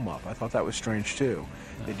of the film up. I thought that was strange, too.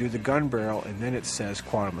 They do the gun barrel, and then it says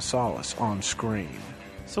Quantum of Solace on screen.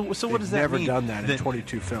 So what does that mean? Never done that in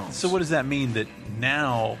 22 films. So what does that mean? That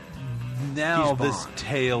now this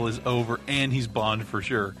tale is over, and he's Bond for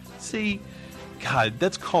sure. See, God,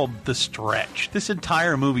 that's called the stretch. This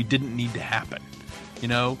entire movie didn't need to happen.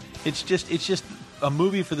 It's just a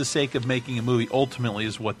movie for the sake of making a movie. Ultimately,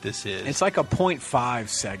 is what this is. It's like a 0.5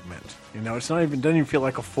 segment. It's not even doesn't even feel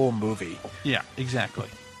like a full movie. Yeah, exactly.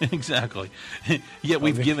 Yet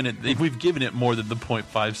we've given it more than the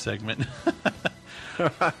 0.5 segment.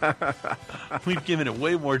 We've given it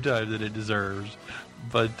way more time than it deserves.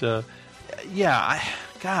 But God,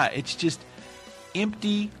 it's just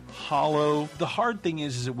empty, hollow. The hard thing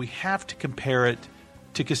is that we have to compare it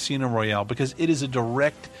to Casino Royale because it is a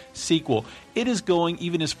direct sequel. It is going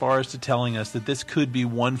even as far as to telling us that this could be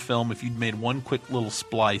one film if you'd made one quick little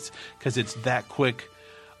splice because it's that quick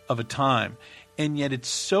of a time. And yet it's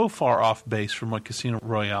so far off base from what Casino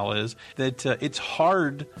Royale is that it's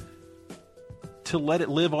hard to let it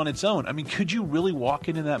live on its own. I mean, could you really walk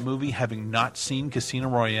into that movie having not seen Casino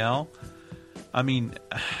Royale? I mean,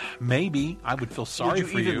 maybe. I would feel sorry for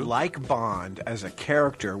you. Would you even like Bond as a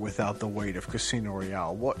character without the weight of Casino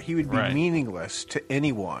Royale? He would be meaningless to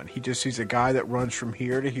anyone. He's a guy that runs from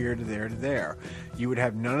here to here to there to there. You would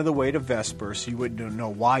have none of the weight of Vesper, so you wouldn't know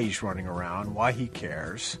why he's running around, why he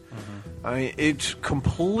cares. I mean, it's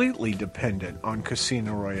completely dependent on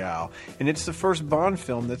Casino Royale. And it's the first Bond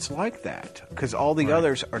film that's like that, because all the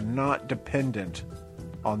others are not dependent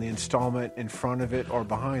on the installment in front of it or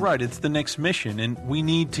behind it. Right, it's the next mission, and we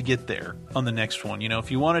need to get there on the next one.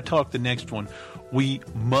 If you want to talk the next one, we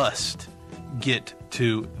must get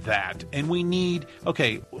to that. And we need,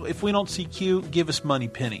 if we don't see Q, give us Money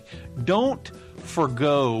Penny. Don't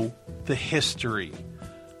forgo the history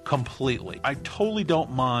completely. I totally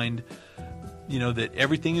don't mind, that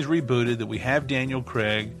everything is rebooted, that we have Daniel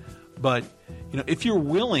Craig, but if you're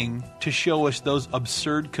willing to show us those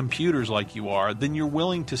absurd computers like you are, then you're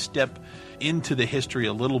willing to step into the history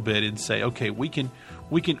a little bit and say, okay, we can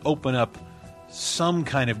open up some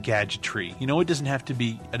kind of gadgetry. It doesn't have to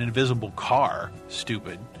be an invisible car,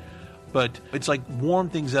 stupid. But it's like warm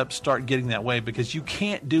things up, start getting that way, because you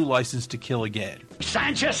can't do License to Kill again.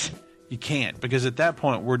 Sanchez! You can't, because at that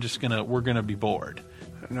point we're gonna be bored.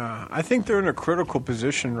 No, I think they're in a critical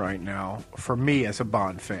position right now for me as a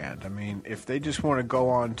Bond fan. I mean, if they just want to go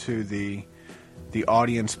on to the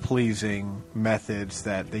audience-pleasing methods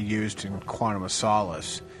that they used in Quantum of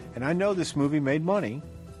Solace, and I know this movie made money.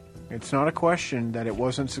 It's not a question that it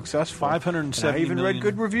wasn't successful. 570 I even million, read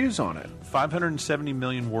good reviews on it. 570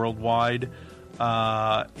 million worldwide.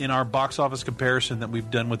 In our box office comparison that we've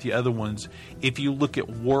done with the other ones, if you look at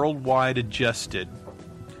worldwide adjusted,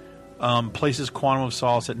 places Quantum of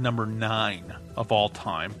Solace at number 9 of all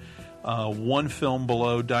time. One film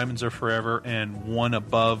below Diamonds Are Forever and one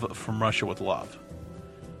above From Russia with Love.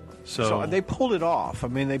 So they pulled it off. I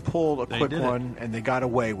mean, they pulled a quick one, it. and they got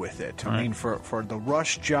away with it. I mean, for the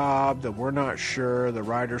rush job, that we're not sure, the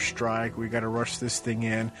writer's strike, we got to rush this thing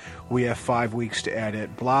in, we have 5 weeks to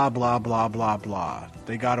edit, blah, blah, blah, blah, blah.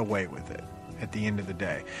 They got away with it at the end of the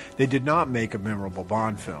day. They did not make a memorable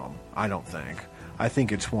Bond film, I don't think. I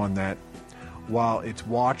think it's one that, while it's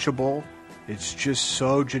watchable, it's just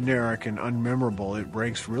so generic and unmemorable, it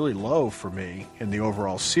ranks really low for me in the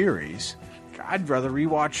overall series. I'd rather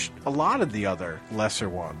rewatch a lot of the other lesser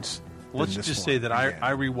ones. Let's just say that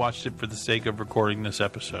I rewatched it for the sake of recording this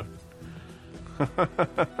episode.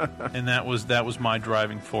 And that was my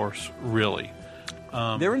driving force, really.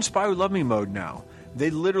 They're in Spy Who Loved Me mode now.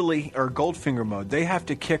 They literally are Goldfinger mode. They have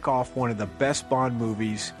to kick off one of the best Bond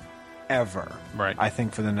movies ever, right? I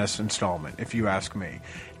think, for the next installment, if you ask me.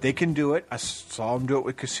 They can do it. I saw them do it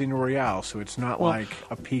with Casino Royale, so it's not like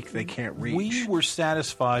a peak they can't reach. We were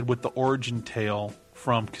satisfied with the origin tale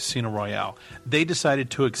from Casino Royale. They decided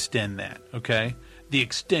to extend that, okay? The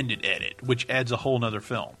extended edit, which adds a whole nother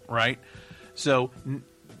film, right? So,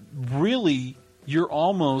 really, you're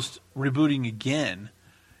almost rebooting again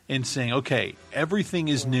and saying, okay, everything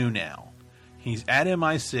is new now. He's at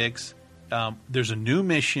MI6. There's a new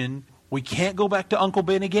mission. We can't go back to Uncle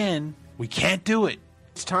Ben again. We can't do it.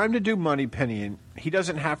 It's time to do Moneypenny, and he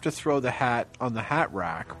doesn't have to throw the hat on the hat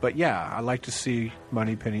rack. But yeah, I'd like to see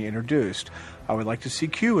Moneypenny introduced. I would like to see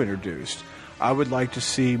Q introduced. I would like to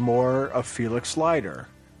see more of Felix Leiter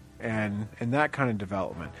and that kind of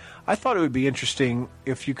development. I thought it would be interesting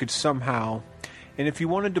if you could somehow, and if you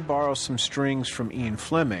wanted to borrow some strings from Ian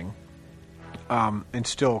Fleming, and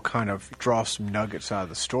still kind of draw some nuggets out of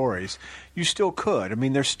the stories, you still could. I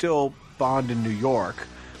mean, there's still Bond in New York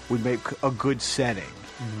would make a good setting.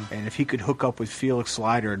 Mm-hmm. And if he could hook up with Felix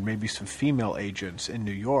Leiter and maybe some female agents in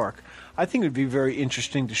New York, I think it would be very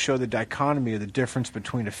interesting to show the dichotomy of the difference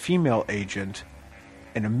between a female agent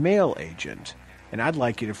and a male agent. And I'd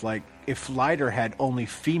like it if Leiter had only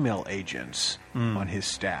female agents on his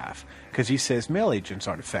staff. Because he says male agents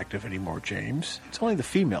aren't effective anymore, James. It's only the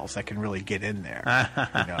females that can really get in there,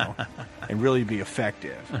 and really be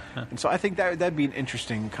effective. And so I think that'd be an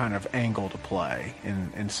interesting kind of angle to play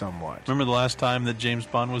in somewhat. Remember the last time that James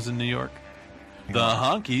Bond was in New York? The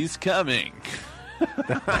honky's coming.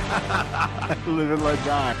 Live and let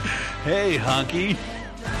die. Hey, honky.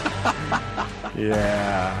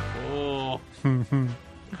 Yeah. Oh.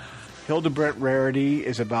 Hildebrandt Rarity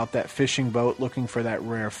is about that fishing boat looking for that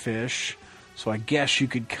rare fish. So I guess you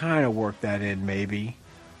could kind of work that in maybe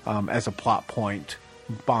as a plot point.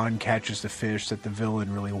 Bond catches the fish that the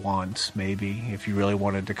villain really wants, maybe, if you really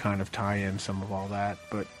wanted to kind of tie in some of all that.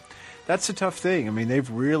 But that's a tough thing. I mean, they've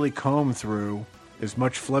really combed through as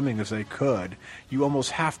much Fleming as they could. You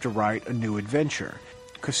almost have to write a new adventure.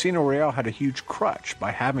 Casino Royale had a huge crutch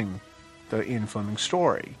by having the Ian Fleming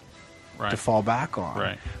story. Right. To fall back on.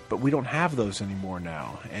 Right. But we don't have those anymore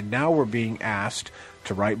now. And now we're being asked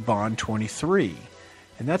to write Bond 23.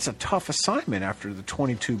 And that's a tough assignment after the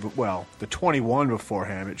 22, well, the 21 before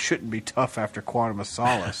him. It shouldn't be tough after Quantum of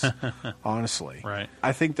Solace, honestly. Right.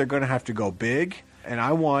 I think they're going to have to go big, and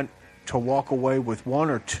I want to walk away with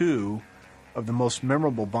one or two of the most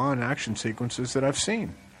memorable Bond action sequences that I've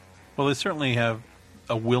seen. Well, they certainly have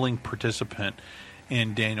a willing participant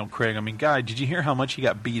in Daniel Craig. I mean, Guy, did you hear how much he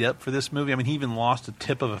got beat up for this movie? I mean, he even lost a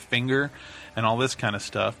tip of a finger and all this kind of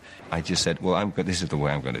stuff. I just said, well, this is the way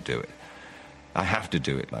I'm going to do it. I have to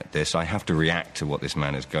do it like this. I have to react to what this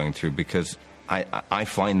man is going through because I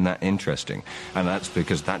find that interesting. And that's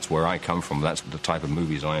because that's where I come from. That's the type of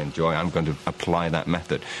movies I enjoy. I'm going to apply that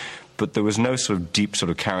method. But there was no sort of deep sort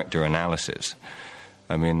of character analysis.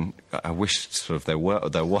 I mean, I wish sort of there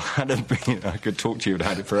had been. I could talk to you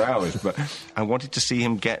about it for hours, but I wanted to see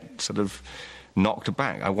him get sort of knocked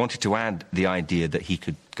back. I wanted to add the idea that he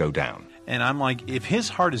could go down. And I'm like, if his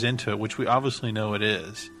heart is into it, which we obviously know it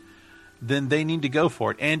is, then they need to go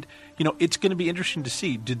for it. And, you know, it's going to be interesting to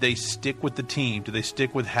see. Did they stick with the team? Do they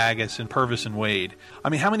stick with Haggis and Purvis and Wade? I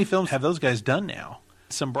mean, how many films have those guys done now?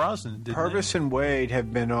 Some Brosnan, didn't Purvis and Wade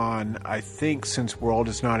have been on, I think, since World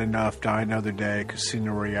Is Not Enough, Die Another Day,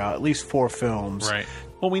 Casino Royale, at least 4 films. Right.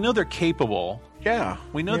 Well, we know they're capable. Yeah.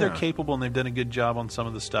 We know they're capable, and they've done a good job on some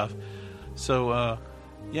of the stuff. So,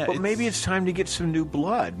 yeah. But maybe it's time to get some new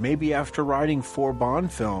blood. Maybe after writing 4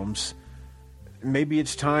 Bond films, maybe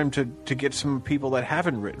it's time to get some people that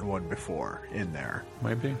haven't written one before in there.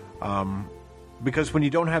 Maybe. Because when you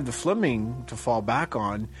don't have the Fleming to fall back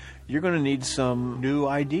on, you're going to need some new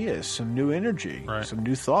ideas, some new energy, some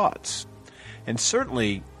new thoughts. And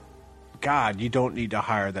certainly, God, you don't need to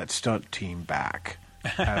hire that stunt team back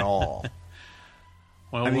at all.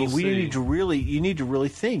 Well, I mean, we'll see. you need to really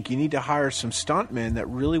think. You need to hire some stuntmen that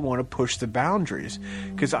really want to push the boundaries.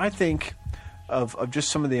 Because I think of just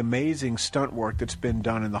some of the amazing stunt work that's been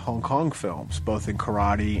done in the Hong Kong films, both in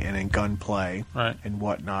karate and in gunplay and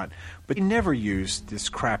whatnot. But you never used this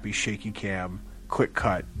crappy shaky-cam,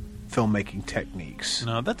 quick-cut filmmaking techniques.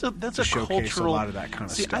 No, that's a showcase cultural. a lot of that kind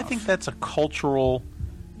of see, stuff. I think that's a cultural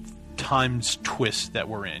times twist that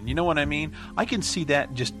we're in. You know what I mean? I can see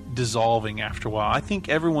that just dissolving after a while. I think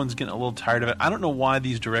everyone's getting a little tired of it. I don't know why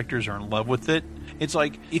these directors are in love with it. It's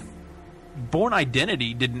like if Bourne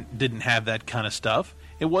Identity didn't have that kind of stuff.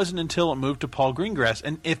 It wasn't until it moved to Paul Greengrass.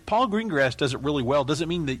 And if Paul Greengrass does it really well, doesn't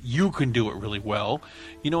mean that you can do it really well.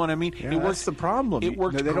 You know what I mean? Yeah, that's the problem. It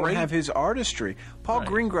worked They great. don't have his artistry. Paul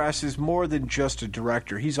Greengrass is more than just a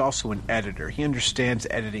director. He's also an editor. He understands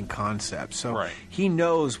editing concepts. So he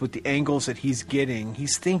knows with the angles that he's getting,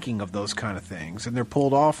 he's thinking of those kind of things, and they're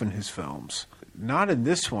pulled off in his films. Not in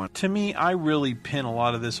this one. To me, I really pin a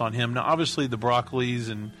lot of this on him. Now, obviously, the Broccoli's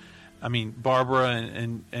and, I mean, Barbara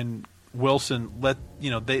and Wilson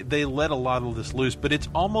they let a lot of this loose, but it's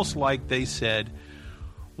almost like they said,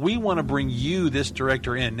 we want to bring you, this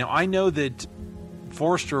director, in. Now, I know that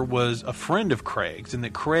Forster was a friend of Craig's and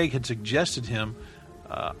that Craig had suggested him.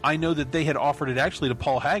 I know that they had offered it actually to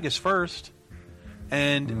Paul Haggis first,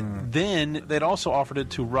 and then they'd also offered it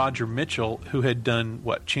to Roger Mitchell, who had done,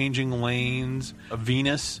 Changing Lanes,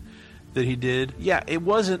 Venus, that he did. Yeah, it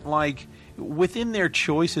wasn't like within their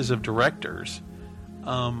choices of directors.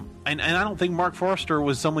 And I don't think Mark Forster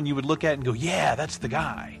was someone you would look at and go, yeah, that's the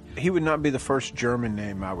guy. He would not be the first German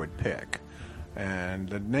name I would pick. And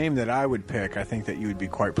the name that I would pick, I think that you would be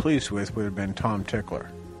quite pleased with, would have been Tom Tickler.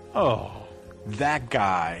 Oh. That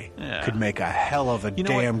guy could make a hell of a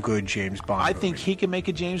damn good James Bond movie. I think he can make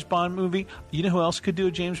a James Bond movie. You know who else could do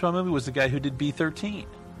a James Bond movie? Was the guy who did B-13.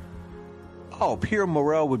 Oh, Pierre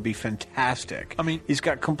Morel would be fantastic. I mean, he's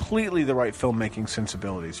got completely the right filmmaking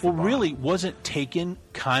sensibilities for Bond. Really, wasn't Taken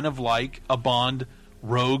kind of like a Bond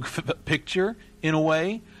rogue picture in a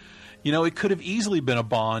way? You know, it could have easily been a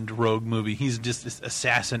Bond rogue movie. He's just this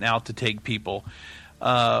assassin out to take people.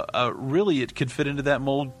 Really, it could fit into that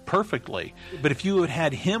mold perfectly. But if you had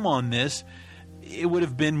had him on this, it would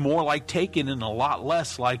have been more like Taken and a lot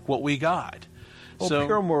less like what we got. Well,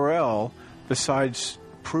 Pierre Morel, besides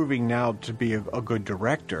proving now to be a good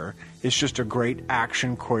director, is just a great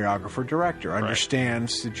action choreographer director.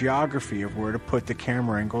 Understands the geography of where to put the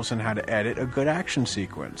camera angles and how to edit a good action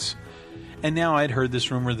sequence. And now I'd heard this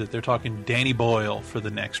rumor that they're talking Danny Boyle for the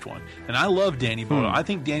next one. And I love Danny Boyle. I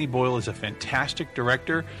think Danny Boyle is a fantastic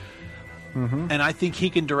director. And I think he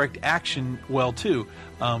can direct action well, too.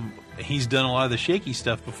 He's done a lot of the shaky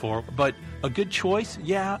stuff before. But a good choice?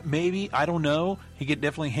 Yeah, maybe. I don't know. He could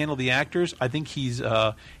definitely handle the actors. I think he's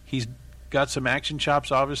got some action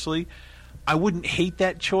chops, obviously. I wouldn't hate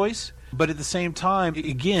that choice. But at the same time,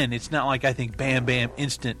 again, it's not like I think bam, bam,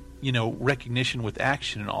 instant, recognition with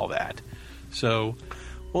action and all that. So,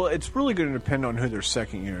 well, it's really going to depend on who their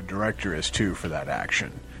second unit director is, too, for that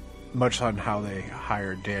action. Much on how they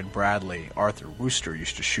hired Dan Bradley. Arthur Wooster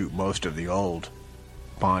used to shoot most of the old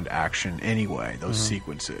Bond action anyway, those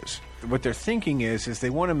sequences. What they're thinking is they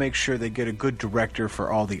want to make sure they get a good director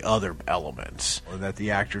for all the other elements, or that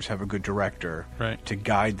the actors have a good director to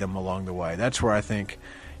guide them along the way. That's where I think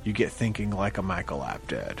you get thinking like a Michael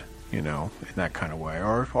Apted, in that kind of way,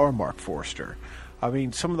 or Mark Forster. I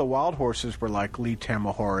mean, some of the Wild Horses were like Lee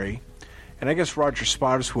Tamahori, and I guess Roger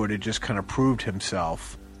Spottiswoode had just kind of proved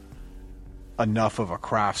himself enough of a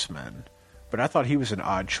craftsman. But I thought he was an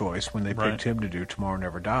odd choice when they picked him to do Tomorrow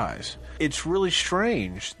Never Dies. It's really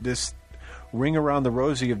strange, this ring around the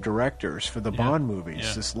rosy of directors for the Bond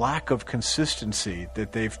movies. This lack of consistency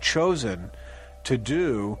that they've chosen to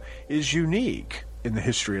do is unique in the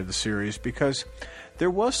history of the series, because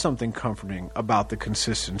there was something comforting about the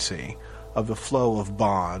consistency of the flow of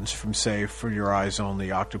Bonds from, say, For Your Eyes Only,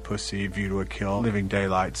 Octopussy, View to a Kill, Living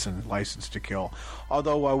Daylights, and License to Kill.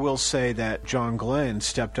 Although I will say that John Glenn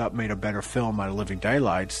stepped up, made a better film out of Living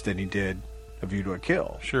Daylights than he did A View to a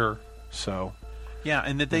Kill. Sure. So, yeah,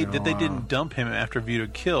 and that they didn't dump him after View to a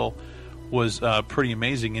Kill was pretty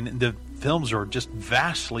amazing, and the films are just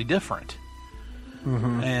vastly different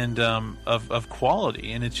and of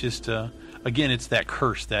quality, and it's just again, it's that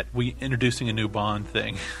curse that we introducing a new Bond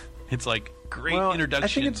thing. It's like great introduction. I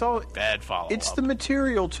think it's all bad follow-up. It's the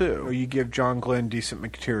material too. You give John Glenn decent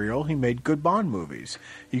material, he made good Bond movies.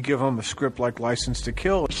 You give him a script like License to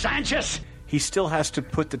Kill, Sanchez! He still has to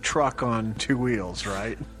put the truck on two wheels,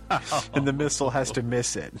 right? And the missile has to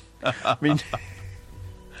miss it. I mean,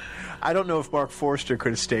 I don't know if Mark Forster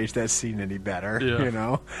could have staged that scene any better. Yeah. You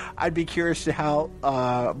know, I'd be curious to how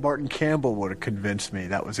Martin Campbell would have convinced me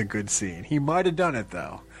that was a good scene. He might have done it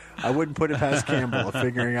though. I wouldn't put it past Campbell of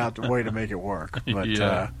figuring out the way to make it work.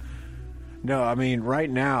 But no, I mean, right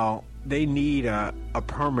now they need a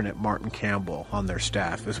permanent Martin Campbell on their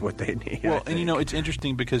staff is what they need. Well, and you know, it's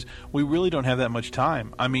interesting because we really don't have that much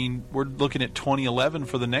time. I mean, we're looking at 2011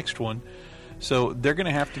 for the next one. So they're going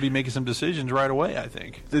to have to be making some decisions right away, I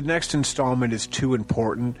think. The next installment is too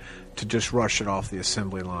important to just rush it off the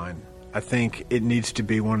assembly line. I think it needs to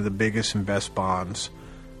be one of the biggest and best Bonds,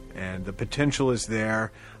 and the potential is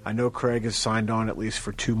there. I know Craig has signed on at least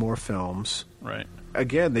for 2 more films. Right.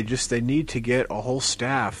 Again, they need to get a whole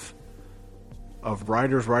staff of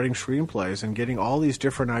writers writing screenplays and getting all these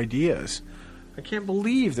different ideas. I can't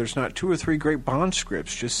believe there's not 2 or 3 great Bond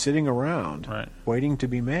scripts just sitting around waiting to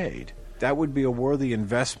be made. That would be a worthy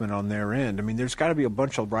investment on their end. I mean, there's got to be a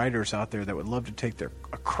bunch of writers out there that would love to take a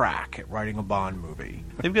crack at writing a Bond movie.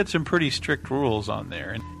 They've got some pretty strict rules on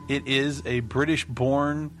there, and it is a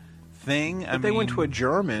British-born thing. But they went to a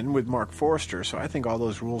German with Mark Forster, so I think all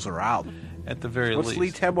those rules are out. At the very least. What's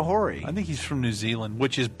Lee Tamahori? I think he's from New Zealand,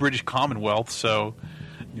 which is British Commonwealth, so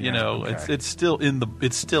you know, it's still in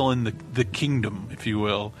the kingdom, if you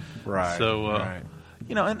will. Right. So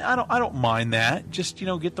you know, and I don't mind that. Just, you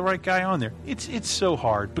know, get the right guy on there. It's so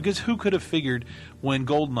hard because who could have figured when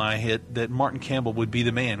GoldenEye hit that Martin Campbell would be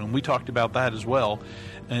the man? And we talked about that as well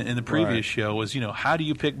in the previous show. Was, you know, how do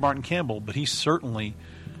you pick Martin Campbell? But he's certainly,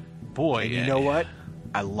 boy. And you know what?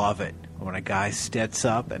 I love it when a guy steps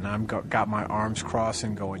up and I'm got my arms crossed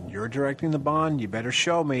and going, "You're directing the Bond. You better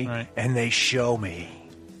show me." Right. And they show me,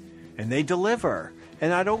 and they deliver.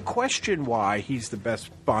 And I don't question why he's the best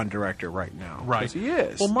Bond director right now. Right. Because he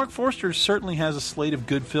is. Well, Mark Forster certainly has a slate of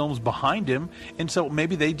good films behind him, and so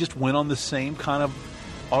maybe they just went on the same kind of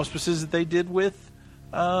auspices that they did with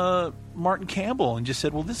Martin Campbell and just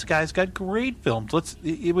said, well, this guy's got great films.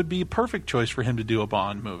 It would be a perfect choice for him to do a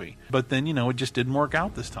Bond movie. But then, you know, it just didn't work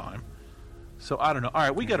out this time. So I don't know. All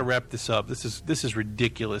right, we got to wrap this up. This is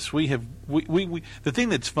ridiculous. The thing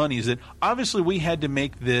that's funny is that obviously we had to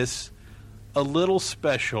make this a little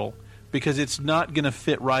special because it's not going to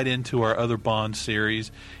fit right into our other Bond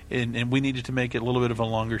series, and we needed to make it a little bit of a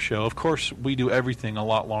longer show. Of course, we do everything a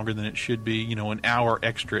lot longer than it should be, you know, an hour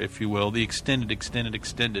extra, if you will, the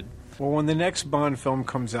extended. Well, when the next Bond film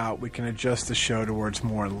comes out, we can adjust the show to where it's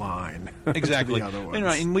more in line. Exactly. to the other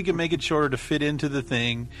ones. And we can make it shorter to fit into the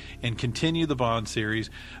thing and continue the Bond series.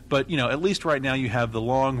 But, you know, at least right now you have the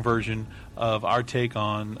long version of our take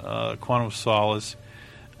on Quantum of Solace.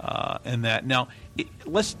 And that now,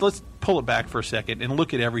 let's pull it back for a second and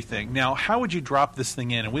look at everything. Now, how would you drop this thing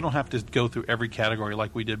in? And we don't have to go through every category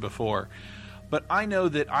like we did before, but I know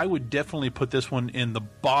that I would definitely put this one in the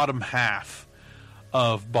bottom half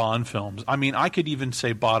of Bond films. I mean, I could even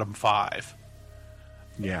say bottom 5.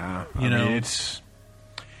 Yeah, I mean, it's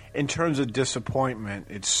in terms of disappointment.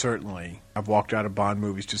 It's certainly I've walked out of Bond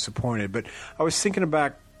movies disappointed, but I was thinking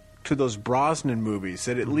back to those Brosnan movies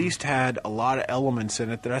that at least had a lot of elements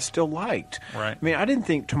in it that I still liked. Right. I mean, I didn't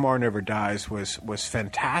think Tomorrow Never Dies was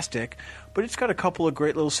fantastic, but it's got a couple of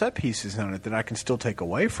great little set pieces on it that I can still take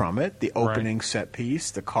away from it. The opening set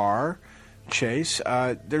piece, the car chase.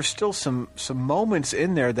 There's still some moments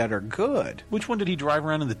in there that are good. Which one did he drive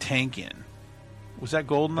around in the tank in? Was that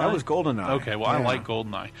GoldenEye? That was GoldenEye. Okay, well, I like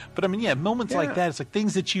GoldenEye. But I mean, yeah, moments like that, it's like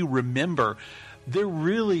things that you remember. There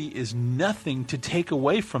really is nothing to take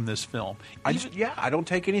away from this film. I don't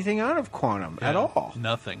take anything out of Quantum at all.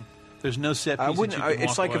 Nothing. There's no set piece that you can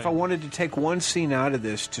It's like walk if I away. wanted to take one scene out of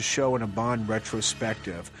this to show in a Bond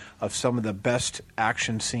retrospective of some of the best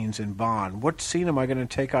action scenes in Bond, what scene am I going to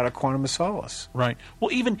take out of Quantum of Solace? Right. Well,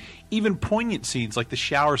 even poignant scenes like the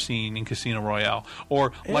shower scene in Casino Royale,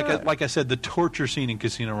 or like I said, the torture scene in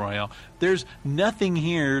Casino Royale. There's nothing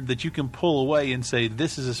here that you can pull away and say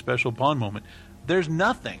this is a special Bond moment. There's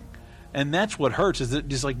nothing. And that's what hurts, is that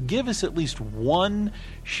just like give us at least one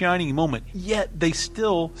shining moment. Yet they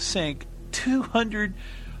still sank $200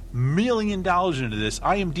 million into this.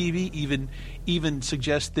 IMDb even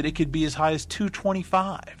suggests that it could be as high as $225.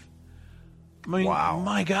 I mean,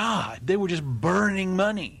 my God, they were just burning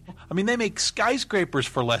money. I mean, they make skyscrapers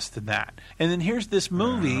for less than that. And then here's this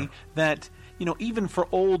movie that, even for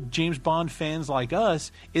old James Bond fans like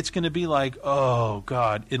us, it's going to be like, oh,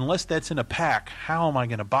 God, unless that's in a pack, how am I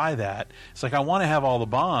going to buy that? It's like, I want to have all the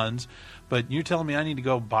Bonds, but you're telling me I need to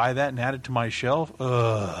go buy that and add it to my shelf?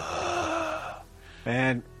 Ugh.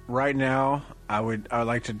 And right now, I would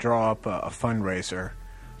like to draw up a fundraiser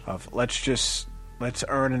of let's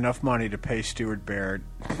earn enough money to pay Stuart Baird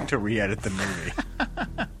to re-edit the movie.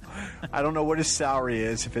 I don't know what his salary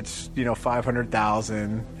is, if it's, $500,000,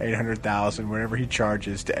 $800,000, whatever he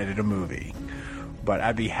charges to edit a movie. But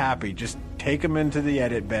I'd be happy. Just take him into the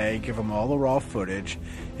edit bay, give him all the raw footage,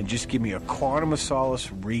 and just give me a Quantum of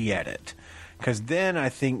Solace re-edit. Because then I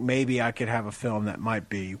think maybe I could have a film that might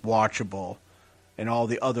be watchable, and all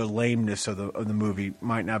the other lameness of the movie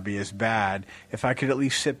might not be as bad if I could at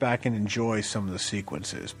least sit back and enjoy some of the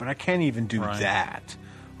sequences. But I can't even do that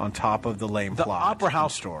on top of the lame plot. The Opera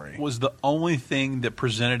House story was the only thing that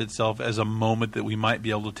presented itself as a moment that we might be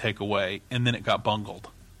able to take away, and then it got bungled.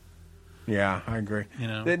 Yeah, I agree.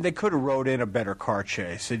 They could have wrote in a better car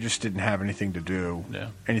chase. They just didn't have anything to do,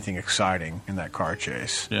 anything exciting in that car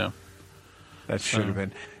chase. Yeah. That should have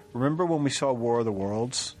been. Remember when we saw War of the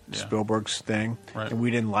Worlds, Spielberg's thing, and we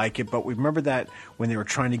didn't like it, but we remember that when they were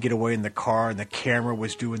trying to get away in the car and the camera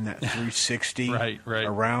was doing that 360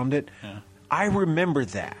 around it? Yeah. I remember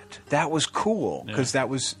that. That was cool because that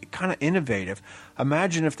was kind of innovative.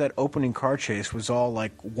 Imagine if that opening car chase was all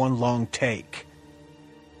like one long take.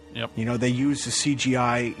 Yep. They used the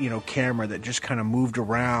CGI, camera that just kind of moved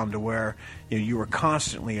around to where you were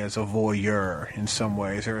constantly as a voyeur in some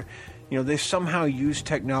ways, or they somehow used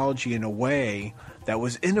technology in a way that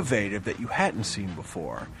was innovative that you hadn't seen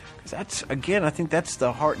before. 'Cause that's, again, I think that's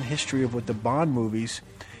the heart and history of what the Bond movies.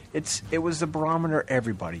 It was the barometer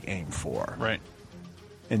everybody aimed for,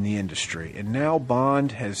 in the industry, and now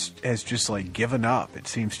Bond has just like given up. It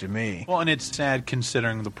seems to me. Well, and it's sad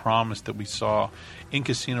considering the promise that we saw in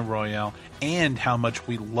Casino Royale and how much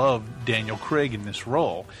we love Daniel Craig in this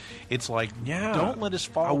role. It's like, don't let us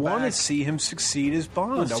fall back. I want to see him succeed as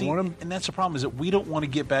Bond. I want him, and that's the problem, is that we don't want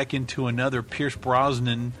to get back into another Pierce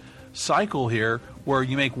Brosnan cycle here where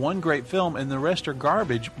you make one great film and the rest are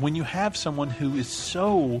garbage when you have someone who is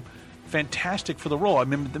so fantastic for the role. I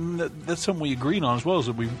mean, that's something we agreed on as well, is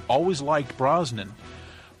that we always liked Brosnan,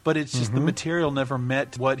 but it's just the material never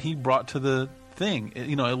met what he brought to the thing,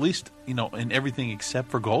 at least, in everything except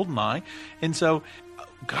for GoldenEye. And so,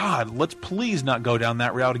 God, let's please not go down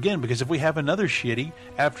that route again, because if we have another shitty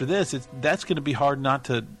after this, that's going to be hard not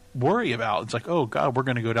to worry about. It's like, oh, God, we're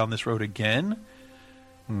going to go down this road again?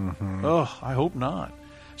 Oh, I hope not.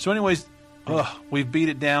 So anyways, we've beat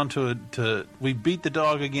it down to we beat the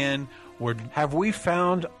dog again. Have we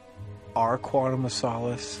found our Quantum of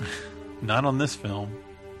Solace? Not on this film.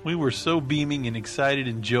 We were so beaming and excited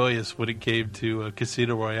and joyous when it came to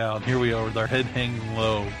Casino Royale. Here we are with our head hanging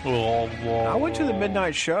low. I went to the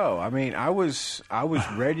midnight show. I mean, I was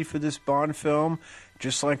ready for this Bond film,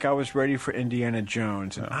 just like I was ready for Indiana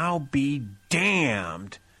Jones. And I'll be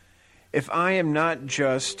damned if I am not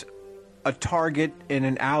just a target in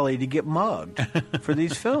an alley to get mugged for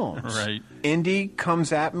these films. Right. Indy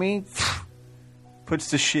comes at me,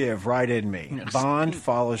 puts the shiv right in me. Bond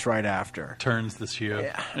follows right after. Turns the shiv.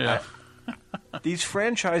 Yeah. These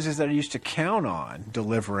franchises that I used to count on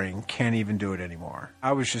delivering can't even do it anymore.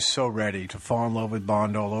 I was just so ready to fall in love with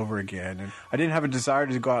Bond all over again. And I didn't have a desire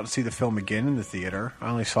to go out and see the film again in the theater. I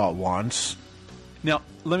only saw it once. Now,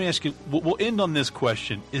 let me ask you, we'll end on this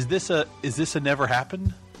question. Is this a never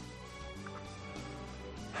happened?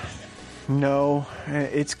 No,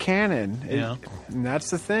 it's canon. Yeah. And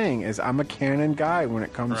that's the thing, is I'm a canon guy when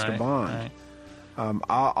it comes to Bond. Right.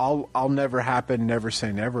 I'll never happen, never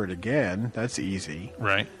say never again. That's easy.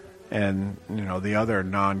 Right. And, the other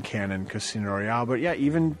non-canon Casino Royale. But yeah,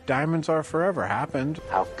 even Diamonds Are Forever happened.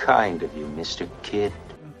 How kind of you, Mr. Kidd.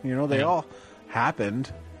 They all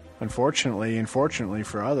happened. Unfortunately and fortunately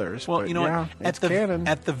for others. Well, but what? It's canon.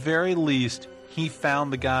 At the very least, he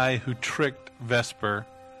found the guy who tricked Vesper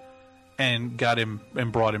and got him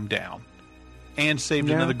and brought him down, and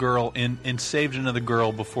saved another girl and saved another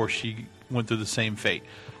girl before she went through the same fate.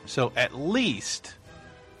 So at least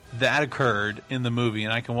that occurred in the movie,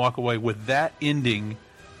 and I can walk away with that ending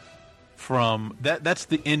from that. That's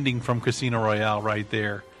the ending from Casino Royale right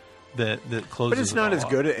there. That closes. But it's not as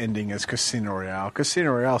good an ending as Casino Royale.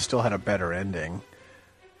 Casino Royale still had a better ending.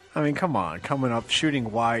 I mean, come on, coming up, shooting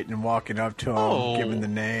White and walking up to him, giving the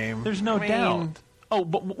name. There's no doubt. Oh,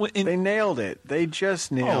 but they nailed it. They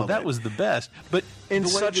just nailed it. Oh, that was the best. But in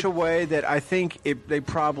such a way that I think they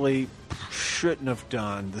probably shouldn't have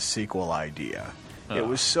done the sequel idea. It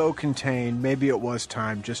was so contained. Maybe it was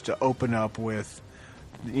time just to open up with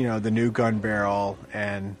the new gun barrel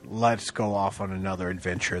and let's go off on another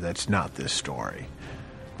adventure that's not this story.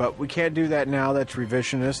 But we can't do that now. That's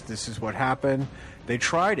revisionist. This is what happened. They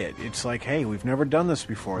tried it. It's like, hey, we've never done this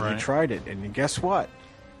before. Right. They tried it, and guess what?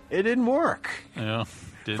 It didn't work. Yeah,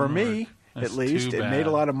 for me, at least. It made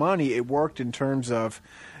a lot of money. It worked in terms of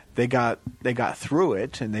they got through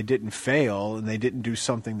it, and they didn't fail, and they didn't do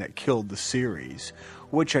something that killed the series,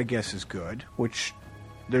 which I guess is good. Which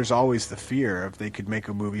there's always the fear if they could make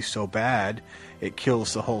a movie so bad it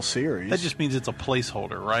kills the whole series. That just means it's a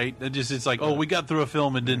placeholder, right? It's like, oh, we got through a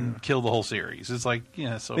film and didn't kill the whole series. It's like,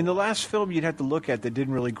 yeah. So the last film you'd have to look at that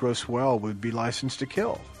didn't really gross well would be License to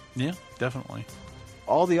Kill. Yeah, definitely.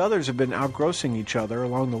 All the others have been outgrossing each other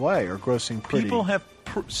along the way, or grossing pretty. People have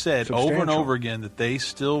said over and over again that they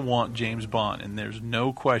still want James Bond, and there's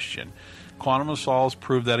no question. Quantum of Solace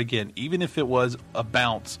proved that again. Even if it was a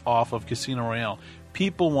bounce off of Casino Royale,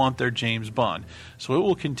 people want their James Bond. So it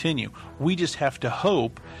will continue. We just have to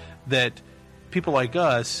hope that people like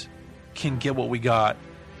us can get what we got,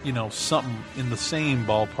 something in the same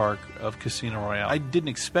ballpark of Casino Royale. I didn't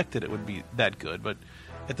expect that it would be that good, but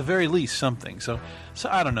at the very least, something. So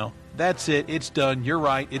I don't know. That's it. It's done. You're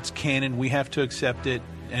right. It's canon. We have to accept it,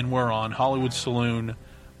 and we're on Hollywood Saloon,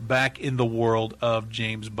 back in the world of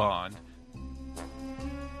James Bond.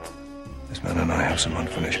 This man and I have some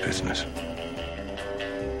unfinished business.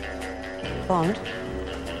 Bond,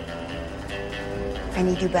 I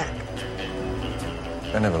need you back.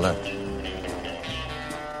 I never left.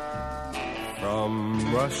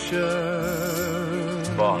 From Russia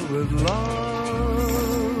Bond. With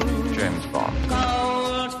love. James Bond.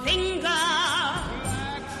 Goldfinger.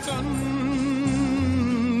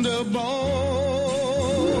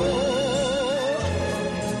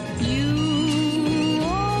 You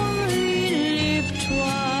only live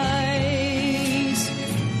twice.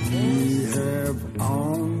 We have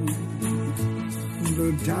all the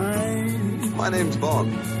time. My name's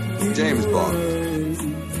Bond. James Bond.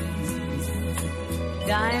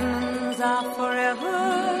 Diamonds are forever.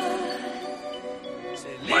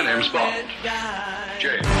 My name's Bond.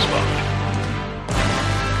 James Bond.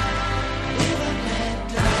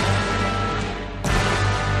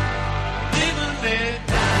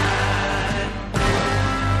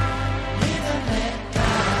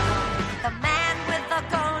 The man with the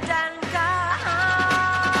golden gun.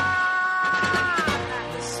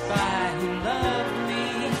 The spy who loved me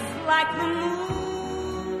like the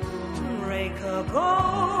moonraker goes.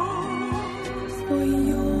 For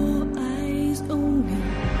your eyes only.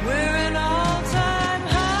 We're an all-time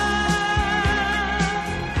high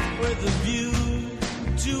with a view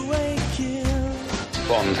to a kill.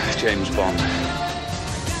 Bond. James Bond.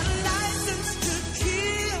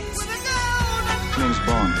 Name's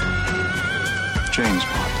Bond. James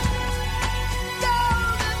Bond.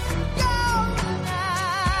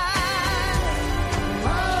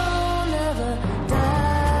 I'll never die.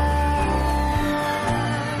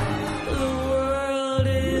 The world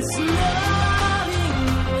is not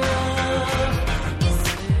enough.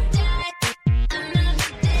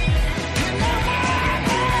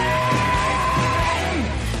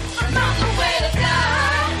 Another way to die.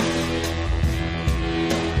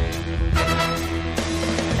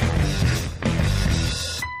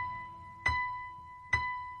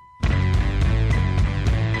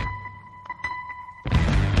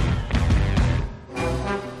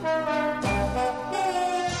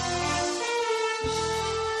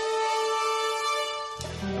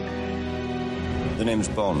 The name's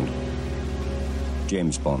Bond.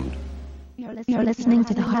 James Bond. You're listening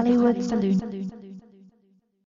to the Hollywood Saloon.